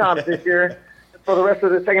 2 more times this year for the rest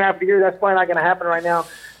of the second half of the year. That's probably not gonna happen right now.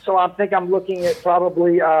 So I think I'm looking at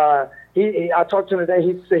probably. I talked to him today.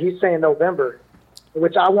 He's saying November,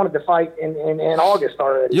 which I wanted to fight in August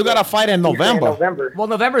already. You got to fight in November. Well,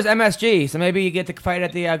 November's MSG, so maybe you get to fight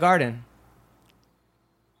at the Garden.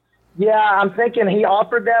 Yeah, I'm thinking he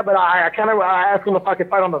offered that, but I asked him if I could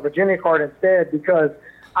fight on the Virginia card instead because,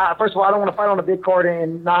 first of all, I don't want to fight on the big card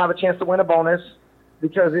and not have a chance to win a bonus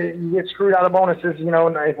because you get screwed out of bonuses, you know,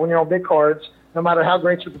 when you're on big cards, no matter how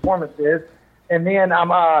great your performance is. And then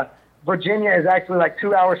Virginia is actually like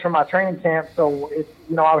 2 hours from my training camp, so it's,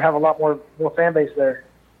 you know, I would have a lot more fan base there.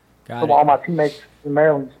 Got it. All my teammates. in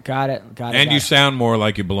Maryland. Got it. And you sound more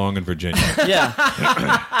like you belong in Virginia. Yeah.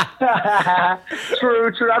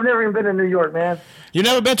 True. I've never even been to New York, man. You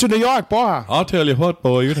never been to New York, boy? I'll tell you what,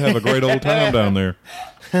 boy, you'd have a great old time down there.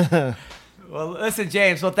 Well, listen,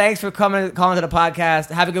 James. Well, thanks for calling to the podcast.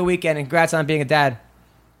 Have a good weekend, and congrats on being a dad.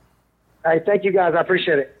 All right, thank you guys. I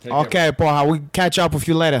appreciate it. Okay, boy, we catch up with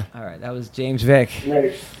you later. All right, that was James Vick.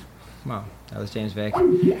 Later. Wow, that was James Vick.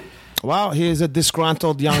 Well, he is a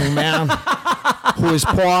disgruntled young man who is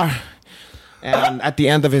poor and at the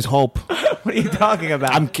end of his hope. What are you talking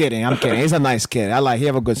about? I'm kidding. He's a nice kid. He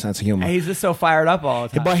have a good sense of humor. He's just so fired up all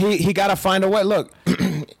the time. But he got to find a way. Look,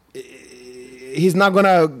 he's not going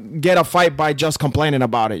to get a fight by just complaining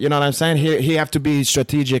about it. You know what I'm saying? He have to be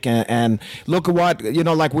strategic and look at what,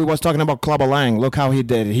 like we was talking about Clubber Lang. Look how he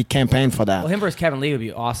did it. He campaigned for that. Well, him versus Kevin Lee would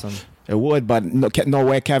be awesome. It would, but no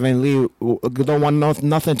way Kevin Lee don't want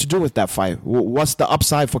nothing to do with that fight. What's the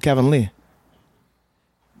upside for Kevin Lee?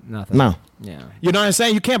 Nothing. No. Yeah. You know what I'm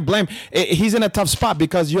saying? You can't blame. He's in a tough spot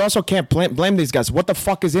because you also can't blame these guys. What the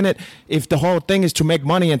fuck is in it if the whole thing is to make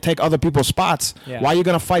money and take other people's spots? Yeah. Why are you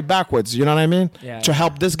going to fight backwards? You know what I mean? Yeah. To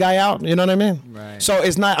help this guy out? You know what I mean? Right. So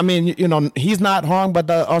it's not, he's not harmed, but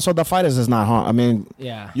also the fighters is not harmed. I mean,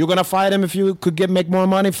 yeah. You're going to fight him if you could make more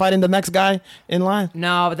money fighting the next guy in line?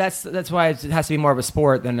 No, but that's why it has to be more of a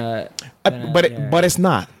sport than a... But it's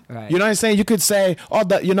not. Right. You know what I'm saying? You could say,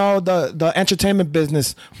 the entertainment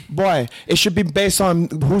business, boy, it should be based on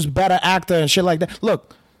who's better actor and shit like that.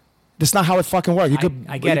 Look, that's not how it fucking works.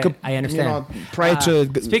 I get it. I understand. Pray to.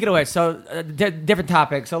 Speaking of which, so different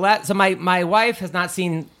topic. So my wife has not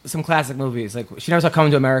seen some classic movies. Like she never saw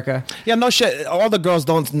Coming to America. Yeah, no shit. All the girls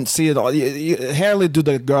don't see it. Rarely do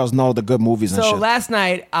the girls know the good movies and shit. So last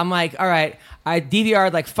night, I'm like, all right. I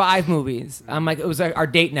DVR'd like 5 movies. I'm like, it was like our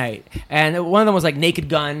date night, and one of them was like Naked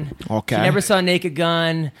Gun. Okay. She never saw Naked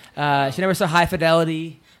Gun. She never saw High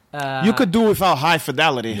Fidelity. You could do without High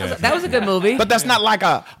Fidelity. Yeah. That was a good movie. But that's not like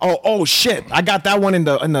oh shit. I got that one in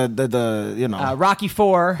the Rocky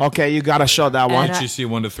 4. Okay, you gotta show that one. Did you see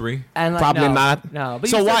 1 to 3? And probably not. No, but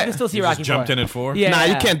so you why? still see You Rocky just 4. jumped in at 4? Yeah. Nah,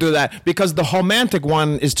 you can't do that because the romantic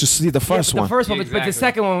one is to see the first one. The first one, but the Exactly.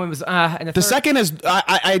 second one was. And The second is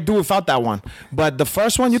I do without that one, but the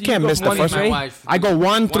first one you So you can't go miss from the 1 to first 3? one. I go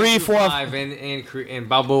 1, 3, 4. 5, and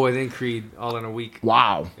Balboa then Creed all in a week.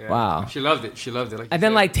 Wow. Yeah. Wow. She loved it. Like you And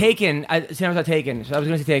then said. like Taken. She never saw Taken. So I was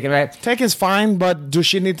going to see Taken, right? Taken's fine, but do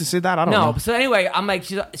she need to see that? I don't know. No. So anyway, I'm like,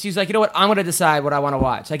 she's like, you know what? I'm going to decide what I want to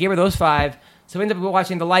watch. So I gave her those 5. So we ended up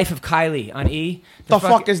watching The Life of Kylie on E. The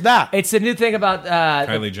fuck is that? It's a new thing about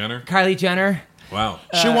Kylie Jenner? Kylie Jenner. Wow.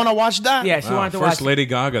 She want to watch that? Yeah, she wanted to First watch. Lady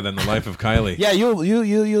Gaga, then The Life of Kylie. Yeah, you.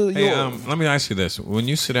 Hey, let me ask you this: when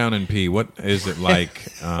you sit down and pee, what is it like?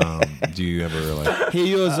 Do you ever like He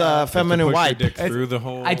use feminine push wipe. your dick through the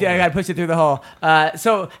hole? I got to push it through the hole.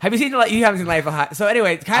 So have you seen you haven't seen Life of Hot? So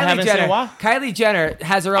anyway, haven't seen what? Kylie Jenner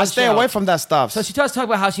has her own I stay show. away from that stuff. So she does talk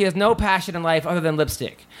about how she has no passion in life other than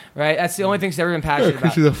lipstick. Right? That's the only thing she's ever been passionate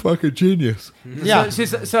about. a fucking genius. yeah.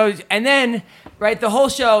 So and then right, the whole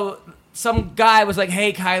show, some guy was like,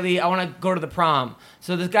 "Hey Kylie, I want to go to the prom."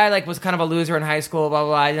 So this guy like was kind of a loser in high school, blah blah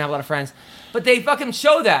blah. I didn't have a lot of friends, but they fucking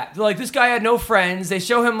show that. They're like, this guy had no friends. They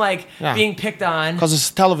show him like being picked on. Because it's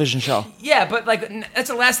a television show. Yeah, but like that's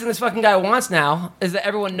the last thing this fucking guy wants now is that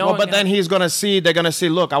everyone knowing. Well, but then him. they're gonna see.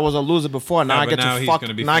 Look, I was a loser before. Now Yeah, I get but now to he's fuck.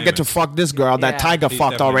 gonna be Now I get to famous. fuck this girl that Yeah. Tiger He's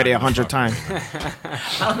fucked definitely already not gonna 100 times.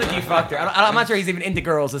 I don't think he fucked her. I'm not sure he's even into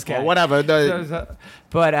girls. This guy. Or whatever.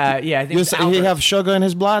 But yeah, I think You it's say he Albert. have sugar in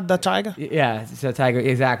his blood, that Tiger? Yeah, so Tiger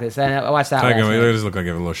exactly. So I watched that. Tiger, last he night. does look like he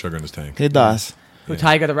has a little sugar in his tank. He does. Who,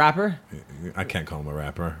 Tiger the rapper? I can't call him a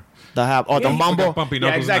rapper. The We mumble. got bumpy Yeah,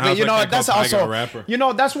 knuckles in the exactly. house, You I know, can't that's call Tiger also a rapper. You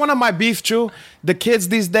know, that's one of my beef too. The kids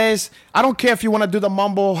these days, I don't care if you want to do the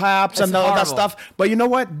mumble haps and all that horrible. stuff, but you know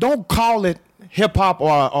what? Don't call it hip hop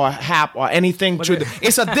or hap or anything.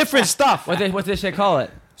 It's a different stuff. What this shit call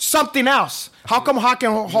it? Something else. How come Rock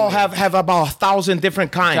and Roll have about 1,000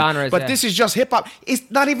 different kinds? Genres, but yeah. this is just hip hop. It's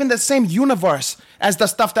not even the same universe as the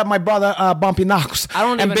stuff that my brother Bumpy Knox I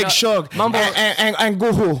don't and even Big know- Shug Mumble- and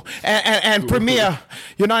Guhu and Premier.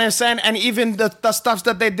 You know what I'm saying? And even the stuff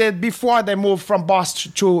that they did before they moved from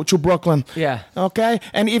Boston to Brooklyn. Yeah. Okay?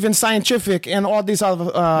 And even Scientific and all these other.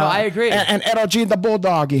 No, I agree. And Edo G the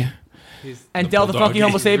Bulldoggy. And Del the Funky Bulldoggy.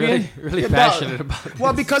 Homo Sapien? really passionate about this.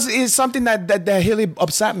 Well, because it's something that really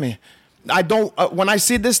upset me. I don't when I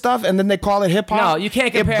see this stuff and then they call it hip hop. No, you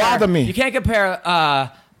can't compare. It bothers me. You can't compare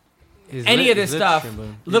any of this stuff.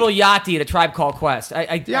 Little Yachty, the Tribe Called Quest.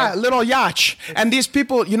 Yeah, Little Yacht. And these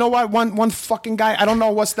people, you know what? One fucking guy, I don't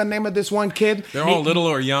know what's the name of this one kid. They're all little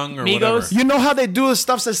or young or Migos? whatever. You know how they do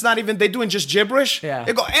stuff that's not even, they doing just gibberish? Yeah.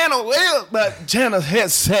 They go, Anna, will, but Jenna hit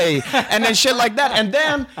say, and then shit like that.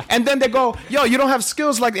 And then they go, yo, you don't have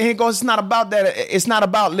skills like that. And he goes, it's not about that. It's not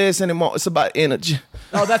about this anymore. It's about energy.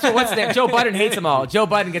 Oh, that's what's there. Joe Budden hates them all. Joe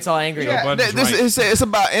Budden gets all angry. Yeah, it's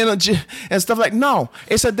about energy and stuff like, no,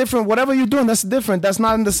 it's a different, whatever you're doing, that's different. That's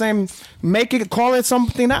not in the same, call it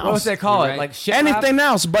something else. What was they call it? Right. Like shit Anything rap?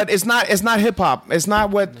 else, but it's not hip hop. It's not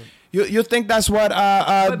what, you think that's what,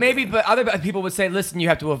 But other people would say, listen, you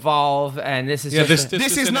have to evolve, and this is just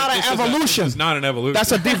this is not an evolution. This is not an evolution.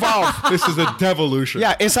 That's a devolve. This is a devolution.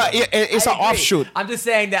 Yeah, it's an offshoot. I'm just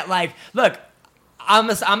saying that, like, look, I'm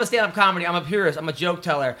a stand-up comedy. I'm a purist. I'm a joke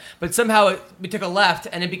teller. But somehow we took a left,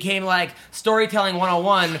 and it became like storytelling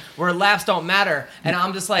 101, where laughs don't matter. And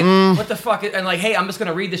I'm just like, what the fuck? And like, hey, I'm just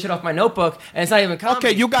gonna read this shit off my notebook, and it's not even comedy.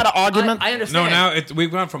 Okay, you got an argument. I understand. No, now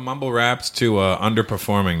we've gone from mumble raps to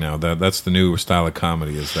underperforming. Now that's the new style of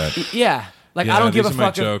comedy. Is that? Yeah. Like, Yeah, I don't give a these are my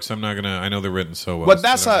fuck. jokes. I'm not gonna. I know they're written so well. But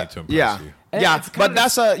that's so I don't need to impress you. It's kind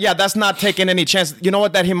of- that's not taking any chance. You know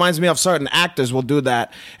what? That reminds me of certain actors will do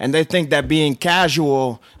that, and they think that being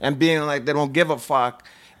casual and being like they don't give a fuck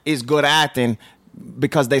is good acting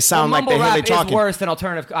because they sound like mumble they're really rap talking. is worse than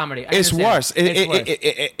alternative comedy. I It's understand. worse.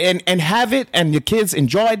 It's worse. And have it, and your kids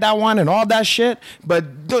enjoy that one and all that shit.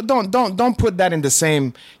 But don't put that in the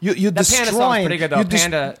same. You Panda song's destroying. pretty good, though.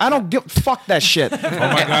 Panda. I don't give fuck that shit. Oh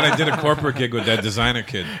my god! I did a corporate gig with that designer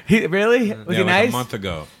kid. Really? Was he like nice? a month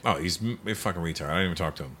ago. Oh, he's a fucking retard. I didn't even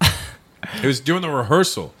talk to him. He was doing the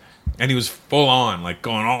rehearsal, and he was full on, like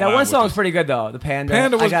going all. That out one with song's this. pretty good though. The Panda.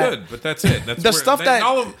 Panda was I got, good, but that's it. That's The where- stuff they- that-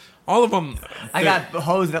 all of them. I got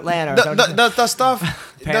hosed in Atlanta. The stuff,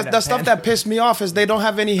 Panda, the stuff Panda. that pissed me off is they don't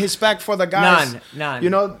have any respect for the guys. None. You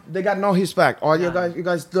know, they got no respect. All you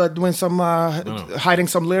guys doing some hiding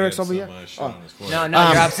some lyrics over here. No, you're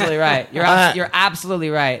absolutely right. You're absolutely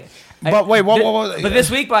right. But wait, what? But this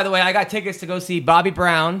week, by the way, I got tickets to go see Bobby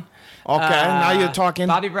Brown. Okay, now you're talking.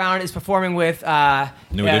 Bobby Brown is performing with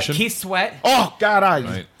New Edition? Keith Sweat, Oh God,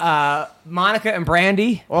 Right. Monica and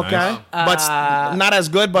Brandy. okay, Nice. but not as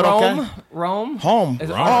good. But okay. Rome. Home. Is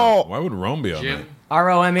it Rome. Oh. Why would Rome be on that? Rome. Yeah, I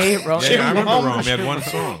remember Rome. Rome. He had one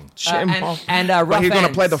song. And Rough But he's gonna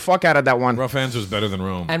Ends. play the fuck out of that one. Rough Ends was better than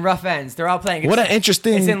Rome. And Rough Ends. They're all playing. What an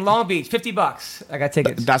interesting. It's in Long Beach. $50. I got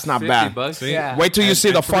tickets. That's not bad. $50. See? Yeah. Wait till you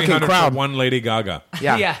see the fucking 300 for crowd. one Lady Gaga.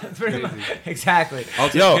 Yeah. Yeah, it's pretty much, exactly. I'll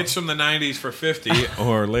take Yo. hits from the '90s for 50,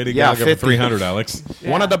 or Lady Yeah, Gaga 50. for 300. Alex.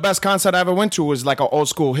 One of the best concerts I ever went to was like an old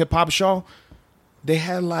school hip hop show. They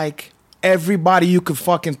had like everybody you could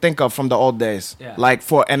fucking think of from the old days. Yeah.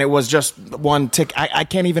 And it was just one tick. I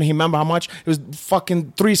can't even remember how much. It was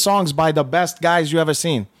fucking 3 songs by the best guys you ever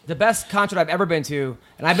seen. The best concert I've ever been to,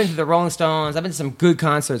 and I've been to the Rolling Stones, I've been to some good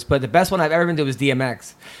concerts, but the best one I've ever been to was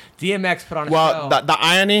DMX. DMX put on a Well, show the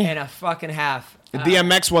irony, and a fucking half.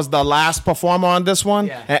 DMX was the last performer on this one,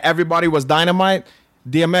 Yeah. and everybody was dynamite.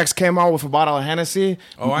 DMX came out with a bottle of Hennessy,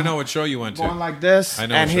 Oh, I know what show you went to. going like this. I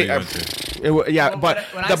know and what show he, you went to. Well, but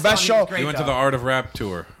when I the saw best him, he was show, great, You went to though. the Art of Rap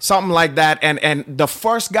tour. something like that, and the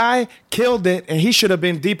first guy killed it, and he should have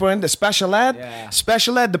been deeper in the special ed. Yeah.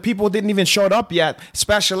 Special ed, the people didn't even showed up yet.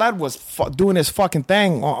 Special ed was doing his fucking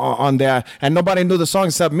thing on there, and nobody knew the song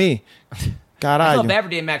except me. I felt Caralho. bad for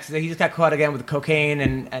DMX. He just got caught again with cocaine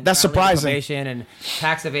and That's surprising. probation and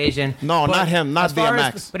tax evasion. No, not him, not as far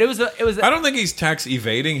as- DMX. but it was. I don't think he's tax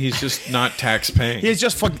evading. He's just not tax paying. He's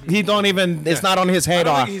just he don't even. It's not on his I head.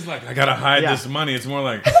 don't think he's like, I gotta hide Yeah. this money. It's more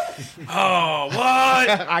like, oh, what?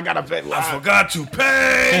 I gotta pay. I forgot to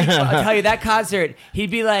pay. I'll tell you, that concert,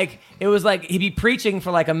 he'd be like, it was like, he'd be preaching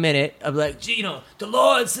for like a minute of like, gee, you know, the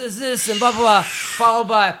Lord says this and blah, blah, blah, followed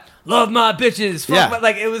by, love my bitches. Fuck Yeah.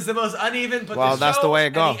 like, it was the most uneven, but Well, the that's show the way it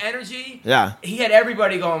and go. the energy, Yeah. he had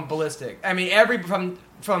everybody going ballistic. I mean,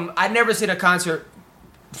 from I'd never seen a concert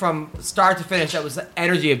from start to finish that was the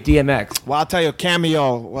energy of DMX. Well, I'll tell you,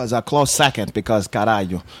 Cameo was a close second because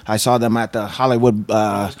caralho, I saw them at the Hollywood.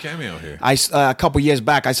 There's Cameo here. A couple years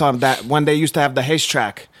back, I saw them that when they used to have the Haze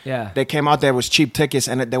track. Yeah. They came out there with cheap tickets,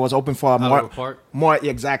 and there was open for Hollywood Park? more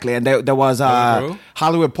exactly, and there was Hollywood Grove?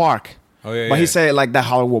 Hollywood Park. Oh, yeah, but he yeah. said it like that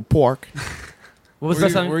Hollywood Pork. What was Where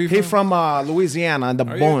the best? you He from Louisiana, and the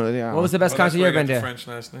Are you? bone. Yeah. What was the best Oh, concert that's you where ever he been got to? the French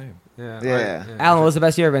last name. Yeah. Alan, what was the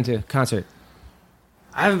best you ever been to? Concert.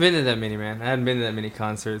 I haven't been to that many, man. I haven't been to that many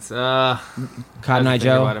concerts. Cotton Eye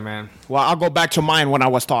Joe. About it, man. Well, I'll go back to mine when I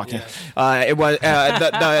was talking. It was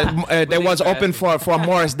they was open for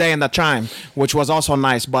Morris Day and the Chime, which was also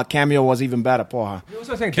nice, but Cameo was even better, porra. What was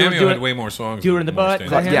I saying? Cameo had way more songs. Do It in the than Morris Butt.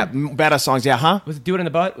 Day. Was that him? Yeah, better songs. Yeah, huh? Was it Do It in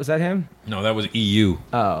the Butt? Was that him? No, that was EU.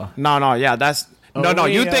 Oh. No, yeah, that's no.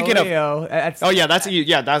 You're thinking of. That's, Oh yeah, that's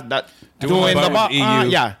that. Doing the Butt was EU.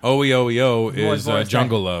 Yeah. OEO is Morris Day.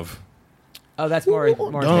 Jungle Love. Oh, that's more.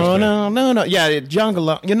 No. Yeah,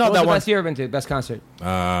 Jungle. You know What was that the one. best year you've been to? Best concert?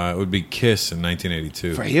 It would be Kiss in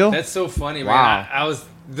 1982. For you? That's so funny, man. Wow. I was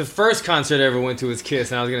the first concert I ever went to was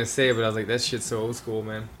Kiss, and I was gonna say it, but I was like, that shit's so old school,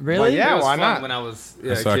 man. Really? Well, yeah. It was why fun not? When I was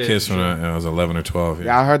I saw a kid. Kiss when I was 11 or 12.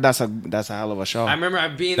 Yeah, I heard that's a hell of a show. I remember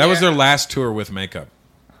being That there. was their last tour with makeup.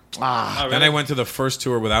 Ah, Oh, really? Then I went to the first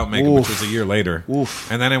tour without makeup, which was a year later.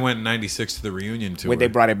 Oof. And then I went in 96 to the reunion tour. Wait, they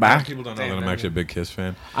brought it back? People don't know Damn, that I'm man. actually a big Kiss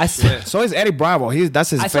fan. I saw, So is Eddie Bravo. That's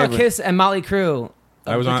his I saw favorite. Kiss and Motley Crue.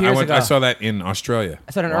 I was like on. 2 years ago. I saw that in Australia.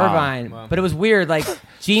 I saw it in Wow. Irvine, Wow. but it was weird. Like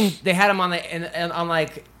Gene, they had him on on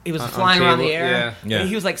like he was flying around the cable, air. yeah. And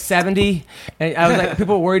he was like 70, and I was like,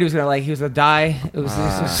 people were worried he was gonna die. It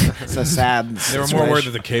was. It's a sad. They were more worried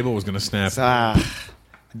that the cable was going to snap.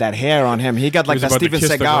 That hair on him. He got He like was the about to Steven kiss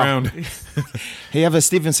the Seagal. ground. He have a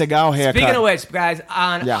Steven Seagal haircut. Speaking of which, guys,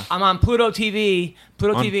 Yeah. I'm on Pluto TV.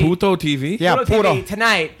 Pluto On TV. Puto TV? Yeah, Pluto Pluto. TV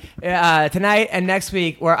tonight and next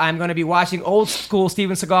week, where I'm going to be watching old school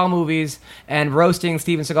Steven Seagal movies and roasting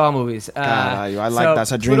Steven Seagal movies. God, I like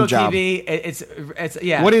that's a dream Pluto job. TV, it's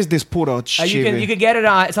yeah. What is this Puro? you can get it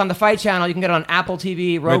on. It's on the Fight Channel. You can get it on Apple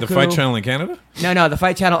TV, Roku. Wait, the Fight Channel in Canada? No, the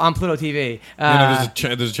Fight Channel on Pluto TV.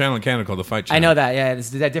 There's a channel in Canada called the Fight Channel. I know that. Yeah,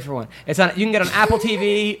 this is that different one. It's on. You can get it on Apple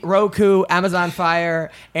TV, Roku, Amazon Fire,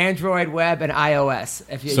 Android Web, and iOS.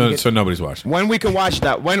 If you, So nobody's watching. When we can watch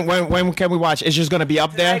that? When can we watch? It's just gonna be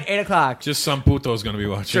up there. tonight, 8:00. Just some puto's going to be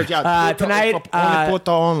watching. Yeah, tonight, only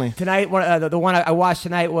Puto only. Tonight, the one I watched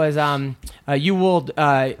tonight was You Will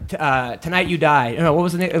Tonight You Die. No, what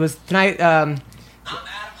was the name? It was tonight. I'm Adam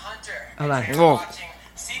Hunter. Hold on. You're Oh. watching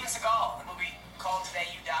Steven Seagal, a movie called Today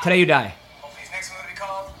You Die. Today You Die. Hopefully his next movie will be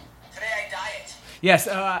called Today I Diet. Yes,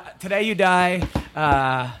 Today You Die.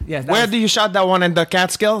 Yes. Where do you shot that one in the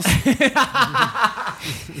Catskills?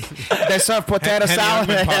 They serve potato Henny salad.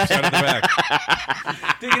 Youngman pops out of the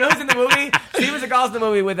back. Dude, you know who's in the movie? Steven Seagal's in the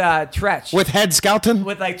movie with Tretch. With Head Skelton.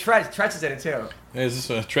 With like Tretch. Tretch is in it too. Is this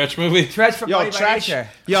a Tretch movie? Tretch from Yo, Money by Tretch. Nature.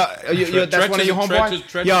 That's one of your homeboys.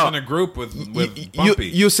 Tretch is in a group with Bumpy.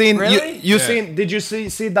 You seen Really? you Yeah. seen? Did you see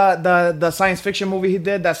the science fiction movie he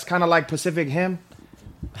did? That's kind of like Pacific Rim.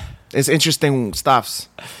 It's interesting stuffs.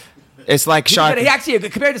 It's like shark. He actually,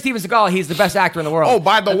 compared to Steven Seagal, he's the best actor in the world. Oh,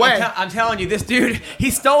 by the way. I'm telling you, this dude, he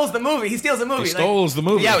steals the movie. He steals the movie. He stole the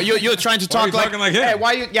movie. Yeah, you're trying to Why are talk you like, talking like him? Hey,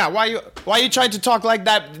 why you trying to talk like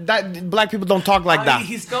that? That black people don't talk like that.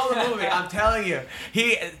 He stole the movie. I'm telling you,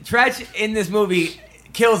 Tretch in this movie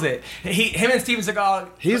kills it. Him and Steven Seagal.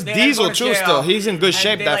 He's they had to Diesel go to too jail, still. He's in good and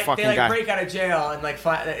shape, they, that like, fucking they, guy. break out of jail and like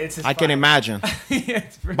it's just I can fun. imagine.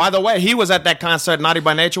 It's pretty- By the way, he was at that concert. Naughty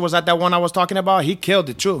by Nature was at that one I was talking about. He killed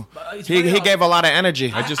it too. it's He funny how- gave a lot of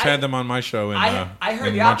energy. I just had them on my show in I heard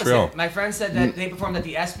in the Montreal. opposite. My friend said that they performed at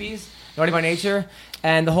the ESPYs, Naughty by Nature,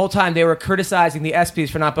 and the whole time they were criticizing the ESPYs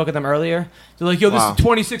for not booking them earlier. They're like, "Yo, this Wow. is the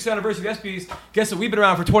 26th anniversary of ESPYs. Guess what? We've been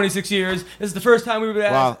around for 26 years. This is the first time we were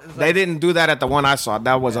asked." Well, It's they like- didn't do that at the one I saw.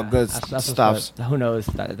 That was a good That's stuff. who knows?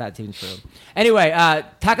 That seems true. Anyway,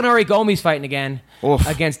 Takanori Gomi's fighting again Oof.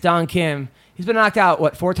 against Don Kim. He's been knocked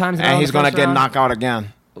out 4 times now. And in he's the gonna first get round? knocked out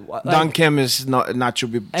again. Like- Don Kim is not to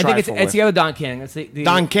be I think trifled it's with. the other Don Kim. It's the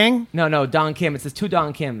Don King? No, Don Kim. It's the 2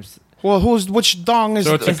 Don Kims. Well, which dong is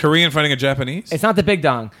So it's a Korean fighting a Japanese? It's not the big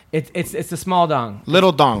Dong. It's the small Dong.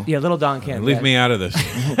 Little Dong? Yeah, little Don Kim. Leave yeah. me out of this.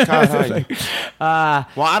 Well,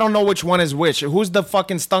 I don't know which one is which. Who's the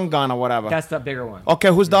fucking stun gun or whatever? That's the bigger one. Okay,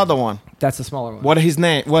 who's the other one? That's the smaller one. What his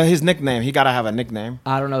name? What his nickname? He gotta have a nickname.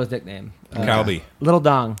 I don't know his nickname. Calby. Little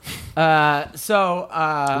Dong.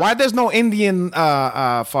 Why there's no Indian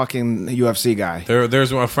fucking UFC guy?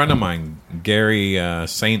 There's a friend of mine, Gary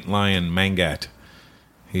Saint Lion Mangat.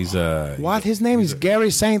 He's What? His name is Gary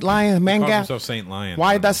Saint Lion He calls Manga. himself Saint Lion.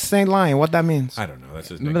 Why that's Saint Lion? What that means? I don't know. That's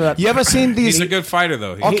his Remember name. that? You ever seen these? He's a good fighter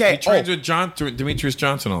though. Okay, He trains oh. with Demetrius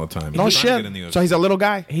Johnson all the time. No He's trying to shit. get in the UFC. So he's a little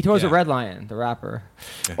guy. He tours Yeah. a Red Lion, the rapper.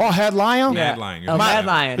 Oh, Head Lion. Mad Lion. Oh, Mad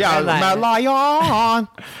Lion. Yeah, Red Lion. Mad Lion.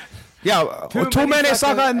 Yeah, Too too many many suckers,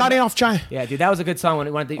 suckers, not enough time. Yeah, dude, that was a good song when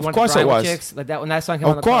you wanted Of course it was. chicks. Like that when that song came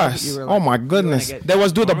on Of the club, course. you were Oh my you were goodness. gonna get- They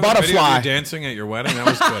was do the Remember video of butterfly. you dancing at your wedding? That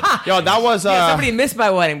was good. Yo, that was Yeah, somebody missed my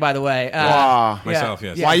wedding, by the way. Wow. Myself,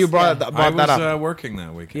 yes. Why you brought I that was up? working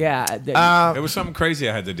that weekend. Yeah, It was something crazy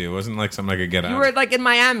I had to do. It wasn't like something I could get you out. were like in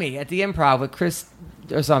Miami at the Improv with Chris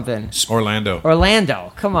or something. Orlando.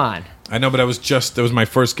 Orlando, come on. I know, but it was my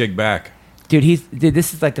first gig back. Dude,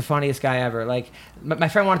 this is like the funniest guy ever. Like, my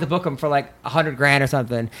friend wanted to book him for like $100,000 or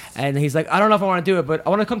something, and he's like, I don't know if I want to do it, but I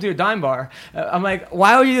want to come to your dime bar. I'm like,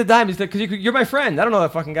 why would you do the dime? He's like, because you're my friend. I don't know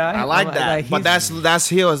that fucking guy. I like I'm that. like, But that's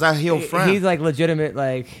heel. Is that heel friend? He's like legitimate.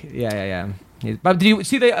 Like, yeah. But did you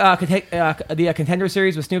see the Contender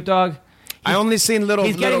series with Snoop Dogg? I only seen little.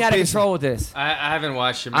 He's getting little out of pieces. control with this. I haven't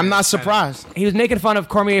watched it. I'm not surprised. He was making fun of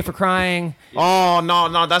Cormier for crying, Oh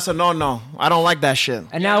no, that's a no. I don't like that shit.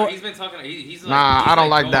 and now he's been talking. He's like, Nah, he's I don't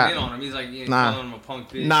like going that. in on him. He's like, Nah. calling him a punk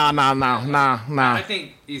bitch. Nah. I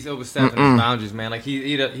think he's overstepping his boundaries, man. Like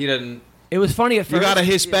he doesn't. it was funny at first. You gotta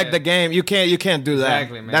respect Yeah. the game. You can't do that.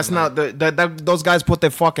 Exactly, man. That's not those guys put their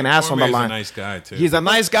fucking ass on the Cormier's line. a nice guy too. He's a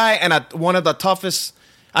nice guy and one of the toughest.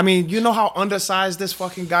 I mean, you know how undersized this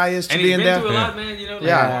fucking guy is to And be he's in been there. through a lot, man. You know. Like,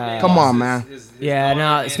 Yeah. his Come on, his- man. his Yeah, daughter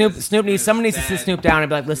no, and Snoop his- needs somebody needs to sit dad. Snoop down and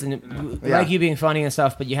be like, listen, we Yeah. like you being funny and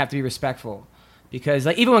stuff, but you have to be respectful. Because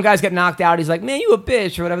like even when guys get knocked out, he's like, man, you a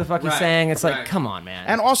bitch or whatever the fuck he's Right, saying. It's like, right. come on, man.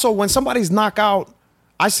 And also, when somebody's knocked out,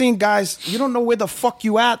 I seen guys. You don't know where the fuck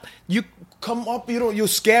you at. You come up. You're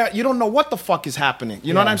scared. You don't know what the fuck is happening.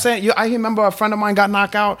 You know what Yeah. I'm saying? I remember a friend of mine got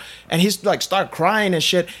knocked out, and he's like started crying and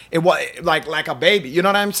shit. It was like a baby. You know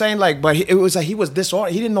what I'm saying? Like, but it was like he was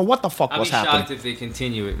disordered. He didn't know what the fuck I'd was be shocked happening. if they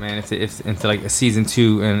continue it, man. If into like a season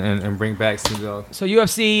 2 and bring back Snoop Dogg. So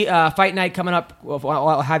UFC fight night coming up.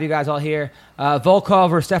 I'll have you guys all here.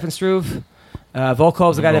 Volkov or Stefan Struve.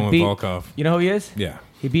 Volkov's the guy I'm that going beat. with Volkov. You know who he is? Yeah.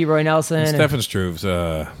 He beat Roy Nelson. and- Stefan Struve's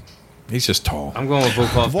he's just tall. I'm going with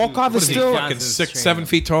Volkov. Volkov is still Fucking 6-7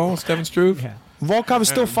 feet tall, Stefan Struve. Yeah. Volkov is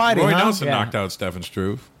still fighting. Roy huh? Nelson Yeah. knocked out Stefan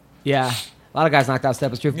Struve. Yeah, a lot of guys knocked out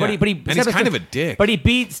Stefan Struve. Yeah. But he And he's Stefan kind Struve- of a dick. But he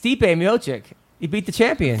beat Stipe Miocic. He beat the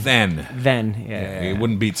champion. Then Yeah. he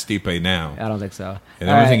wouldn't beat Stipe now. I don't think so. And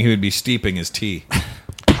the All only thing right. he would be steeping is tea.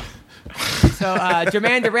 So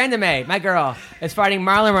Jermaine Durandame, my girl, is fighting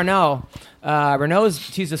Marlon Renault.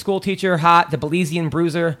 She's a school teacher, hot, the Belizean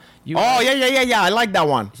bruiser. Oh yeah. I like that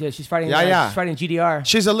one. She's fighting. Yeah. She's fighting GDR.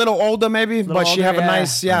 She's a little older maybe, but she older, have a yeah.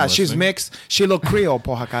 nice. I'm Yeah, she's listening. mixed. She look Creole,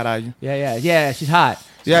 porra caralho. Yeah. She's hot.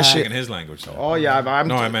 Yeah, Speaking she. his language, though. Oh yeah,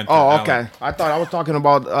 No, I meant Oh, Alan. okay. I thought I was talking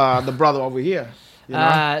about the brother over here. You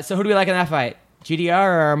know, So who do we like in that fight?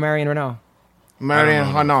 GDR or Marion Renault? Marion.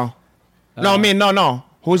 I don't Oh no. No, I mean no.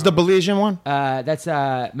 Who's the Belizean one? That's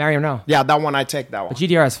Marion Renault. Yeah, that one. I take that one. But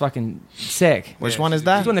GDR is fucking sick. Which one is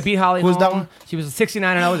that? She's the one that beat Holly Who's Holm. that one? She was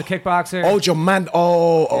 69-0 as a kickboxer. Oh, Jaman.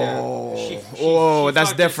 Oh, that's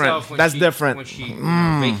fucked different. herself when That's she- different. When she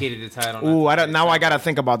vacated the title. Ooh, I don't. Now I gotta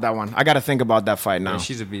think about that one. I gotta think about that fight now. Yeah,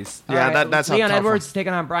 she's a beast. All yeah, right, that's a Leon tough Edwards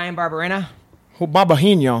taking on Brian Barberena. Who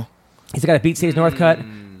Babahino? He's got a beat Sage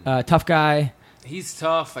Northcutt. Tough guy. He's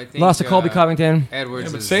tough. I think. Lost to Colby Covington. Edwards.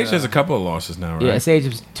 Yeah, but is, Sage has a couple of losses now, right? Yeah, Sage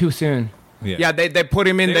was too soon. Yeah, they put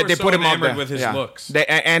him in. They They, were so put him up enamored there with his yeah. looks. They,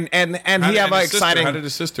 and How he did- have and an his sister- exciting. How did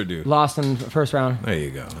his sister do? Lost in the first round. There you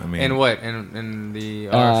go. I mean, In what? In the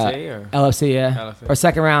RFA or? LFC, yeah. LFA. Or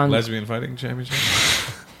second round. lesbian fighting championship.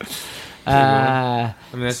 I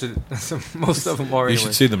mean, that's what most of them are. You Anyway.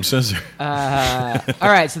 should see them scissor. All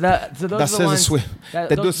right, so those That's are the ones. sweet.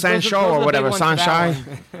 They do Sancho or whatever, Sunshine.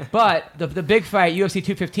 But the big fight, UFC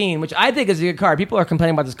 215, which I think is a good card. People are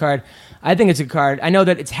complaining about this card. I think it's a good card. I know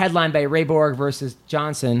that it's headlined by Ray Borg versus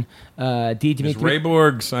Johnson. Is Ray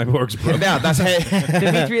Borg Cyborg's brother? Yeah, that's hey.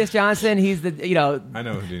 Demetrius Johnson. He's the I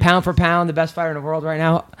know who did. pound for pound the best fighter in the world right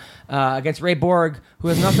now against Ray Borg, who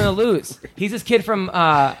has nothing to lose. He's this kid from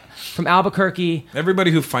Albuquerque.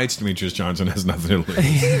 Everybody who fights Demetrius Johnson has nothing to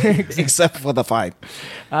lose. Except for the fight.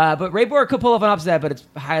 But Ray Borg could pull off an upset, but it's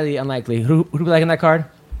highly unlikely. Who do we like in that card?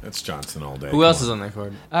 That's Johnson all day. Who else is on that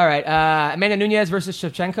card? All right, Amanda Nunez versus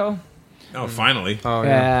Shevchenko. Oh, finally. Oh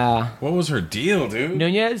Yeah, What was her deal, dude?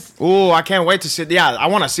 Nunez. Ooh, I can't wait to see. Yeah, I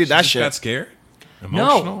want to see that She shit. got scared?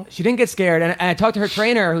 Emotional? No, she didn't get scared, and I talked to her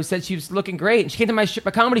trainer, who said she was looking great. And she came to my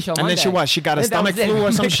comedy show. And then Monday. she what? She got a That stomach was it. flu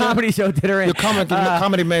or some My shit? comedy show did her in. Your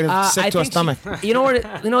comedy made her sick I to her think stomach. You know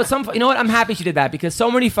what? You know what? I'm happy she did that because so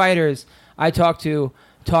many fighters I talk to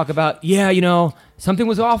talk about. Yeah, you know, something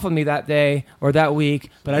was off with me that day or that week,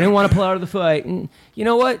 but I didn't want to pull out of the fight. And you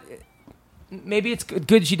know what? Maybe it's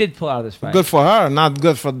good she did pull out of this fight. Good for her, not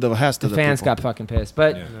good for the rest The of the fans people. got fucking pissed.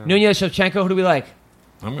 But Yeah. Nunez, Shevchenko, who do we like?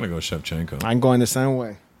 I'm going to go Shevchenko. I'm going the same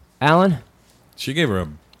way. Alan? She gave her a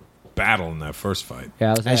battle in that first fight. Yeah,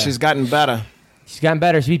 I was there. And she's gotten better. She's gotten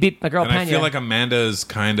better. She beat my girl And Pena. I feel like Amanda is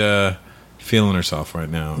kind of feeling herself right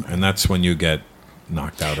now, and that's when you get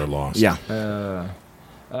knocked out or lost. Yeah.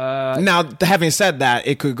 Now, having said that,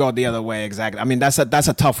 it could go the other way. Exactly. I mean, that's a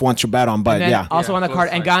tough one to bet on, but And then yeah. also on the card,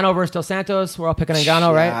 close fight. Ngannou versus Dos Santos. We're all picking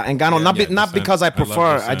Ngannou, right? Yeah, Ngannou, not because I love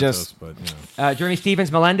prefer. Dos I just Santos, but, you know. Jeremy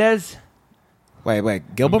Stevens, Melendez. wait.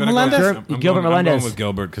 Gilbert I'm gonna Melendez. Go, Gilbert I'm going Melendez. with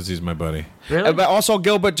Gilbert because he's my buddy. Really? But also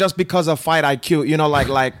Gilbert just because of fight IQ. You know,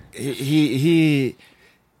 like he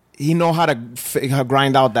know how to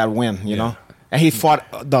grind out that win. You know, and he fought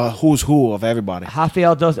the who's who of everybody.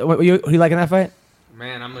 Rafael Dos. Who you like in that fight?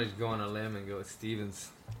 Man, I'm gonna go on a limb and go with Stevens.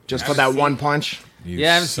 Just for that one punch. You I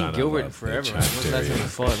haven't son seen of Gilbert a in forever. bitch, Man. how When's dare that time you. he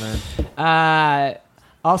fought, man?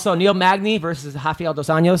 Also, Neil Magny versus Rafael Dos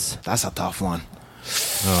Anjos. That's a tough one.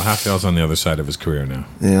 Oh, Rafael's on the other side of his career now.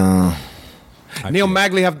 Yeah. Neil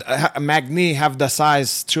feel- Magny have the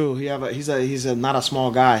size too. He's not a small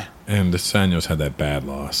guy. And DeSantos had that bad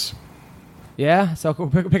loss. Yeah, so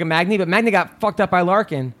we're picking Magny, but Magny got fucked up by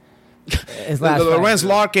Larkin. His last fight. Lorenz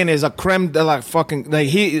Larkin is a creme de la fucking. Like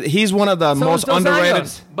he's one of the So most is Dos underrated.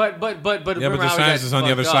 Anjos. But Yeah, but remember how he DeSantis got is on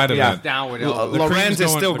the other fucked side up? of He was that. down with L- elbows. Lorenz cream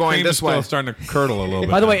is still the going cream this is way. Still starting to curdle a little bit.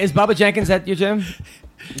 By the way, is Bubba Jenkins at your gym?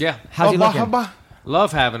 Yeah. How's he looking?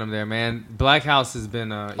 Love having him there, man. Black House has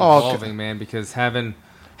been Oh, okay. evolving, man, because having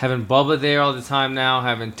Bubba there all the time now,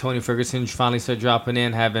 having Tony Ferguson finally start dropping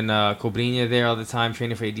in, having Cobrinha there all the time,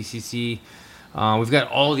 training for ADCC. We've got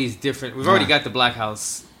all these different. We've already got the Black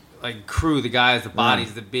House like crew, the guys, the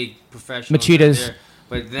bodies, the big professionals. Machitas. there.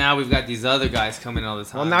 But now we've got these other guys coming all the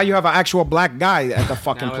time. Well, now you have an actual black guy at the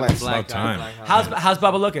fucking Now we have a place. black About guy, time. Black House. How's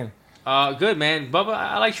Bubba looking? Good, man. Bubba,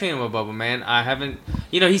 I like training with Bubba, man. I haven't,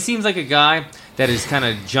 he seems like a guy that has kind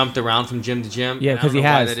of jumped around from gym to gym. Yeah, and I 'cause don't he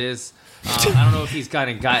know why has. that is. I don't know if he's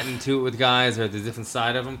gotten to it with guys or the different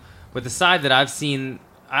side of him. But the side that I've seen,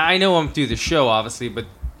 I know him through the show, obviously, but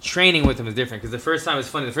training with him is different. Because the first time, it's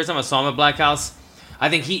funny, the first time I saw him at Black House, I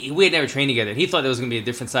think we had never trained together. He thought there was going to be a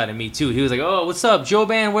different side of me, too. He was like, oh, what's up, Joe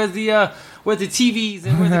Band? Where's the TVs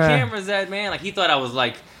and where's the cameras at, man? Like, he thought I was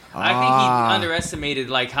like... I think he underestimated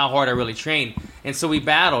like how hard I really train, and so we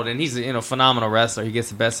battled. And he's a phenomenal wrestler. He gets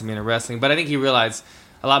the best of me in wrestling, but I think he realized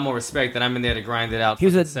a lot more respect that I'm in there to grind it out. He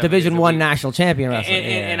was a 7 Division days a I week. national champion wrestler.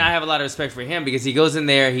 And I have a lot of respect for him because he goes in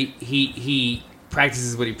there, he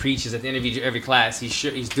practices what he preaches at the end of every class.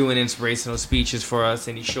 He's doing inspirational speeches for us,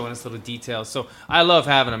 and he's showing us little details. So I love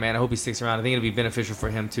having him, man. I hope he sticks around. I think it'll be beneficial for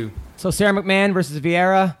him too. So Sarah McMahon versus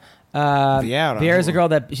Vieira. Vieira's a girl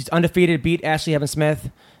that she's undefeated, beat Ashley Evans Smith.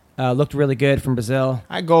 Looked really good from Brazil.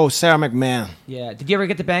 I go Sarah McMahon. Yeah. Did you ever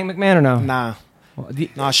get to bang McMahon or no? Nah.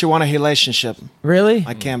 No, she want a relationship. Really?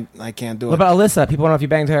 I can't do What it. about Alyssa? People want to know if you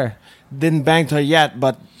banged her. Didn't bang her yet,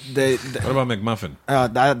 but What about McMuffin?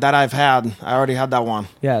 that I've had. I already had that one.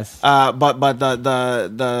 Yes. But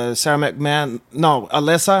the Sarah McMahon, no,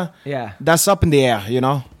 Alyssa. Yeah. That's up in the air,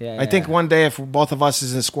 Yeah, I think yeah. one day if both of us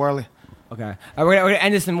is in squirrely. Okay. We're gonna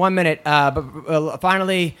end this in 1 minute. But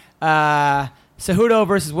finally, Cejudo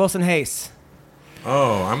versus Wilson Hayes.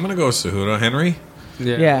 Oh, I'm gonna go with Cejudo. Henry?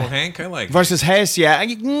 Yeah. Yeah. Well, Hank, I like. Versus Hayes, yeah.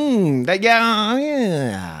 Yeah.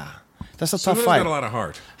 That's a tough Cejudo's fight. got a lot of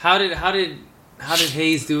heart. How did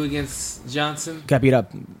Hayes do against Johnson? Got beat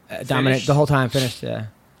up. Dominant Finished? the whole time. Finished. Yeah.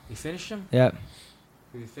 He finished him. Yeah.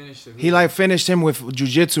 He finished him. He finished him with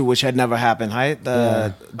jiu-jitsu, which had never happened, right?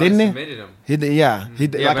 Didn't he? Submitted him. He did, yeah. He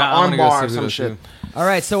did Yeah, like but an I wanna arm go bar or Cejudo some too. shit. All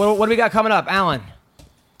right. So what do we got coming up, Alan?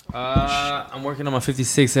 I'm working on my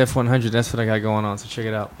 56 F100. That's what I got going on. So check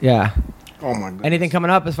it out. Yeah. Oh my god. Anything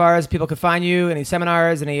coming up as far as people could find you? Any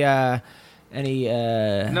seminars? Any?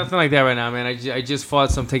 Nothing like that right now, man. I just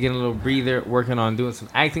fought, so I'm taking a little breather, working on doing some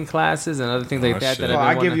acting classes and other things like that. shit. That Well,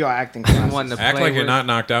 I've I been give you an acting wanting class. to Act play like you're with. not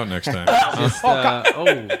knocked out next time.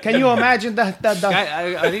 Just, Can you imagine that?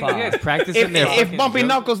 I think yeah, practicing there. If Bumpy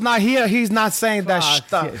Knuckles not here, he's not saying that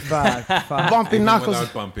stuff. Bumpy Even Knuckles.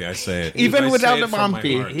 without Bumpy, I say it. Even I say without it the from my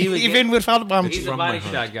Bumpy. heart. He would Even without the Bumpy. He's a from my body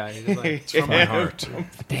heart. shot guy. He's a body- It's from my heart.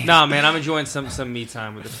 Nah, man, I'm enjoying some me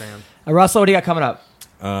time with the fam. Russell, what do you got coming up?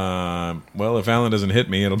 Well, if Alan doesn't hit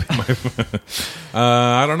me, it'll be my.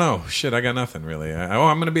 I don't know. Shit, I got nothing really.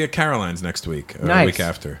 I'm going to be at Caroline's next week. Or Nice. the week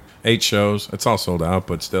after. 8 shows. It's all sold out,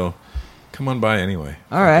 but still, come on by anyway.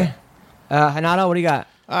 All right. Hanato, what do you got?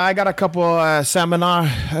 I got a couple seminar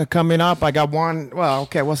coming up. I got one. Well,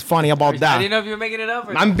 okay. What's funny about I that? didn't know if you were making it up.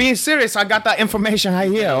 Or I'm being serious. I got that information right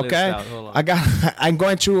here. List Okay. out. Hold on. I'm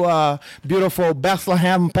going to beautiful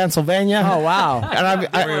Bethlehem, Pennsylvania. Oh wow. And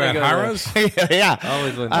Were you at Harrah's? yeah.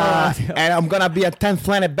 Always win. And I'm gonna be at 10th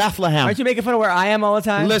Planet Bethlehem. Aren't you making fun of where I am all the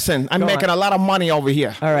time? Listen, I'm Go making on. a lot of money over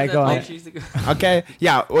here. All right, go on. Okay.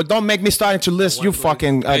 Yeah. Well, don't make me start to list you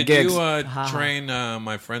fucking Did gigs. you train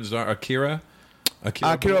my friend's daughter, Akira?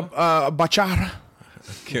 Kira Bachar.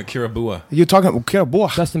 Akira Bua. You talking Kira Boa?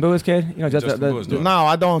 Justin Boo's kid. You know, Justin Boo's daughter. No,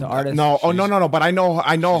 I don't. The artist. No, oh no. But I know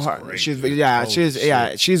her. great, She's dude. yeah, Oh, she's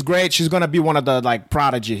shit. she's great. She's gonna be one of the like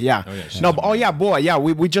prodigy. Yeah. Oh, yeah, she's No, but, oh yeah, boy. Yeah,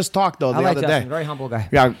 we just talked though I the like other Justin. day. Very humble guy.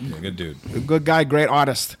 Yeah, Yeah, good dude. good guy, great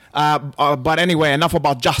artist. But anyway, enough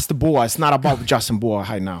about Justin Boa. It's not about Justin Boa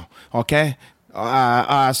right now. Okay.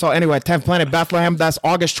 So anyway, 10th Planet Bethlehem. That's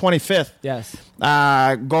August 25th. Yes.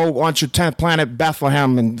 Go on to 10th Planet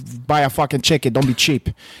Bethlehem and buy a fucking ticket. Don't be cheap.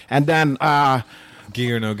 And then, Gi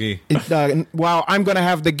or no gi? well, I'm gonna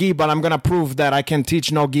have the gi, but I'm gonna prove that I can teach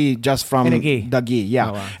no gi just from In a gi. the gi.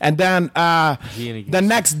 Yeah. Oh, wow. And then the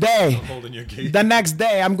next day, Holding your gi. the next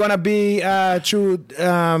day, I'm gonna be where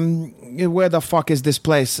the fuck is this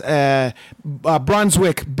place?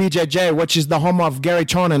 Brunswick, BJJ, which is the home of Gary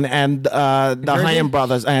Tonin and the Jersey? Hyam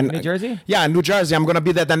brothers. And New Jersey? Yeah, New Jersey. I'm gonna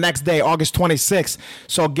be there the next day, August 26th.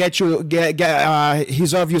 So get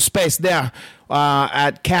reserve your space there.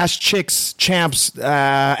 At cashchickschamps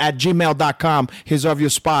at gmail.com. Reserve your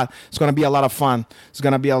spot. It's going to be a lot of fun. It's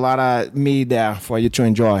going to be a lot of me there for you to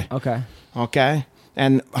enjoy. Okay. Okay?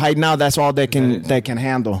 And right now, that's all they can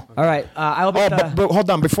handle. All right. I'll be. Oh, but hold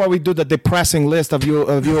on! Before we do the depressing list of your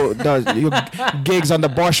gigs on the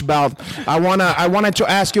Borscht Belt, I wanted to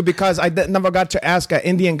ask you because I never got to ask an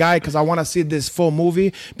Indian guy because I want to see this full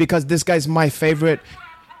movie because this guy's my favorite.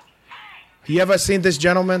 You ever seen this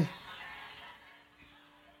gentleman?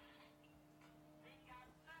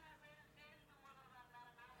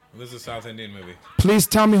 This is a South Indian movie. Please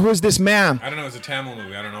tell me who's this man. I don't know. It's a Tamil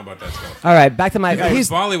movie. I don't know about that stuff. All right. Back to my. If it was He's-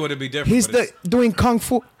 Bollywood, it'd be different. He's but doing kung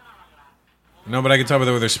fu. no, but I can tell by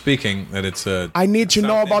the way they're speaking that it's. I need to South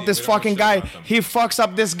know about Indian. this We don't know fucking shit guy. about them. He fucks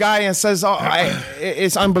up this guy and says,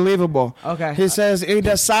 it's unbelievable. Okay. He says,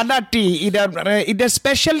 either sada tea, either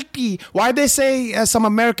special tea. Why they say some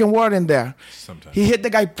American word in there? Sometimes. He hit the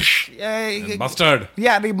guy. Mustard.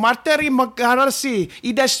 Yeah, the marteri makarasi,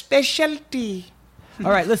 either special tea. All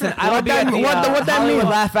right. Listen. I will What be at that- the what that Hollywood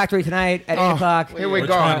mean? Laugh Factory tonight at 8 o'clock. Here we Which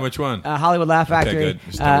go. one? Which one? Hollywood Laugh Factory. good.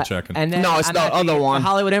 Just double checking. And then No, it's I'm the at other one.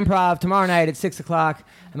 Hollywood Improv tomorrow night at 6 o'clock.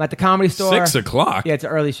 I'm at the Comedy Store. 6 o'clock. Yeah, it's an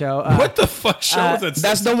early show. What the fuck show is that?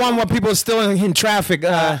 That's the one where people are still in traffic.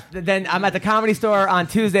 Then I'm at the Comedy Store on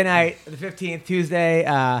Tuesday night, the 15th, Tuesday,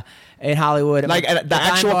 in Hollywood. like I'm at the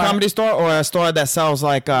actual Bar. comedy store or a store that sells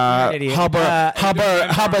like idiot.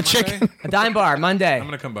 Hubba chicken. A Dime Bar, Monday. I'm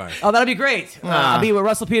gonna come by. Oh, that'll be great. I'll be with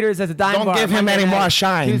Russell Peters at the Dime Don't Bar. give him Monday any more night,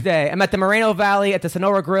 shine. Tuesday. I'm at the Moreno Valley at the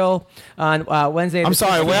Sonora Grill on Wednesday. I'm the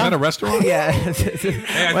sorry, 16th. Is that where? a restaurant? Yeah.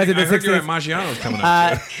 Hey, I, Wednesday think, I the heard you're at 16th. Maggiano's coming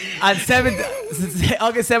up. On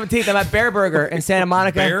August 17th, I'm at Bear Burger in Santa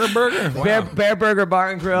Monica. Bear Burger? Wow. Bear Burger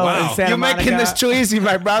Bar and Grill Wow. in Santa You're Monica. making this too easy,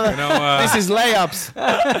 my brother. You know, this is layups.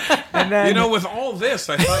 And then, You know, with all this,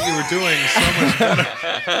 I thought you were doing so much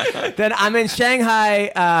better. then I'm in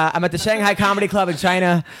Shanghai. I'm at the Shanghai Comedy Club in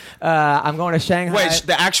China. I'm going to Shanghai. Wait,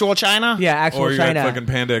 the actual China? yeah, actual Or you're China. at fucking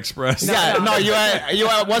Panda Express. Yeah, no, you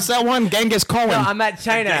are. What's that one? Genghis Cohen. No, I'm at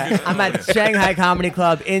China. I'm at Shanghai Comedy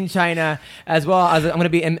Club in China, as well as I'm going to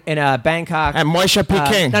be in Bangkok. and Moishe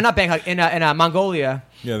Peking. No, not Bangkok. In Mongolia.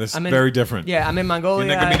 Yeah, this is I'm in- very different. Yeah, I'm in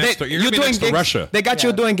Mongolia. You're gonna be next to, you're gonna be next to gigs, Russia. They got you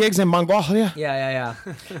Yeah. doing gigs in Mongolia. Yeah.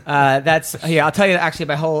 That's I'll tell you actually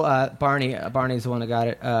my whole Barney. Barney's the one that got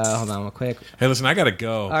it. Hold on, real quick. Hey, listen, I gotta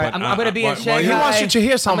go. All right, I'm going to be in Shanghai. He wants you to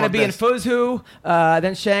hear some I'm going of to be in this. Fuzhou,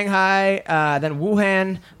 then Shanghai, then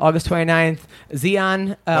Wuhan, August 29th, Xi'an,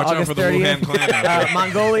 Watch out August for the 30th, Wuhan clan out there.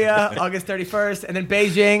 Mongolia, August 31st, and then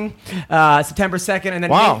Beijing, September 2nd, and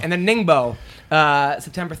then Wow. Ningbo,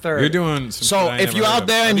 September 3rd. You're doing some So shit I if never you're heard out of.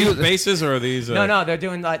 there Are and these you- bases or are these? No, they're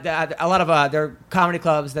doing like a lot of they're comedy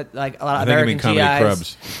clubs that like a lot of I think you American mean comedy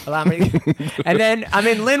GIs. crubs. A lot of and then I'm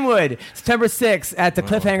in Linwood, September 6th at the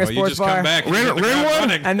Cliffhanger Well, you Sports just Bar. come back. and hit the ground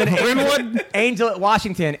running. And then Ringwood, Angel at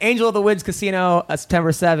Washington, Angel of the Woods Casino,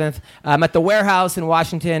 September 7th. I'm at the Warehouse in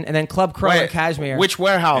Washington, and then Club Crow in Wait, Kashmir. which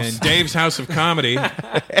warehouse? And Dave's House of Comedy.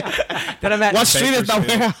 Then I'm at What street is the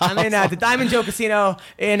Bakersfield. warehouse? I'm in the Diamond Joe Casino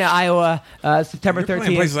in Iowa, September You're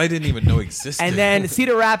playing 13th. places I didn't even know existed. And then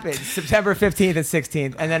Cedar Rapids, September 15th and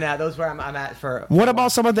 16th. And then those where I'm at for. What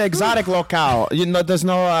about some of the exotic locale? You know, there's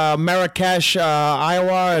no Marrakesh,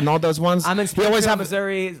 Iowa, and all those ones. I'm in We always Springfield, have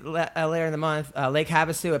Missouri later in the month. Lake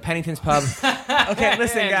Havasu at Pennington's Pub. Okay,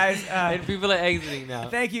 listen, guys. And people are exiting now.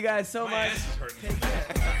 Thank you guys so much. Take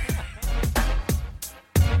care.